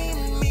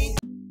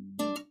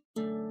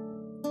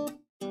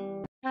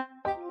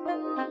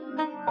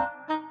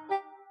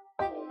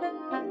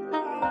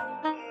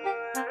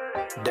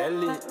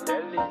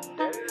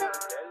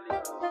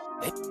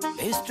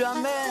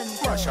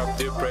 Instrument. Mash up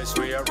the press,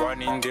 we are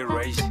running the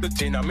race. The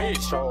thing I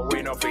made sure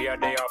we no fear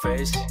their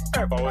face.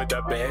 Ever with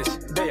the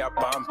best, they are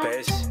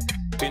pampers.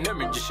 Tina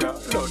Mijisha,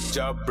 Lord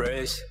job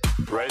brace.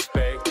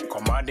 Respect,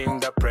 commanding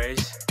the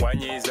praise. 1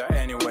 year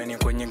anyway,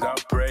 when you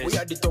got praise. We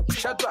are the top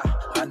shatter,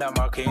 and I'm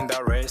marking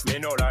the rest. Me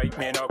no like,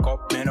 me no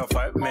cop, me no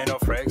fight, me no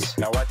flex.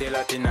 Now what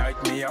till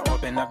tonight, me a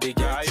open up the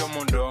gate. Ayo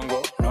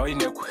mundongo, no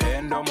ine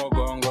kuhendo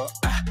mogongo.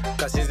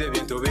 Kasize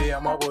bintu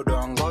bya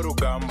mabodongo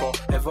rugambo.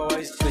 Ever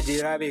wise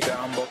tujira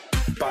bigambo.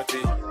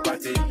 Party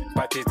time.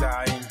 Party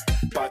time.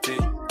 Party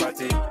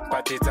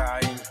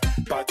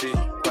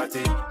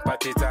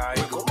time.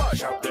 We go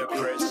mash up the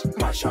press.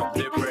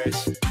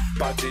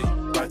 Party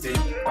time. Party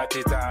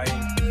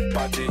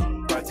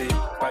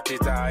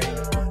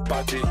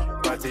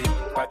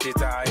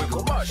time. We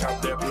go mash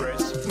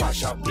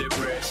up the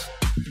press.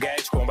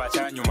 Guys komba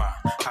chanyuma.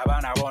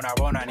 Abana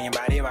bona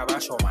nimbari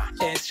babashoma.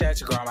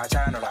 Church grama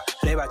chanula.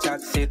 Leba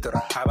chat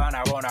sitra.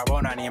 Abana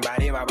bona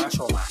nimbari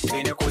babashoma.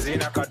 Tine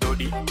kuzina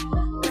kadodi.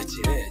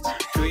 Echire.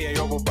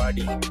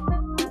 body.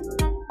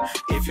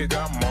 If you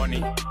got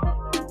money,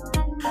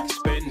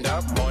 spend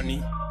that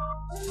money.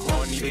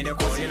 Money bine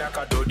kozina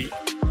kadodi.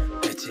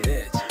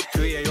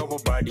 Tuye your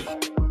body.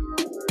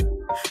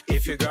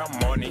 If you got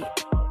money,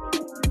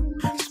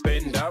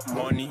 spend that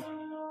money.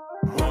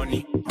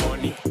 Money,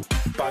 money.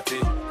 Party,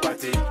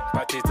 party,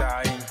 party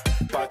time.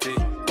 Party,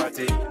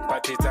 party,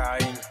 party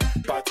time.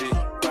 Party,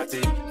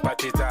 party,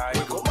 party time.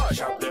 We go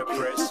mash up the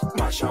press,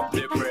 mash up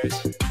the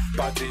press.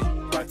 Party,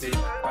 party,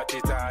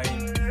 party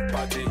time.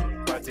 Party,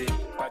 party,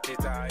 party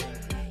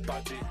time.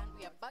 Party. And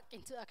we are back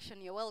into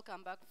action. You're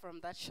welcome back from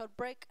that short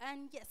break.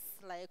 And yes,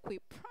 like we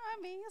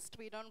promised,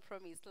 we don't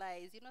promise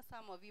lies. You know,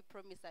 some of you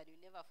promise and you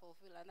never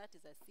fulfill, and that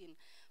is a sin.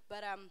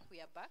 But we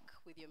are back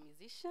with your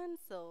musician.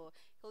 So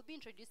he'll be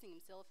introducing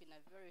himself in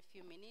a very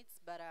few minutes.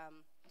 But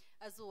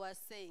as we were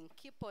saying,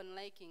 keep on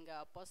liking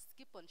our posts,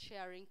 keep on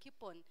sharing,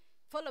 keep on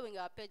following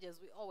our pages.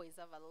 We always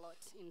have a lot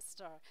in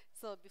store.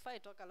 So before I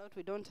talk a lot,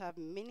 we don't have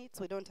minutes,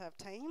 we don't have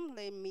time.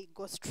 Let me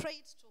go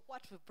straight to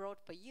what we brought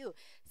for you.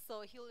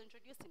 So he'll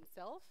introduce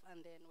himself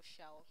and then we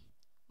shall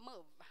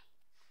move.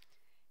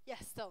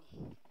 Yes, so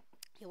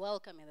you're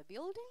welcome in the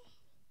building.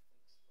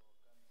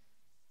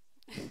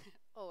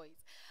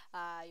 Always.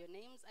 Your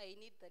names, I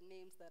need the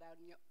names that are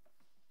on your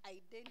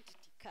identity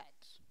card.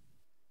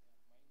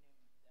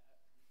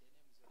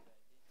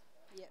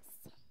 Yes.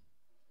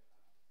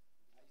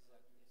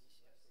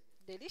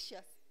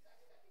 Delicious.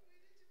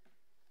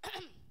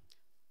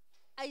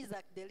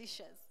 Isaac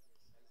Delicious.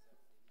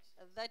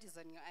 That is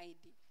on your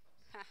ID.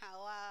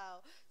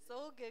 Wow. So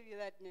who gave you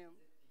that name?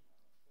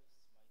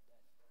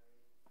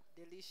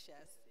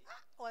 Delicious.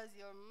 Was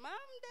your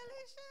mom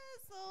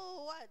delicious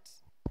or what?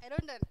 I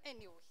don't know.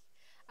 Anyway.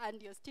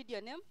 And your studio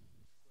name?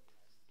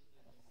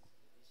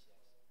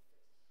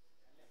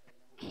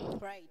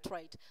 Right,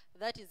 right.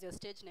 That is your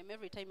stage name.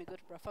 Every time you go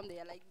to perform, they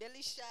are like,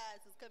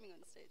 Delicious is coming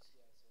on stage.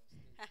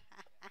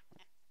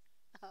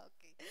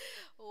 Okay.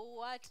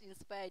 What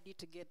inspired you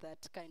to get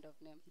that kind of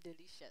name,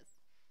 Delicious?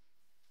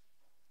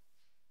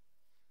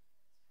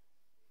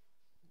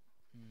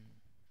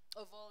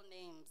 Of all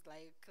names,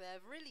 like there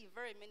are really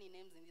very many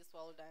names in this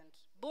world, and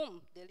boom,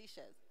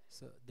 Delicious.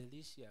 So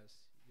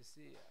Delicious, you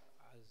see,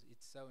 as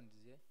it sounds,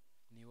 yeah,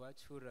 ni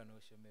wachura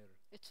no shomero.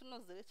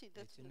 Echinozere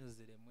chinte.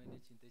 Echinozere mwene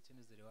chinte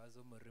echinozere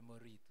wazo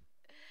moremoritu.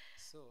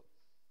 So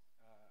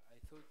I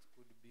thought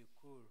could be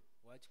cool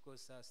watch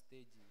kosa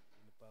stage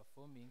in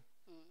performing.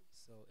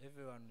 So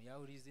everyone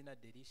is in a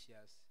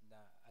Delicious na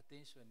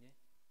attention, yeah.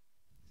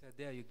 So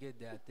there you get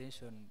the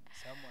attention.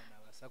 Someone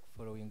was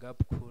following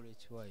up cool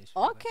HY.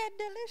 Okay,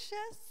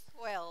 Delicious.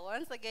 Well,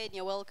 once again,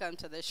 you're welcome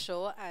to the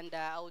show, and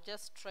I'll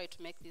just try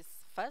to make this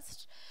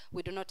fast.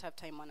 We do not have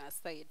time on our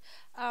side.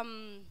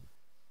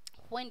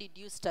 When did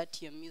you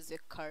start your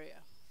music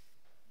career?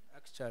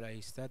 Actually, I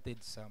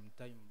started some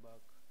time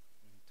back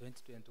in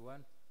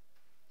 2021.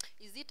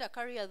 Is it a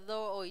career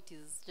though, or it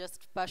is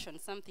just passion,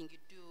 something you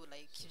do,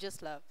 like you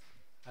just love?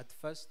 At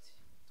first,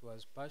 it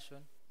was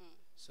passion.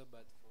 So,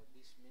 but for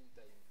this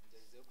meantime,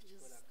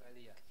 there's a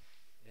career,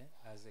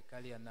 yeah, as a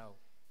career now.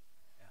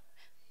 Yeah.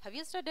 Have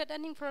you started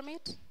earning from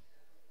it?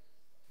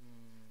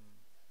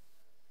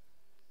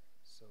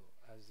 So,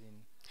 as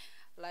in?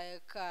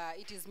 Like,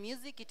 it is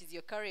music, it is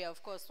your career,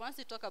 of course. Once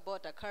you talk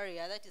about a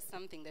career, that is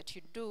something that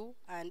you do,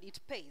 and it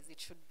pays. It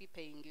should be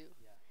paying you.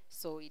 Yeah.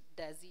 So,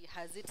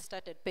 has it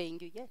started paying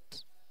you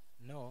yet?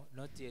 No,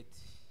 not yet.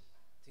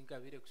 Think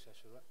of it,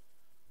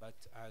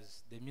 but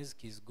as the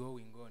music is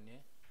going on,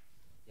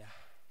 yeah.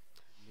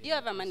 Do you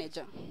have a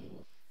manager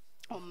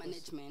or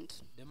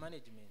management? The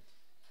management,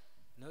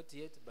 not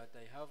yet, but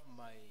I have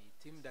my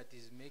team that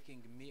is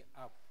making me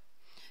up.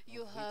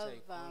 You have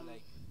which I call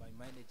like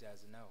my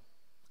managers now.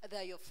 They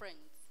are your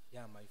friends.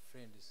 Yeah, my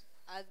friends.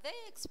 Are they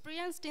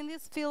experienced in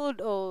this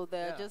field, or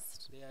they're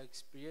just? They are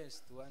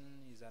experienced.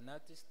 One is an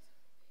artist.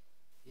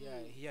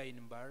 Here in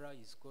Mbara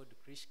is called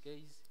Krish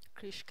Case.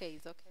 Krish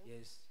Case, okay.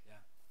 Yes,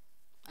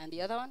 yeah. And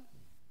the other one?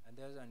 And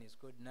the other one is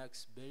called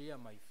Nax Beria,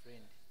 my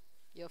friend.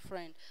 Your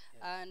friend.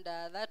 Yeah. And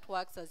that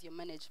works as your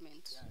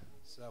management. Yeah.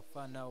 So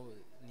far now,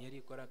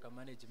 nearly koraka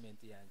management.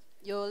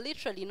 You're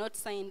literally not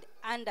signed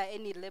under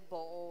any label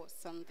or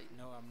something.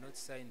 No, I'm not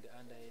signed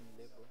under any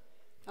label.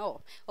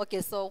 Oh, okay.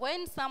 So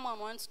when someone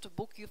wants to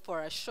book you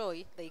for a show,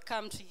 they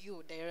come to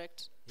you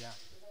direct? Yeah,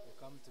 they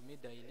come to me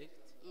direct.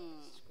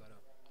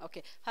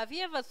 Okay. Have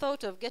you ever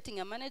thought of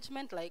getting a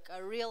management, like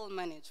a real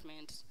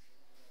management?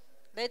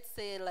 Let's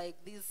say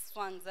like these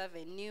Swangs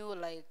Avenue,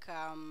 like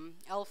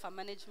Alpha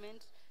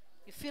Management.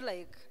 You feel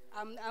like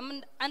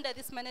I'm under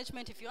this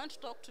management. If you want to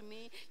talk to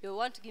me, you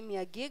want to give me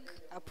a gig,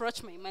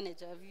 approach my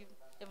manager. Have you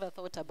ever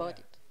thought about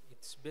it?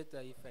 It's better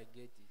if I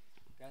get it.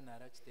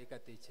 It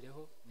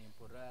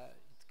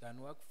can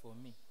work for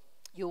me.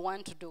 You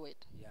want to do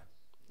it? Yeah.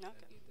 Okay.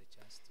 I get the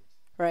chance to.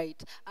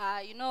 Right.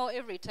 You know,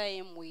 every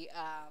time we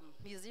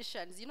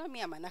musicians, you know me,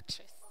 I'm an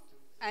actress.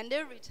 And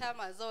every time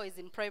I was always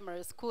in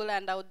primary school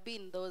and I would be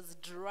in those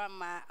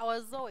drama, I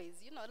was always,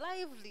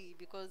 lively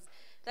because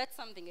that's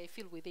something I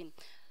feel within.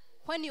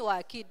 When you were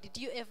a kid, did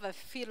you ever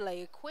feel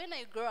like when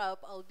I grow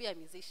up, I'll be a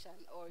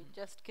musician, or it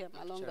just came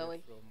along the Actually,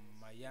 way?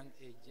 from my young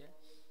age,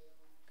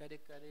 kare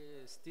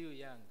still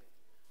young,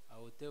 I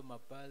will tell my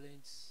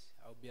parents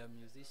I'll be a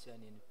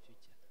musician in the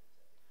future.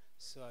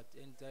 So at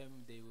any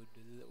time they would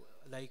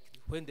like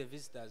when the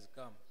visitors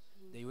come,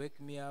 they wake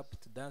me up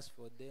to dance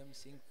for them,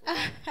 sing for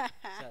them.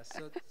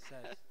 So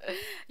sad.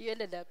 You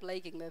ended up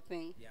liking the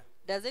thing. Yeah.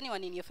 Does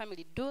anyone in your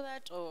family do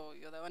that, or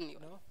you're the one?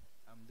 No,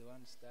 I'm the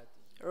one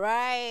starting.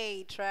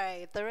 Right,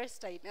 right. The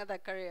rest are in other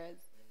careers.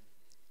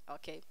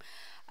 Okay.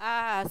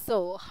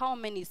 So how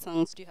many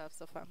songs do you have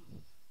so far?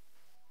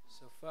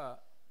 So far,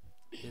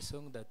 the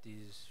song that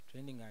is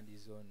trending and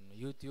is on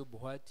YouTube,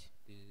 what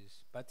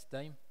is part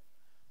time,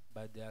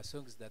 but there are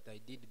songs that I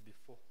did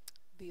before.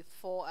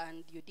 Before,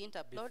 and you didn't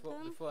upload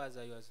them? Before, as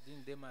I was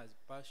doing them as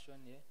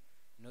passion, yeah,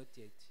 not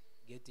yet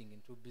getting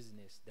into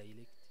business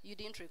direct. You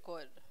didn't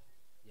record?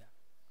 Yeah.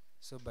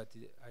 So, but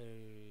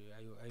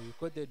I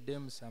recorded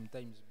them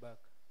sometimes back,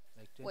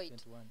 like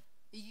 2021.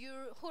 Wait,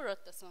 who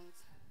wrote the songs?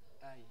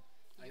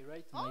 I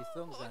write my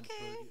songs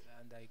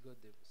and I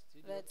got the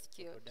studio. That's for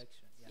cute.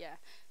 production. Yeah.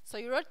 So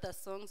you wrote the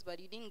songs, but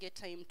you didn't get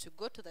time to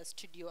go to the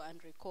studio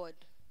and record.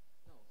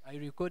 No, I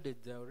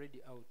recorded, they're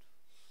already out,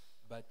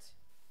 but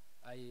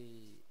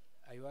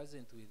I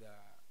wasn't with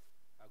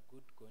a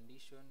good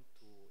condition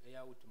to air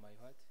out my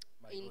heart.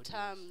 My in audience.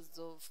 terms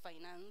of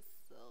finance?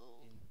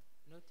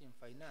 Not in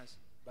finance,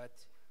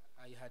 but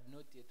I had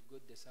not yet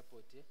got the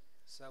support,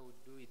 so I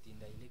would do it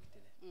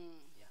indirectly.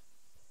 Yeah.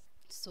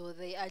 So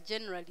they are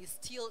generally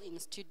still in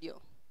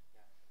studio.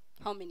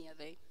 Yeah. How many are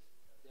they?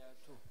 There are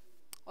two.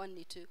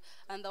 Only two.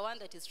 And the one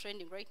that is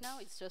trending right now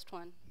is just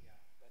one? Yeah,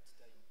 that's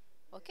time.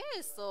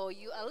 Okay, so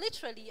you are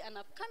literally an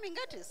upcoming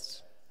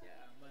artist. Yeah,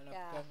 I'm an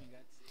upcoming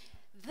artist.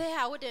 There,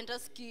 I wouldn't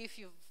ask you if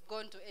you've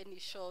gone to any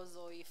shows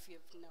or if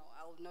you've... No,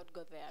 I will not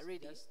go there, really.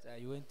 Just,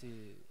 I went to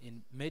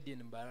Made in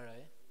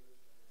Mbarara,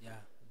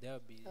 Yeah,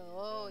 there'll be...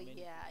 Oh,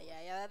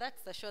 yeah.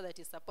 That's the show that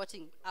is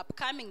supporting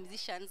upcoming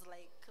musicians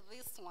like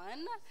this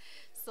one.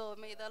 So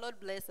may the Lord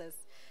bless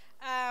us.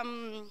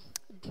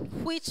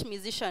 Which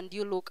musician do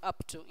you look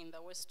up to in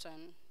the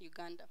Western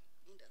Uganda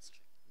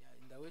industry? Yeah,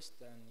 in the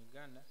Western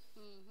Uganda,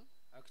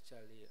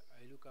 actually,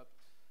 I look up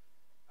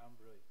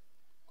Ambroy.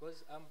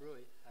 Because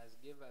Ambroy has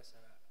gave us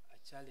a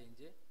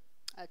challenge.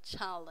 A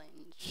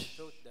challenge. We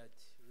thought that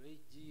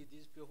Reggie,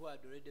 these people who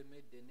had already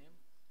made the name,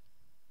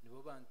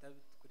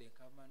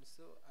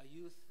 so a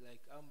youth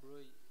like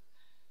Ambroy,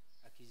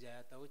 a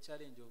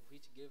challenge of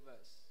which gave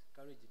us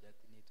courage that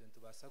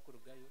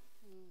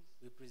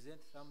we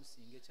present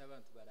something.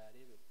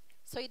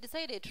 So you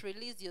decided to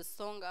release your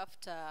song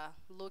after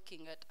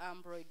looking at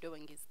Ambroy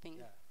doing his thing?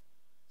 Yeah.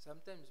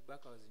 Sometimes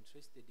back I was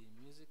interested in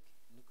music.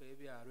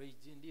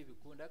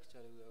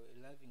 Actually,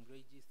 loving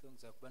Reggie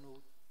songs.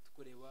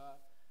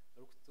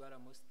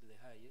 Mostly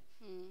high.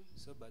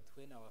 So, but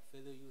when our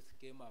fellow youth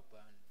came up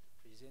and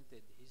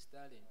presented his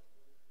talent,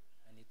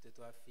 and it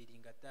was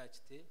feeling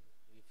attached,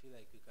 we feel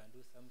like we can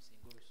do something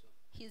also.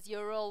 He's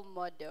your role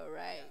model,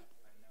 right?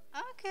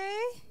 Yeah, okay,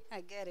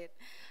 I get it.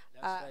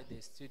 That's why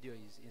the studio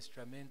is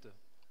instrumental.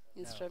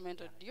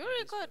 Instrumental. Now, Do you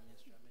record?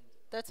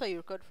 That's where you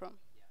record from?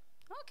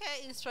 Yeah.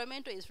 Okay,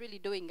 instrumental is really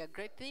doing a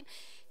great thing.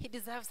 He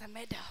deserves a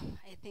medal.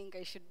 I think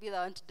I should be the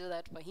one to do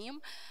that for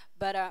him.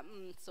 But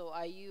so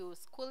are you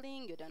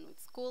schooling? You're done with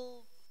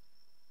school?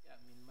 Yeah,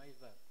 I'm in my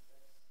VAP.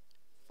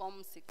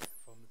 Form 6.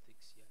 Form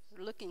 6, yes.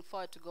 Looking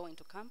forward to going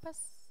to campus?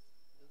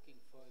 Looking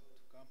forward to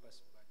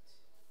campus, but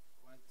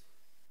want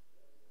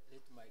to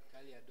let my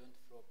career don't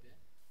flop,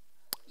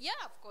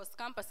 Yeah, of course,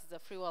 campus is a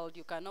free world.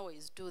 You can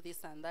always do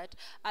this and that.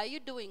 Are you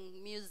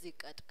doing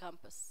music at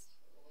campus?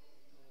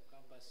 No,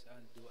 campus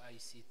and do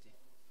ICT.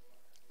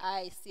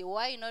 I see.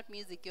 Why not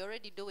music? You're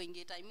already doing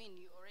it. I mean,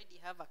 you already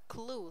have a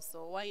clue,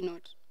 so why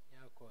not?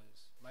 Yeah,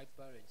 because my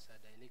parents are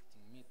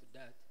directing me to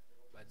that,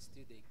 but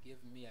still they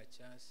gave me a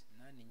chance.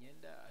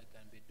 I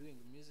can be doing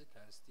music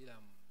and still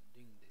I'm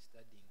doing the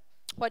studying.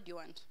 What do you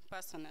want,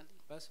 personally?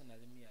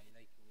 Personally, me, I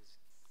like music.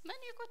 Then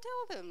you could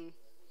tell them,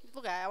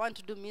 look, I want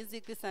to do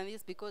music, this and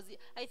this, because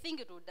I think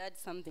it would add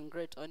something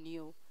great on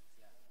you.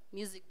 Yeah.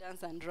 Music,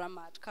 dance, and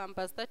drama at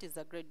campus, that is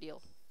a great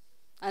deal.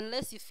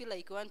 Unless you feel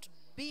like you want to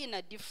be in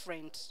a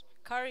different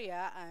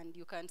career and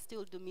you can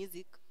still do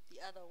music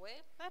the other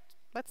way,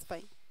 that's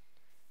fine.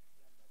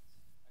 Yeah,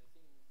 but I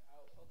think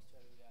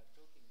actually we are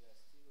talking, we are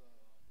still on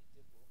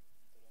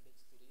the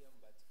table,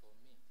 but for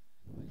me,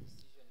 my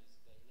decision is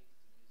direct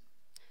to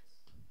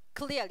music.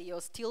 Clearly,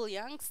 you're still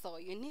young, so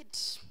you need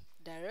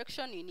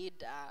direction, you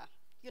need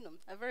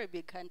a very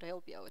big hand to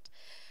help you out.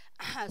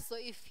 So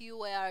if you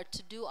were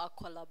to do a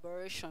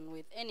collaboration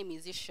with any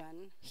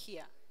musician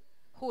here,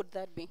 who would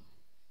that be?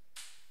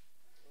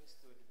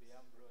 First would be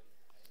Ambroy.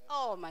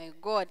 Oh my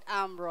God,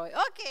 Ambroy.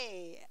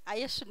 Okay,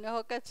 I should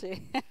know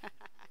Kache.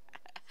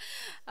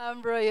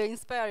 Ambroy, you're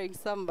inspiring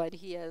somebody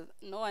here.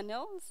 No one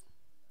else?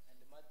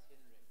 And Matt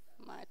Henry.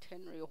 Matt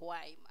Henry.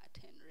 Why Matt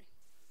Henry?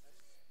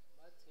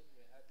 Matt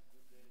Henry had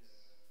good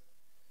lyrics.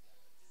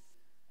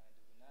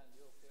 And I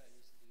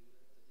used to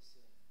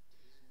listen to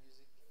his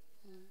music.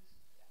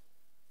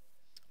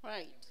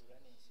 Right.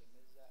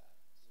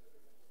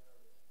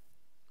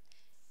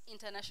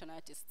 International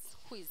artists.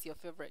 Who is your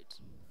favorite?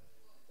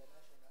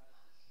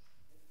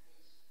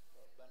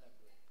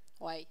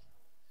 Why?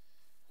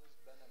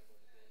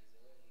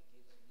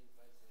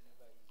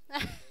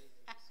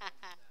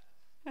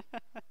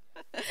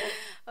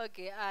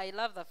 Okay, I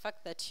love the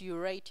fact that you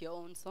write your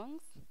own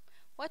songs.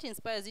 What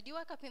inspires you? Do you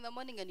wake up in the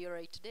morning and you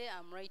write, today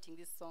I'm writing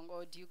this song,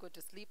 or do you go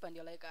to sleep and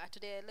you're like,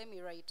 today let me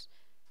write?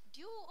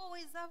 Do you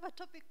always have a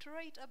topic to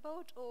write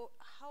about, or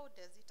how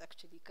does it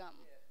actually come?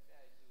 Yeah,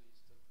 I do use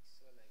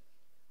topics. So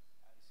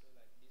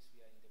like this,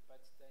 we are in the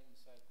part time,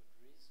 so I could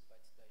raise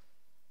part time.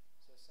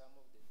 So some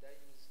of the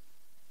times,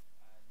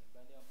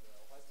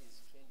 what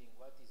is trending,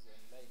 what is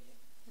online.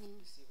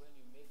 You see, when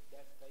you make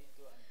that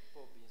title and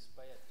people be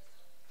inspired,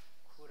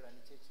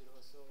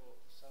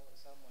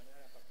 someone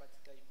part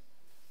time.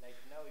 Like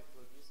now, we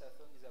produce a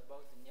song is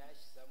about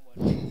Nyash. Someone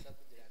else what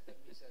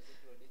is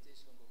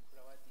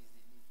the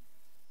need?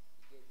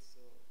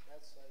 So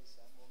that's why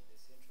some of the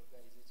central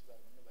guys when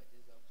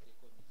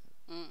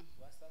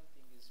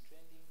something is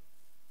trending,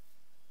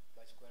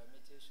 but so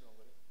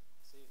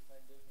you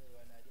find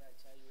everyone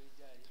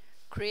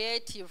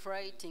Creative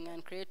writing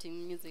and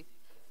creating music.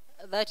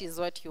 That is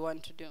what you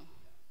want to do.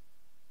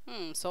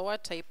 So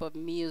what type of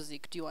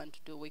music do you want to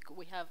do? We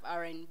have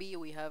R&B,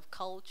 we have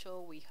culture,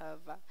 we have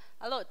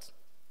a lot.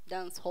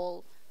 Dance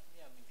hall.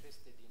 Yeah, I'm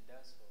interested in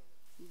dance hall.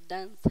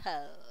 Dance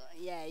hall.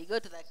 Yeah, you go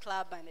to the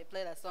club and they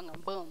play the song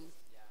and boom.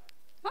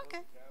 Yeah.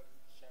 Okay. Yeah.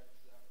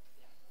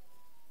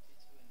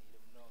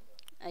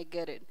 I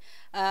get it.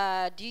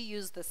 Do you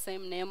use the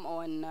same name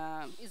on,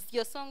 is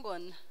your song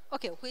on,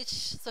 okay, which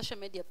social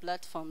media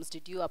platforms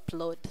did you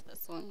upload the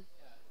song?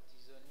 Yeah, it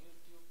is on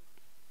YouTube,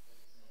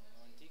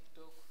 on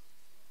TikTok,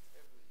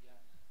 yeah.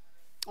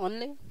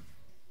 Only? Yeah,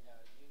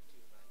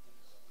 YouTube and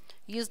TikTok.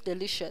 Use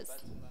Delicious.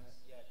 But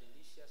yeah,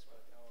 Delicious,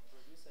 but our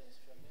producer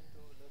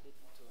instrumental loaded it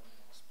on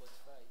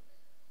Spotify.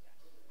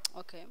 Yeah.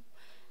 Okay.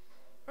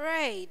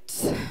 Right.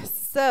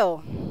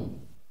 So,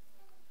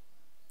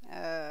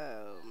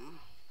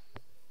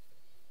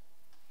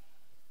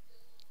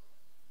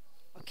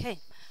 okay.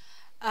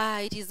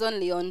 It is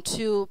only on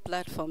 2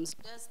 platforms.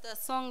 Does the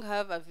song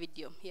have a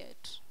video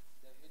yet?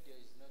 The video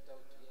is not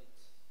out yet,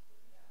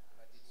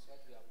 but it's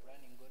what we are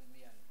planning on,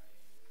 me and my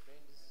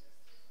friends.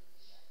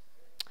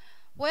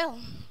 Well,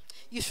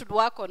 you should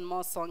work on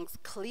more songs.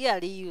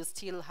 Clearly, you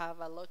still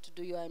have a lot to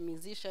do. You're a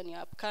musician, you're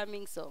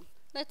upcoming, so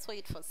let's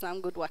wait for some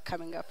good work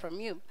coming up from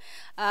you.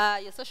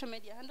 Your social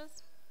media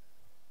handles?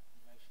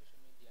 My social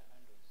media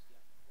handles, yeah.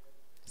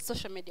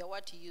 Social media,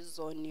 what you use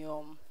on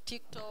your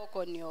TikTok,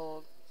 on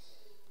your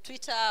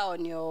Twitter,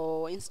 on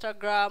your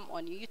Instagram,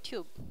 on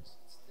YouTube?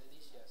 It's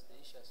Delicious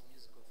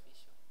Music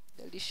Official.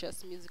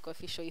 Delicious Music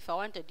Official. If I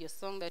wanted your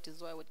song, that is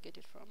where I would get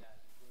it from. Yeah,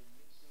 you go on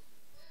YouTube,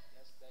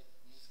 just type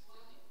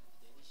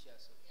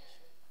Delicious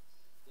Official.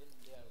 Then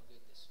there I'll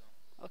get the song.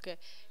 Okay.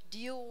 Do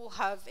you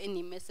have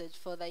any message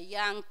for the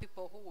young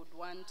people who would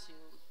want to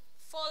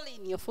fall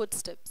in your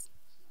footsteps?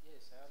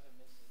 Yes, I have a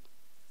message.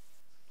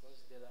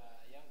 Because there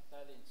are young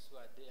talents who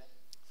are there.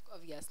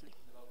 Obviously.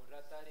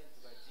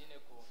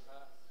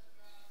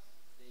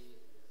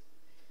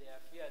 They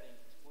are fearing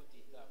to put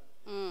it up.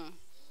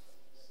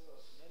 So,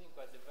 many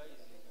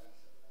advise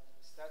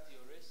start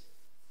your race.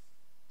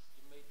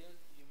 You may don't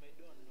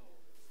know.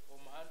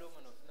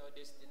 No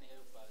destiny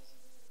helpers.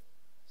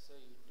 So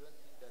you don't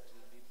think that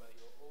will be by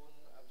your own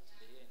up to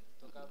the end.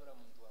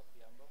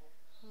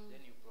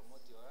 Then you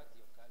promote your art,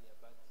 your career.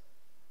 But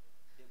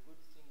the good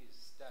thing is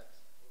start.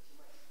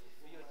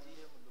 Fear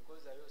DM,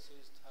 because I also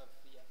used to have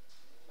fear.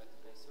 But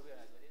I saw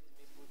let me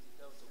put it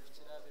out.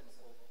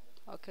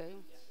 Okay.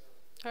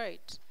 All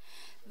right.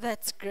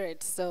 That's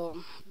great. So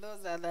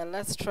those are the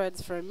last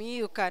words from me.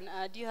 You can.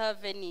 Do you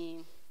have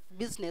any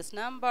business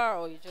number,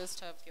 or you just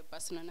have your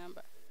personal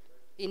number,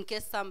 in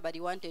case somebody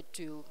wanted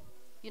to,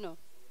 you know?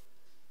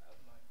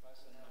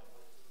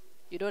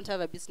 You don't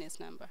have a business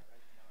number.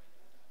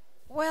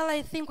 Well,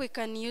 I think we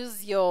can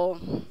use your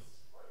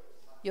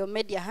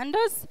media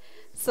handles.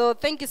 So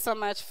thank you so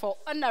much for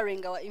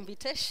honoring our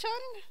invitation.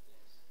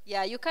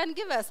 Yeah, you can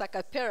give us a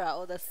cappella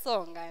or the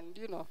song, and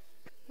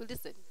we'll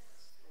listen.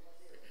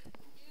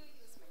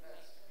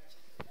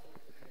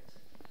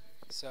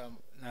 So,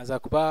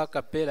 naza kuba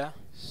cappella.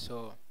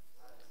 So,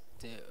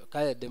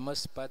 the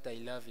most part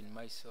I love in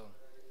my song,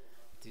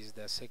 it is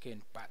the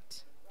second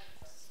part.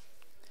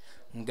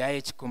 Ngaye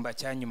ekikumba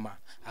kyanyuma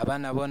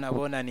abaana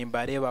boona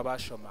nimbareeba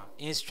bashoma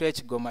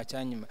instretch goma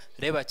kyanyuma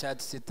reba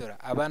kyatusitura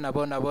abaana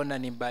boona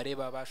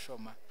nimbareeba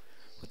bashoma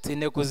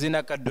utine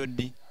kuzina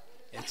kadodi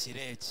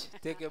ekireki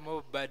take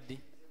more body.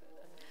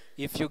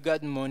 If you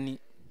got money,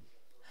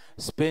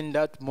 spend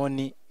that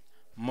money.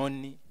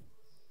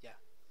 Yeah.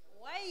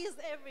 Why is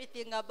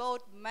everything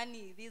about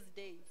money these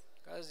days?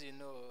 Because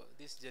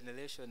this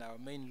generation, our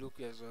main look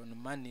is on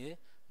money.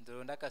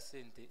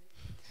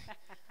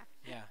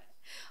 Yeah.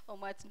 How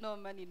much? No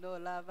money, no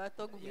love. I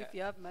thought if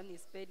you have money,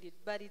 spend it.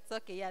 But it's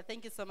okay. Yeah,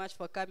 thank you so much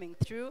for coming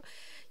through.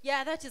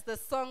 Yeah, that is the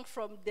song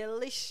from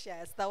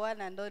Delicioius, the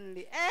one and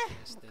only.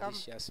 It's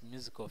Delicioius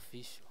Music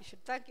Official. You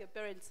should thank your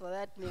parents for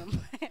that name.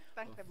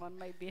 Thank them on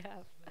my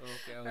behalf.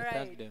 Okay, I will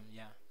thank them,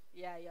 yeah.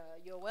 Yeah,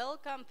 you're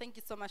welcome. Thank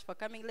you so much for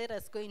coming. Let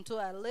us go into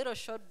a little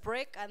short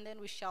break and then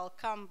we shall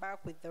come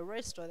back with the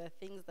rest of the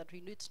things that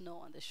we need to know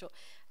on the show.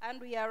 And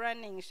we are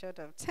running short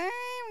of time.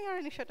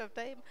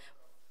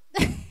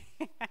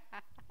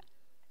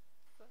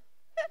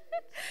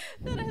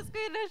 Let us go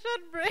in a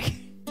short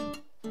break.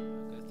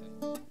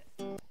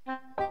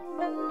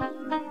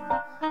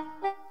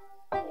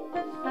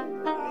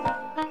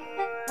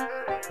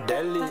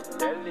 Delhi.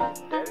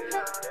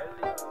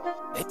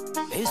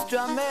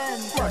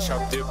 Instrument. Mash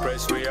up the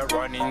press, we are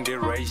running the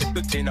race.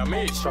 The thing of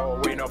me,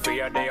 so we no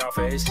fear their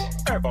face.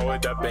 Ever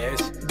with the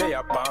best, they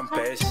are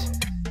pampers.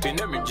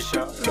 Tina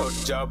Mijisha, Lord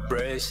job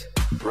brace.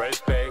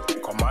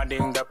 Respect,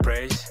 commanding the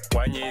praise.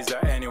 One is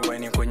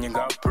anywhere when you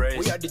got praise.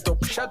 We are the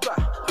top shatter,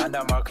 and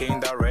I'm marking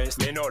the rest.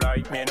 Me no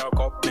like, me no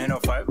cop, me no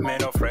fight, me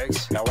no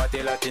flex. Now what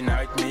they like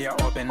tonight, me a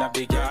open up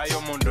the gate.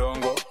 Ayo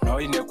mundongo, no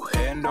ine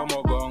kuhendo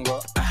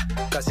mogongo.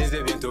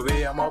 Kasize bintu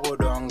bya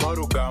mabodongo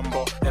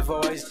rugambo.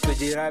 Otherwise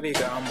tujira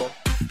bigambo.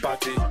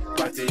 Party,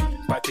 party,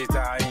 party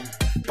time.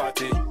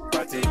 Party,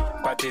 party,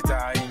 party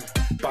time.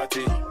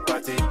 Party,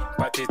 party,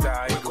 party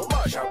time. We go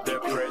mash up the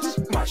press,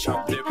 mash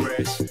up the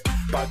press.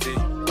 Party,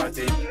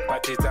 party,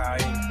 party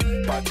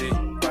time. Party,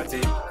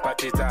 party,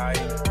 party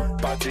time.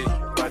 Party,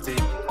 party,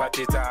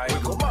 party time.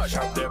 We go mash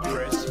up the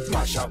press,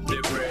 mash up the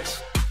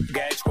press.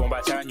 Guys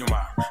kumba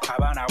chanyuma,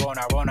 abana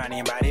bona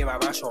nimbari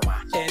babashoma.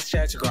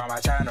 Church grama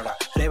chanula,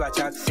 leba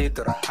chat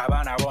situra.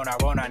 Abana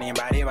bona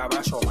nimbari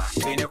babashoma.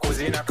 Tine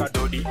kuzina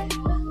kadodi,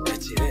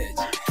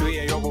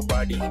 tuye yobo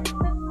body.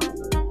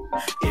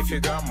 If you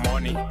got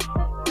money,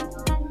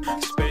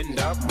 spend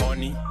that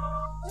money.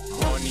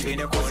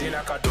 Tine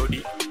kuzina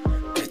kadodi,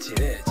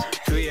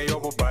 tuye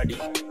yobo body.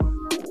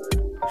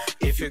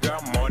 If you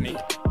got money,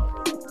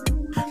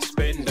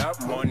 spend that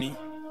money.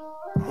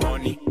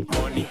 Money.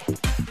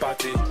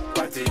 Party,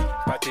 party,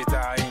 party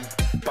time.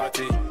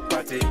 Party,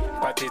 party,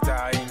 party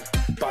time.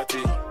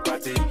 Party,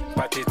 party,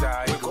 party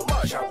time. We go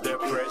mash up the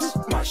press,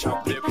 mash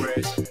up the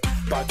press.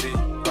 Party,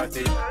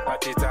 party,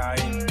 party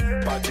time.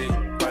 Party,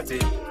 party,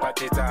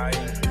 party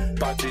time.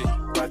 Party,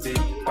 party,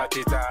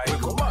 party time. We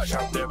go mash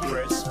up the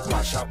press,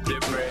 mash up the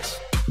press.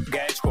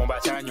 Guys kumba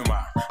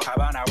chanyuma,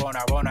 abana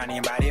bona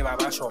nimbari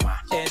babashoma.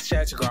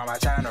 Church grama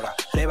chanula,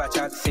 leba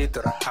chat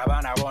situra.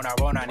 Abana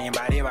bona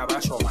nimbari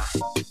babashoma.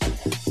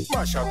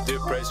 Mash up the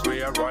press,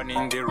 we are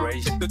running the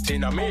race. The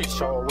thing of me,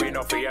 so we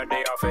no fear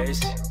their face.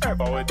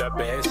 Ever with the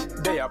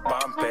best, they are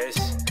pampers.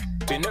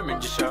 Tina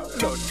Mijisha,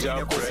 Lord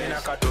job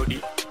brace.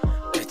 Kadodi,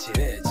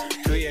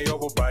 tuye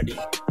yobo body.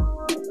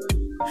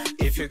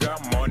 If you got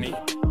money,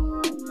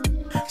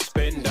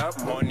 spend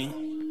that money.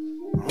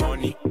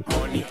 Money.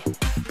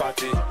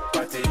 Party,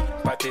 party,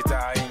 party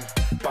time.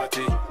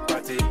 Party,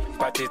 party,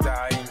 party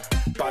time.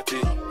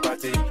 Party,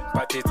 party,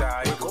 party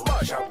time. We go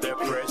mash up the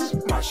press,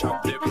 mash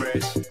up the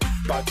press.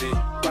 Party,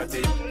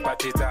 party,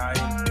 party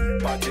time.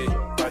 Party,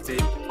 party,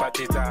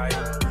 party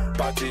time.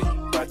 Party,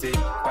 party,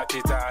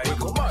 party time. We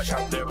go mash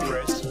up the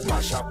press,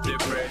 mash up the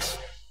press.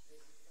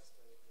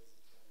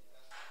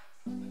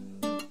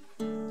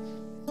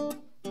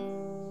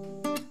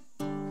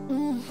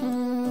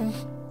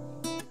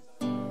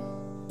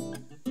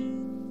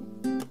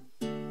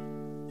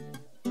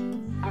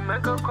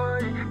 Make a call,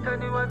 tell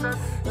me what's up.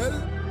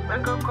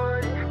 Make a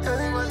call, tell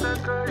me what's up.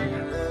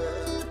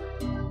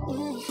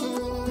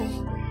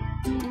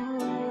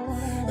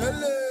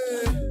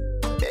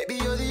 Baby,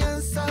 you're the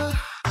answer.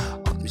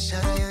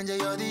 Mshara yanja,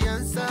 you're the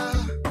answer.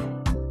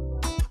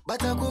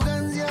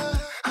 Batakuganzia,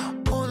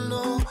 oh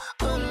no.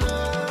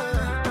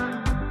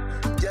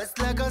 Just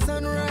like a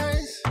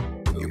sunrise,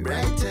 you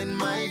brighten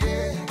my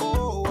day.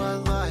 Oh,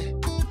 why?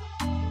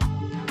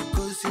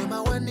 'Cause you're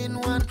my one in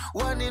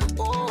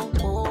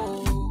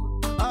oh.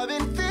 I've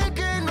been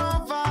thinking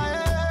of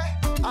fire.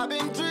 I've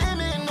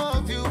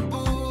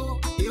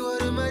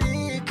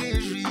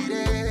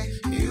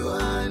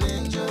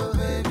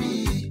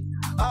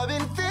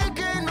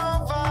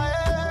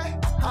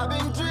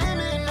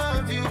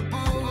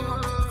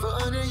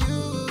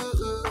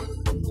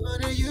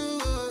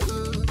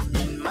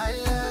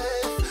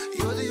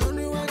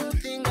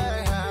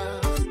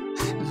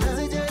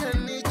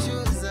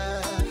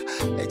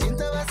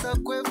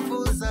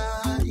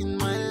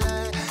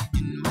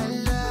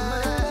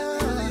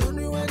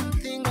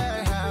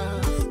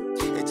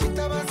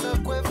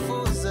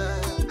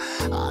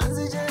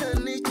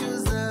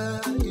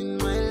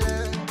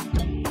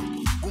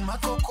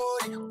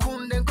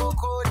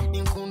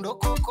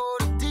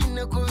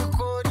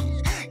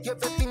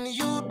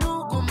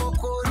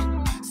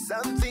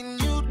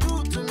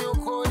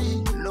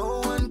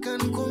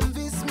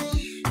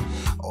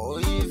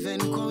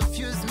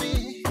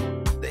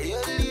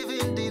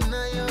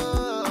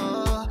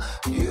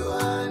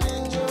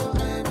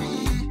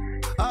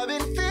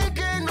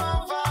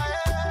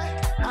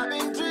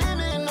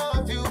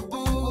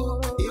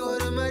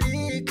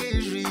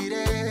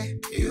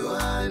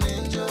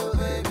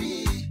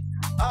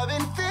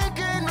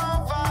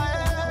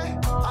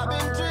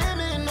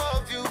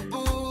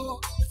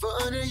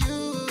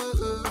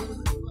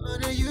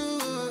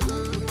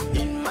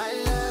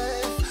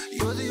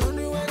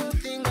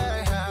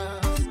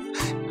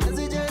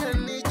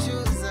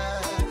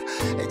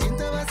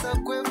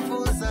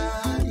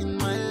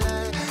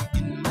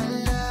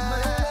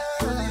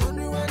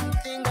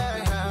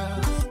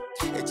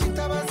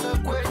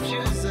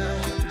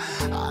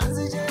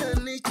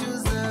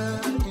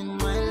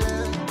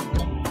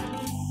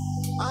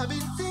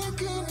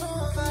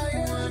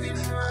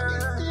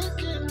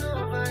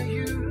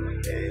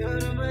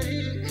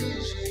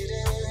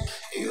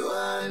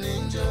one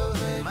angel,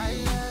 baby. My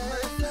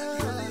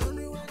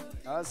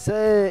I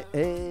say,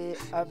 hey,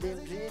 I've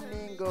been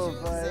dreaming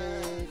of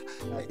it.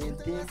 I've been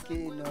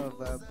thinking of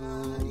a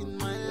boo.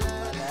 I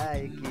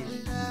like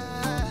it.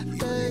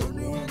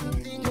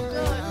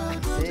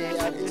 Say,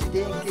 I've been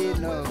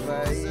thinking of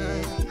it.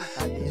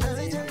 I've been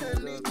thinking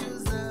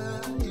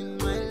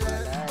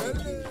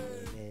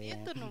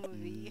of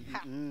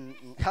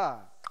it. Ha!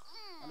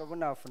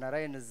 Ndabona afuna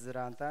line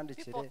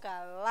zirantandikire.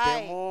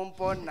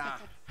 Temumpona.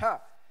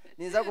 Ha!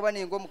 Niza kuba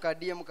ningo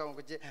mukadiye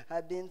mukangoje.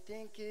 I've been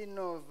thinking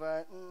of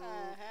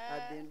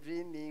I've been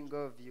dreaming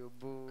of you,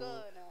 boo.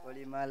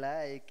 Oli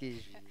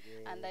malaiki.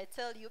 And I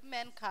tell you,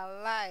 men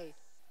can lie.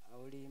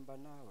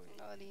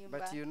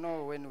 But you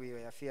know when we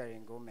were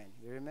fearing women,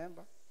 you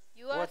remember?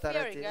 You are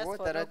fearing us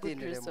for no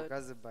good reason.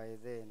 By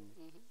then.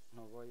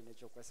 No,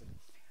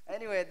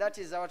 anyway, that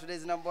is our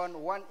today's number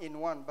one in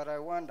one. But I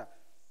wonder,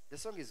 the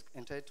song is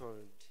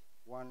entitled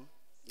One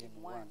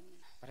in One.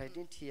 But I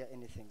didn't hear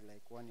anything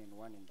like one in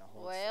one in the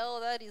whole well,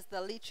 song. That is the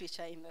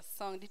literature in the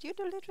song. Did you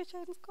do literature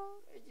in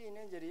school?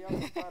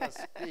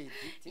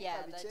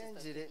 Yeah, that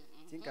is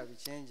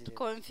the to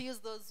confuse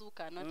those who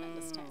cannot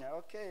understand.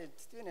 Okay,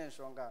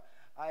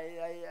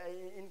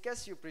 in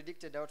case you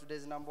predicted our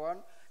today's number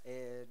one,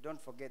 don't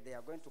forget they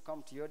are going to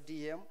come to your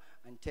DM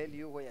and tell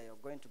you where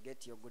you're going to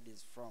get your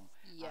goodies from.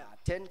 Yeah.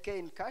 10K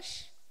in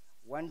cash,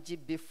 1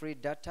 GB free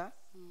data,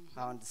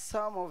 and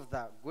some of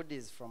the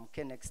goodies from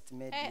Knext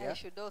Media. Hey, I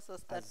should also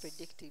start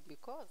predicting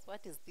because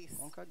what is this?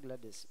 Uncle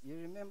Gladys, you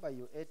remember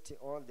you ate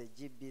all the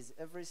GBs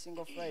every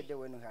single Friday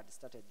when we had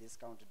started this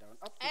countdown.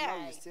 Up to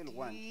now, you still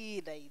want.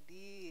 I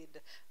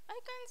did. I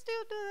can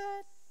still do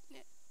that.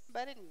 Yeah.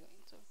 But anyway,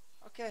 so.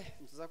 Okay,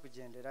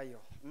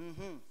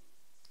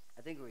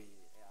 I think we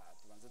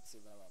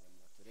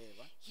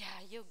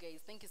yeah, you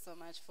guys, thank you so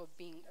much for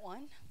being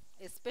on,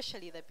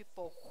 especially the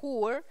people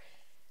who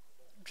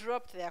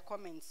dropped their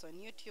comments on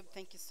YouTube.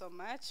 Thank you so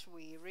much.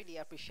 We really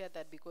appreciate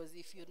that because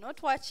if you're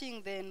not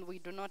watching, then we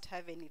do not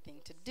have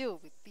anything to do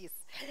with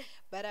this.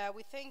 But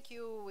we thank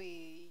you.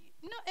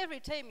 Every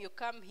time you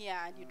come here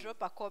and you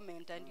drop a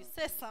comment and you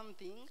say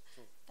something,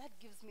 that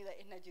gives me the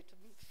energy to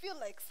feel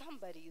like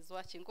somebody is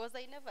watching because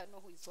I never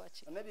know who is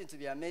watching. Maybe to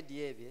be a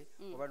media,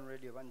 one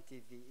radio, one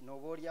TV,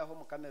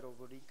 home camera,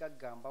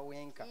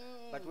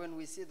 but when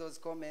we see those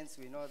comments,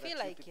 we know that feel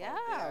like, people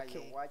are there,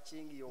 you're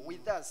watching, you're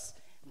with us.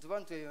 We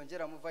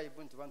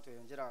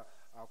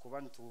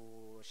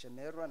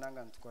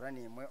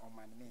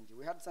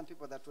had some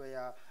people that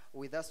were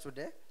with us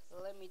today.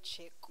 Let me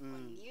check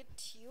on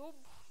YouTube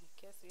in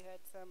case we had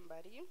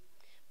somebody.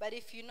 But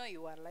if you know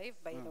you are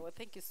live, by the way,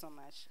 thank you so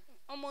much.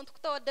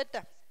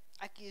 Data.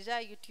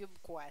 Akija YouTube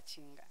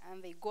watching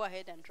and they go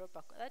ahead and drop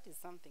that is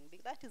something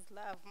big. That is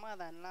love, more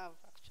than love,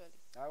 actually.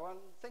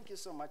 Thank you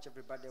so much,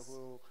 everybody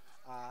who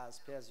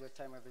spares your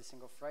time every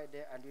single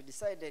Friday, and you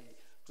decided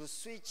to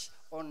switch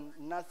on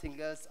nothing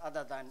else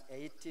other than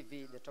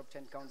ATV, the top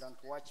 10 countdown,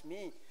 to watch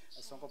me,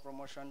 Ssonko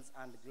Promotions,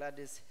 and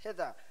Gladys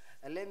Heather.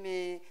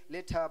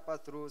 Let her pass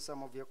through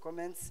some of your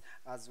comments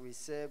as we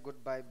say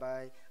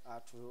goodbye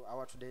to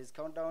our today's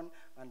countdown,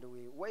 and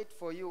we wait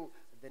for you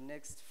the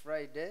next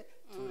Friday.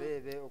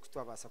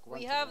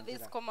 We have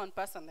this common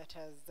person that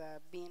has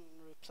been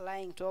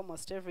replying to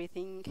almost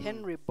everything,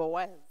 Henry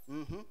Boaz.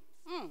 It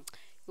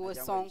was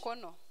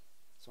Ssonko.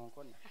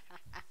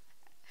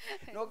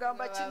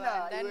 Nogamba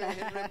china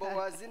Henry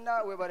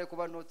Boazina webale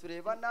kuba no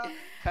turebana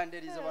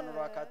kanderizo bano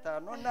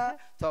lwakatano na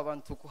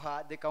twabantu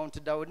kuha the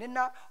countdown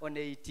na on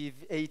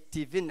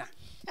ATV na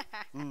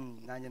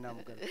nanye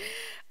namugala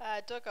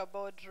talk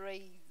about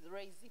Ray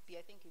Zippy.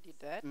 I think you did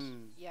that.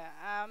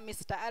 Yeah,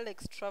 Mr.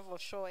 Alex Travel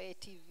Show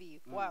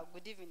ATV. Wow,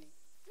 good evening.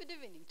 Good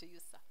evening to you,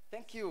 sir.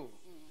 Thank you.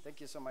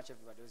 Thank you so much,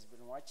 everybody who's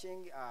been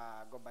watching.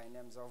 Go by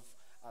names of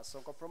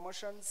Ssonko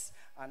Promotions,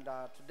 and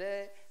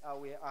today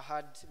I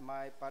had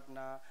my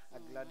partner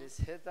Gladys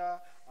Heather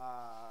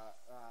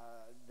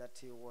that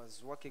he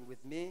was working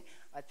with me.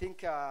 I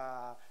think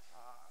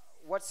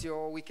what's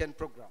your weekend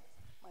program?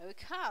 My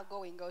week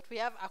going out. We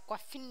have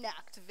Aquafina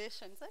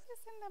activations. Have you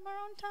seen them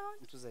around town?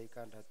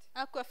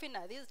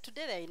 Aquafina.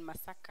 Today they're in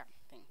Masaka,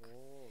 I think.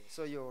 Oh,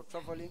 so you're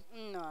traveling?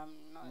 No,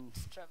 I'm not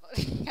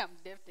traveling. I'm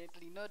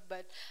definitely not.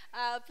 But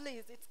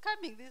please, it's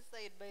coming this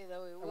side, by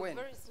the way.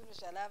 Very soon we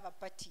shall have a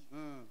party.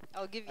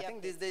 I'll give you. I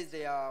think these days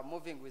they are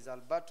moving with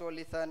Alberto,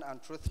 Lithan,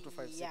 and Truth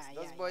 256.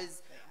 Those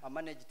boys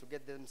managed to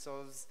get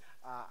themselves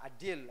a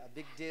deal, a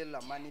big deal,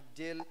 a money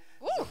deal.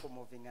 So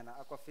moving and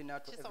Aquafina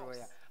to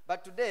everywhere.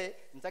 But today,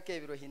 nitake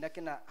ebiro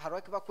hinakina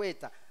harwaki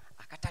bakweta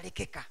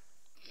akatalekeka.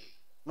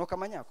 No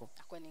kamanyako.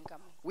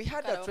 We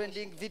had a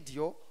trending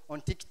video on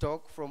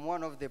TikTok from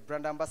one of the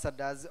brand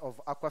ambassadors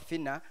of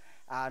Aquafina,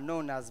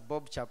 known as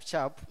Bob Chap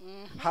Chap,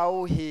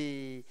 how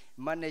he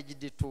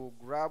managed to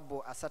grab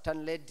a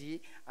certain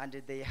lady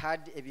and they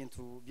had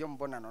ebintu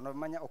byombona no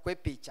manya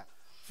okwepicha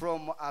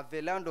from a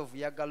veland of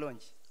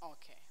Yagalonji.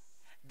 Okay.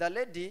 The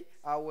lady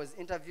was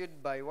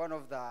interviewed by one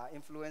of the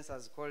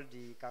influencers called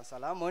the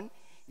Kansalamon.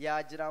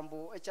 yagira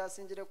mbu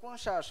ekyasingire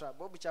kunshasha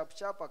bobu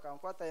chapuchapa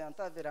kankwata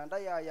yanta veranda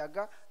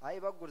yayaga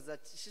ayibaguriza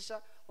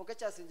shisha oke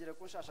cyasingire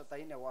kunshasha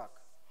tahine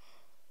waka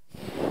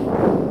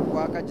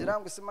wakagira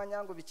ngo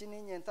simanyango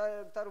bikininye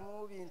ntari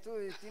mu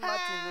bintu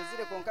itimati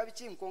nuzire konka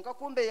bikin konka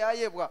kumbe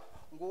yayebwa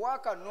ngo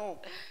waka no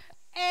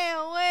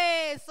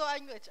ewe so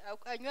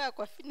anywa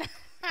kwa fina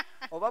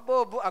oba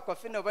bobu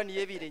akwafina oba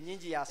niyebire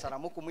nyingi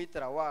yasaramu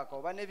kumwitira waka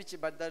oba nebiki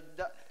but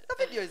the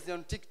video is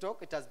on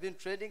TikTok. It has been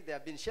trending. They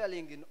have been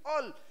sharing in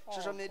all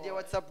social media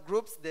WhatsApp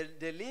groups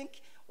the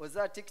link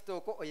oza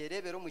TikTok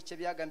oyerebero mu kice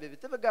byagambe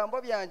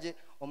bitebegambo byanje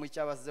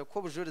omwicyabasize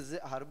ko bujurize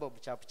ahari bobu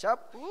chap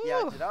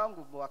yagira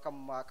ngo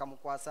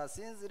akamukwasa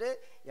sinzire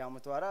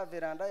yamutwara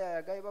veranda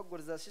yayagaye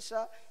baguriza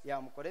shisha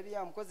yamukore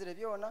byamukozire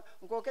byona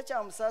ngoke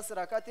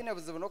cyamusasira akatine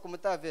buzibu no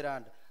kumuta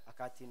veranda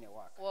akatine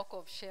waka walk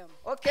of shame.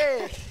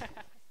 Okay.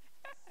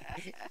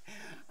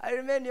 I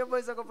remain your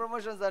boys Ssonko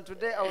Promotions, and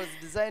today I was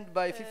designed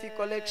by Fifi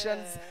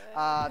Collections.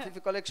 Fifi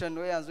Collection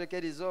we anzweke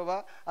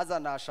rizoba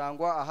azana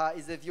shangwa aha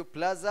is a view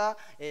plaza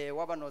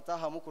wabanota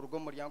hamu ku rugo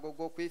muryango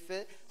go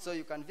kwife, so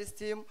you can visit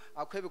him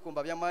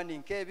akwebikumba bya mani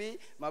nkebi.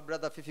 My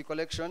brother Fifi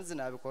Collections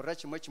na bikorera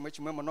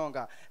kimwe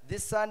mononga.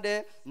 This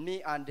Sunday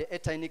me and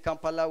Etaini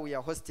Kampala we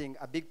are hosting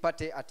a big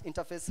party at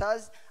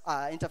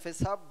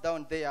Interface Hub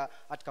down there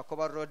at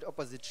Kakoba Road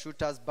opposite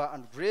Shooters Bar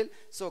and Grill.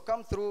 So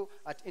come through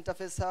at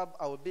Interface Hub.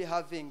 I will be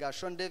having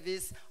Sean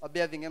Davis, I'll be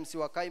having MC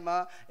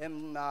Wakaima,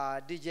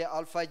 DJ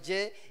Alpha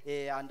J,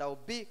 and I will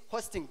be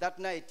hosting that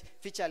night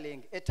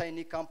featuring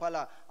Etaini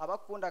Kampala.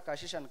 Abakunda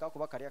kashisha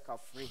nikakuba kariaka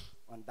free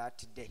on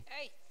that day.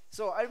 Hey.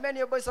 So I remain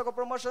your boy Ssonko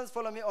Promotions.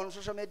 Follow me on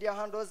social media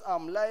handles.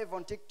 I'm live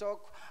on TikTok,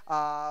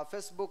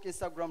 Facebook,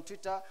 Instagram,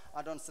 Twitter,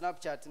 and on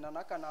Snapchat.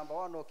 Nanaka number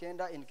 1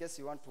 okenda in case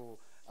you want to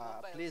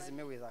please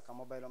me with a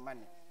mobile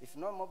money. If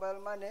no mobile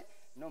money,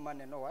 no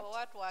money, no what? For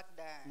what work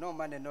done? No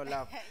money, no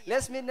love.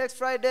 Let's meet next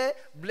Friday.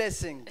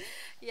 Blessings.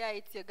 Yeah,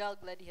 it's your girl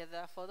Glad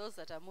Heather. For those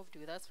that have moved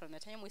with us from the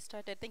time we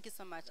started, thank you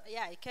so much.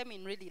 Yeah, I came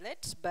in really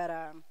late, but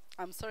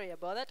I'm sorry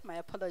about that. My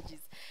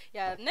apologies.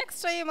 Yeah,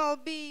 next time I'll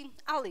be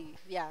Ali.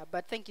 Yeah,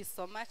 but thank you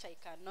so much. I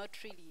cannot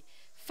really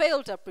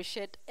fail to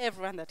appreciate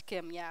everyone that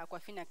came. Yeah,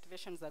 Aquafina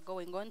activations are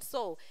going on,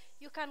 so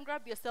you can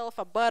grab yourself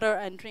a butter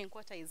and drink.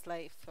 Water is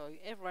life. So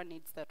everyone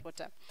needs that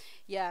water.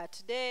 Yeah,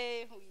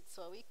 today it's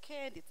a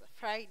weekend. It's a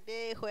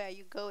Friday. Where are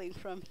you going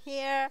from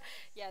here?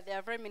 Yeah, there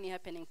are very many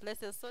happening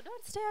places. So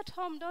don't stay at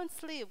home. Don't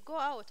sleep. Go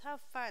out.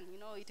 Have fun. You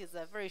know, it is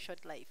a very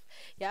short life.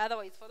 Yeah,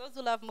 otherwise, for those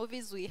who love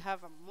movies, we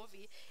have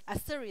a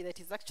series that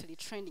is actually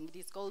trending. It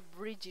is called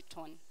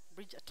Bridgerton.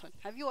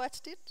 Have you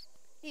watched it?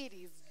 It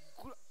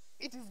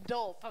is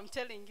dope, I'm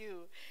telling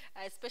you.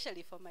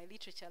 Especially for my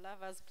literature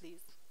lovers,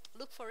 please.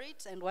 Look for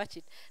it and watch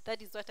it.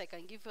 That is what I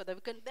can give you. There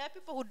are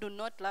people who do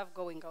not love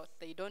going out.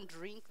 They don't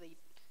drink. So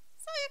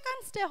you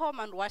can stay home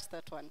and watch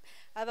that one.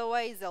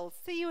 Otherwise, I'll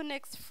see you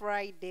next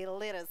Friday.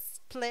 Let us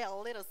play a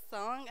little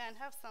song and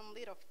have some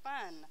little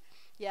fun.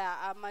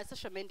 Yeah, my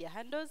social media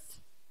handles,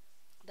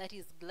 that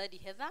is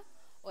Glady Heather.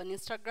 On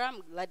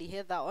Instagram, Glady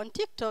Heather. On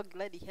TikTok,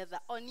 Glady Heather.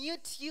 On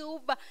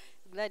YouTube,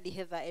 Glady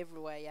Heather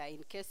everywhere. Yeah,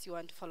 in case you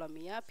want to follow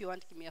me up, you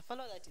want to give me a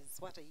follow, that is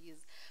what I use.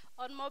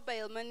 On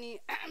mobile money,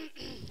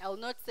 I'll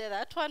not say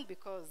that one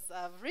because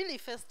I've really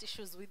faced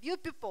issues with you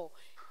people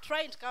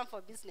trying to come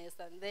for business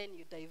and then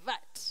you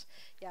divert.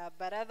 Yeah,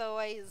 but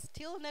otherwise,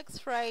 till next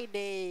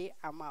Friday,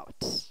 I'm out.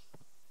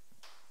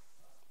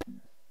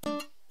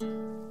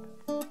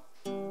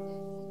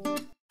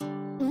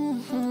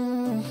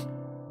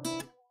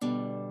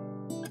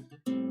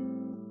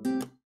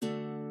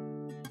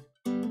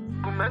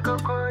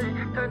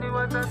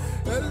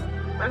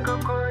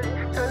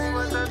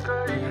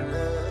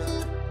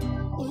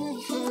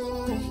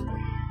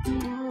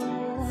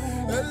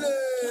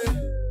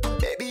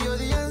 Baby, you're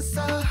the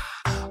answer.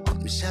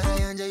 Mshara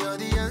yanja, you're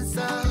the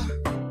answer.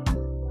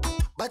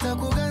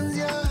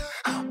 Batakuganzia,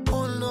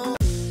 oh no.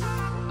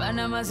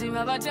 Bana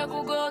mazima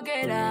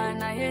batakugogera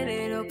na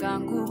helero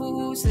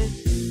kankuhuse.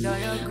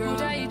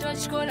 Utaitwa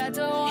chikola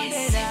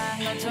tongera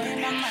nga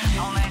tolina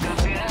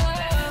mani.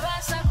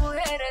 Basa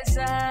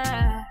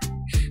kuhereza,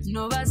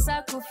 no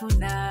basa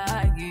kufuna.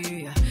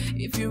 Yeah.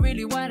 If you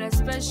really want a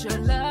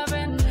special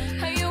loving,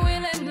 are you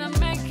willing to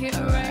make it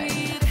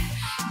right?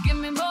 Give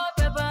me more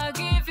pepper,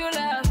 give you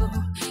love.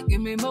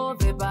 Give me more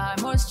pepper,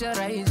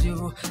 moisturize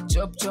you.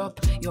 Chop chop,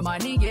 your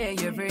money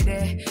yeah every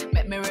day.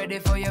 Make me ready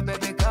for you,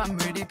 baby, come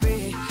ready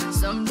pay.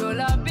 Some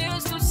dollar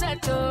bills to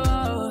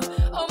settle.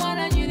 Oh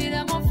man, you need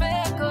a more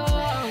fake.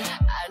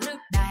 I look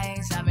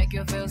nice, I make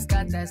you feel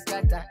scatter.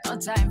 No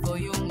time for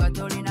you, but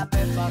only na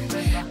pepper.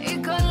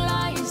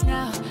 Equalize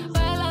now,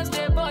 balance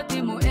the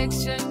body, mo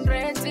exchange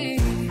rate.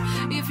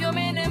 If you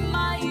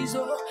minimize,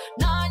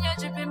 now you're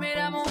chipping me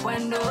down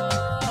window.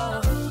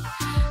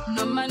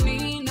 No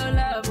money, no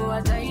love,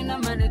 what I in a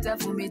manita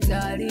for me,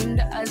 darling,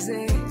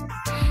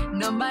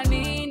 no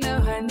money, no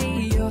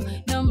honey, yo.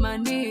 No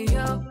money,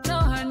 yo. No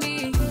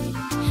honey.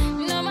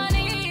 No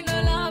money,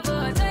 no love,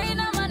 what I in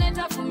a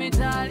manita for me,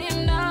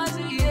 darling,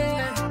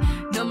 yeah.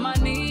 No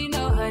money,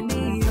 no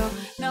honey, yo.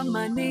 No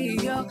money,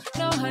 yo.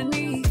 No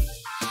honey.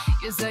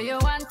 You say you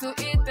want to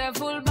eat a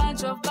full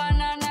bunch of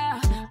banana,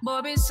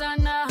 Bobby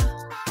Sana.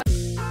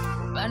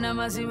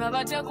 Banama zima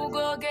bacha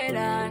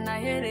kugogera na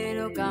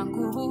helero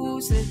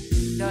kankubuse.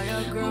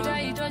 Doyo girl,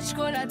 utaitwa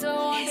chikola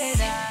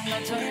toondera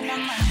ngatorina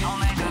mani. Oh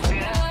my God,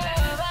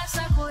 yeah.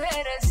 Basa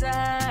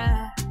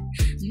kuhereza,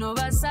 no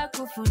basa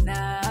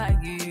kufuna,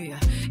 yeah.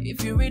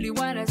 If you really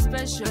want a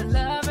special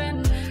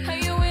loving, are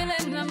you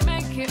willing to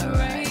make it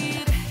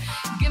right?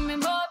 Give me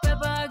more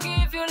pepper, I'll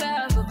give you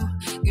love.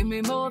 Give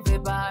me more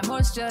paper, I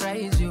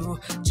moisturize you.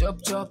 Chop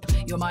chop,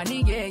 your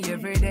money, yeah,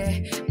 every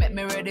day. Make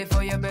me ready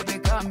for you, baby,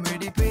 come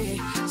ready, pay.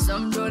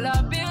 Some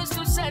dollar bills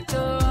to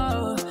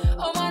settle.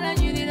 Oh man, and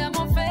you need a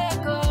more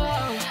fake.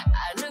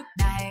 I look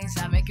nice,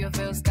 I make you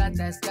feel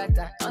scatter,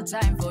 scatter. No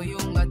time for you,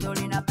 but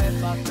only in a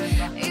pepper,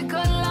 pepper.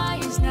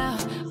 Equalize now,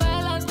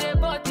 balance the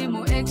body,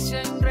 more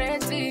exchange rate.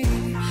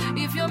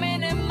 If you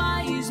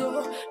minimize,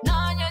 oh,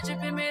 now you're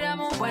chipping me the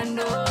more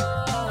window.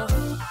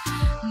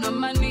 No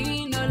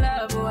money, no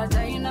love, what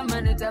I in a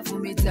manita for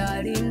me,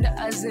 darling,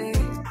 that's it.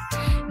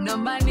 No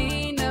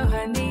money, no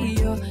honey,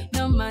 yo.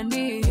 No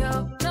money,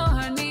 yo. No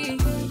honey.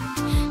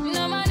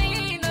 No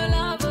money, no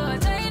love,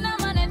 what I in a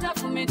manita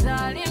for me,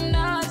 darling,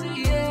 that's it,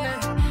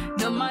 yeah.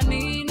 No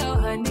money, no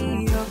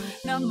honey, yo.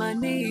 No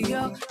money,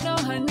 yo. No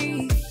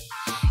honey.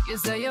 You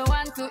say you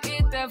want to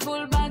eat a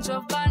full bunch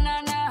of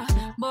banana,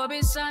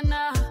 Bobby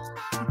Sana.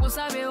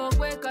 Kusabe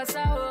okweka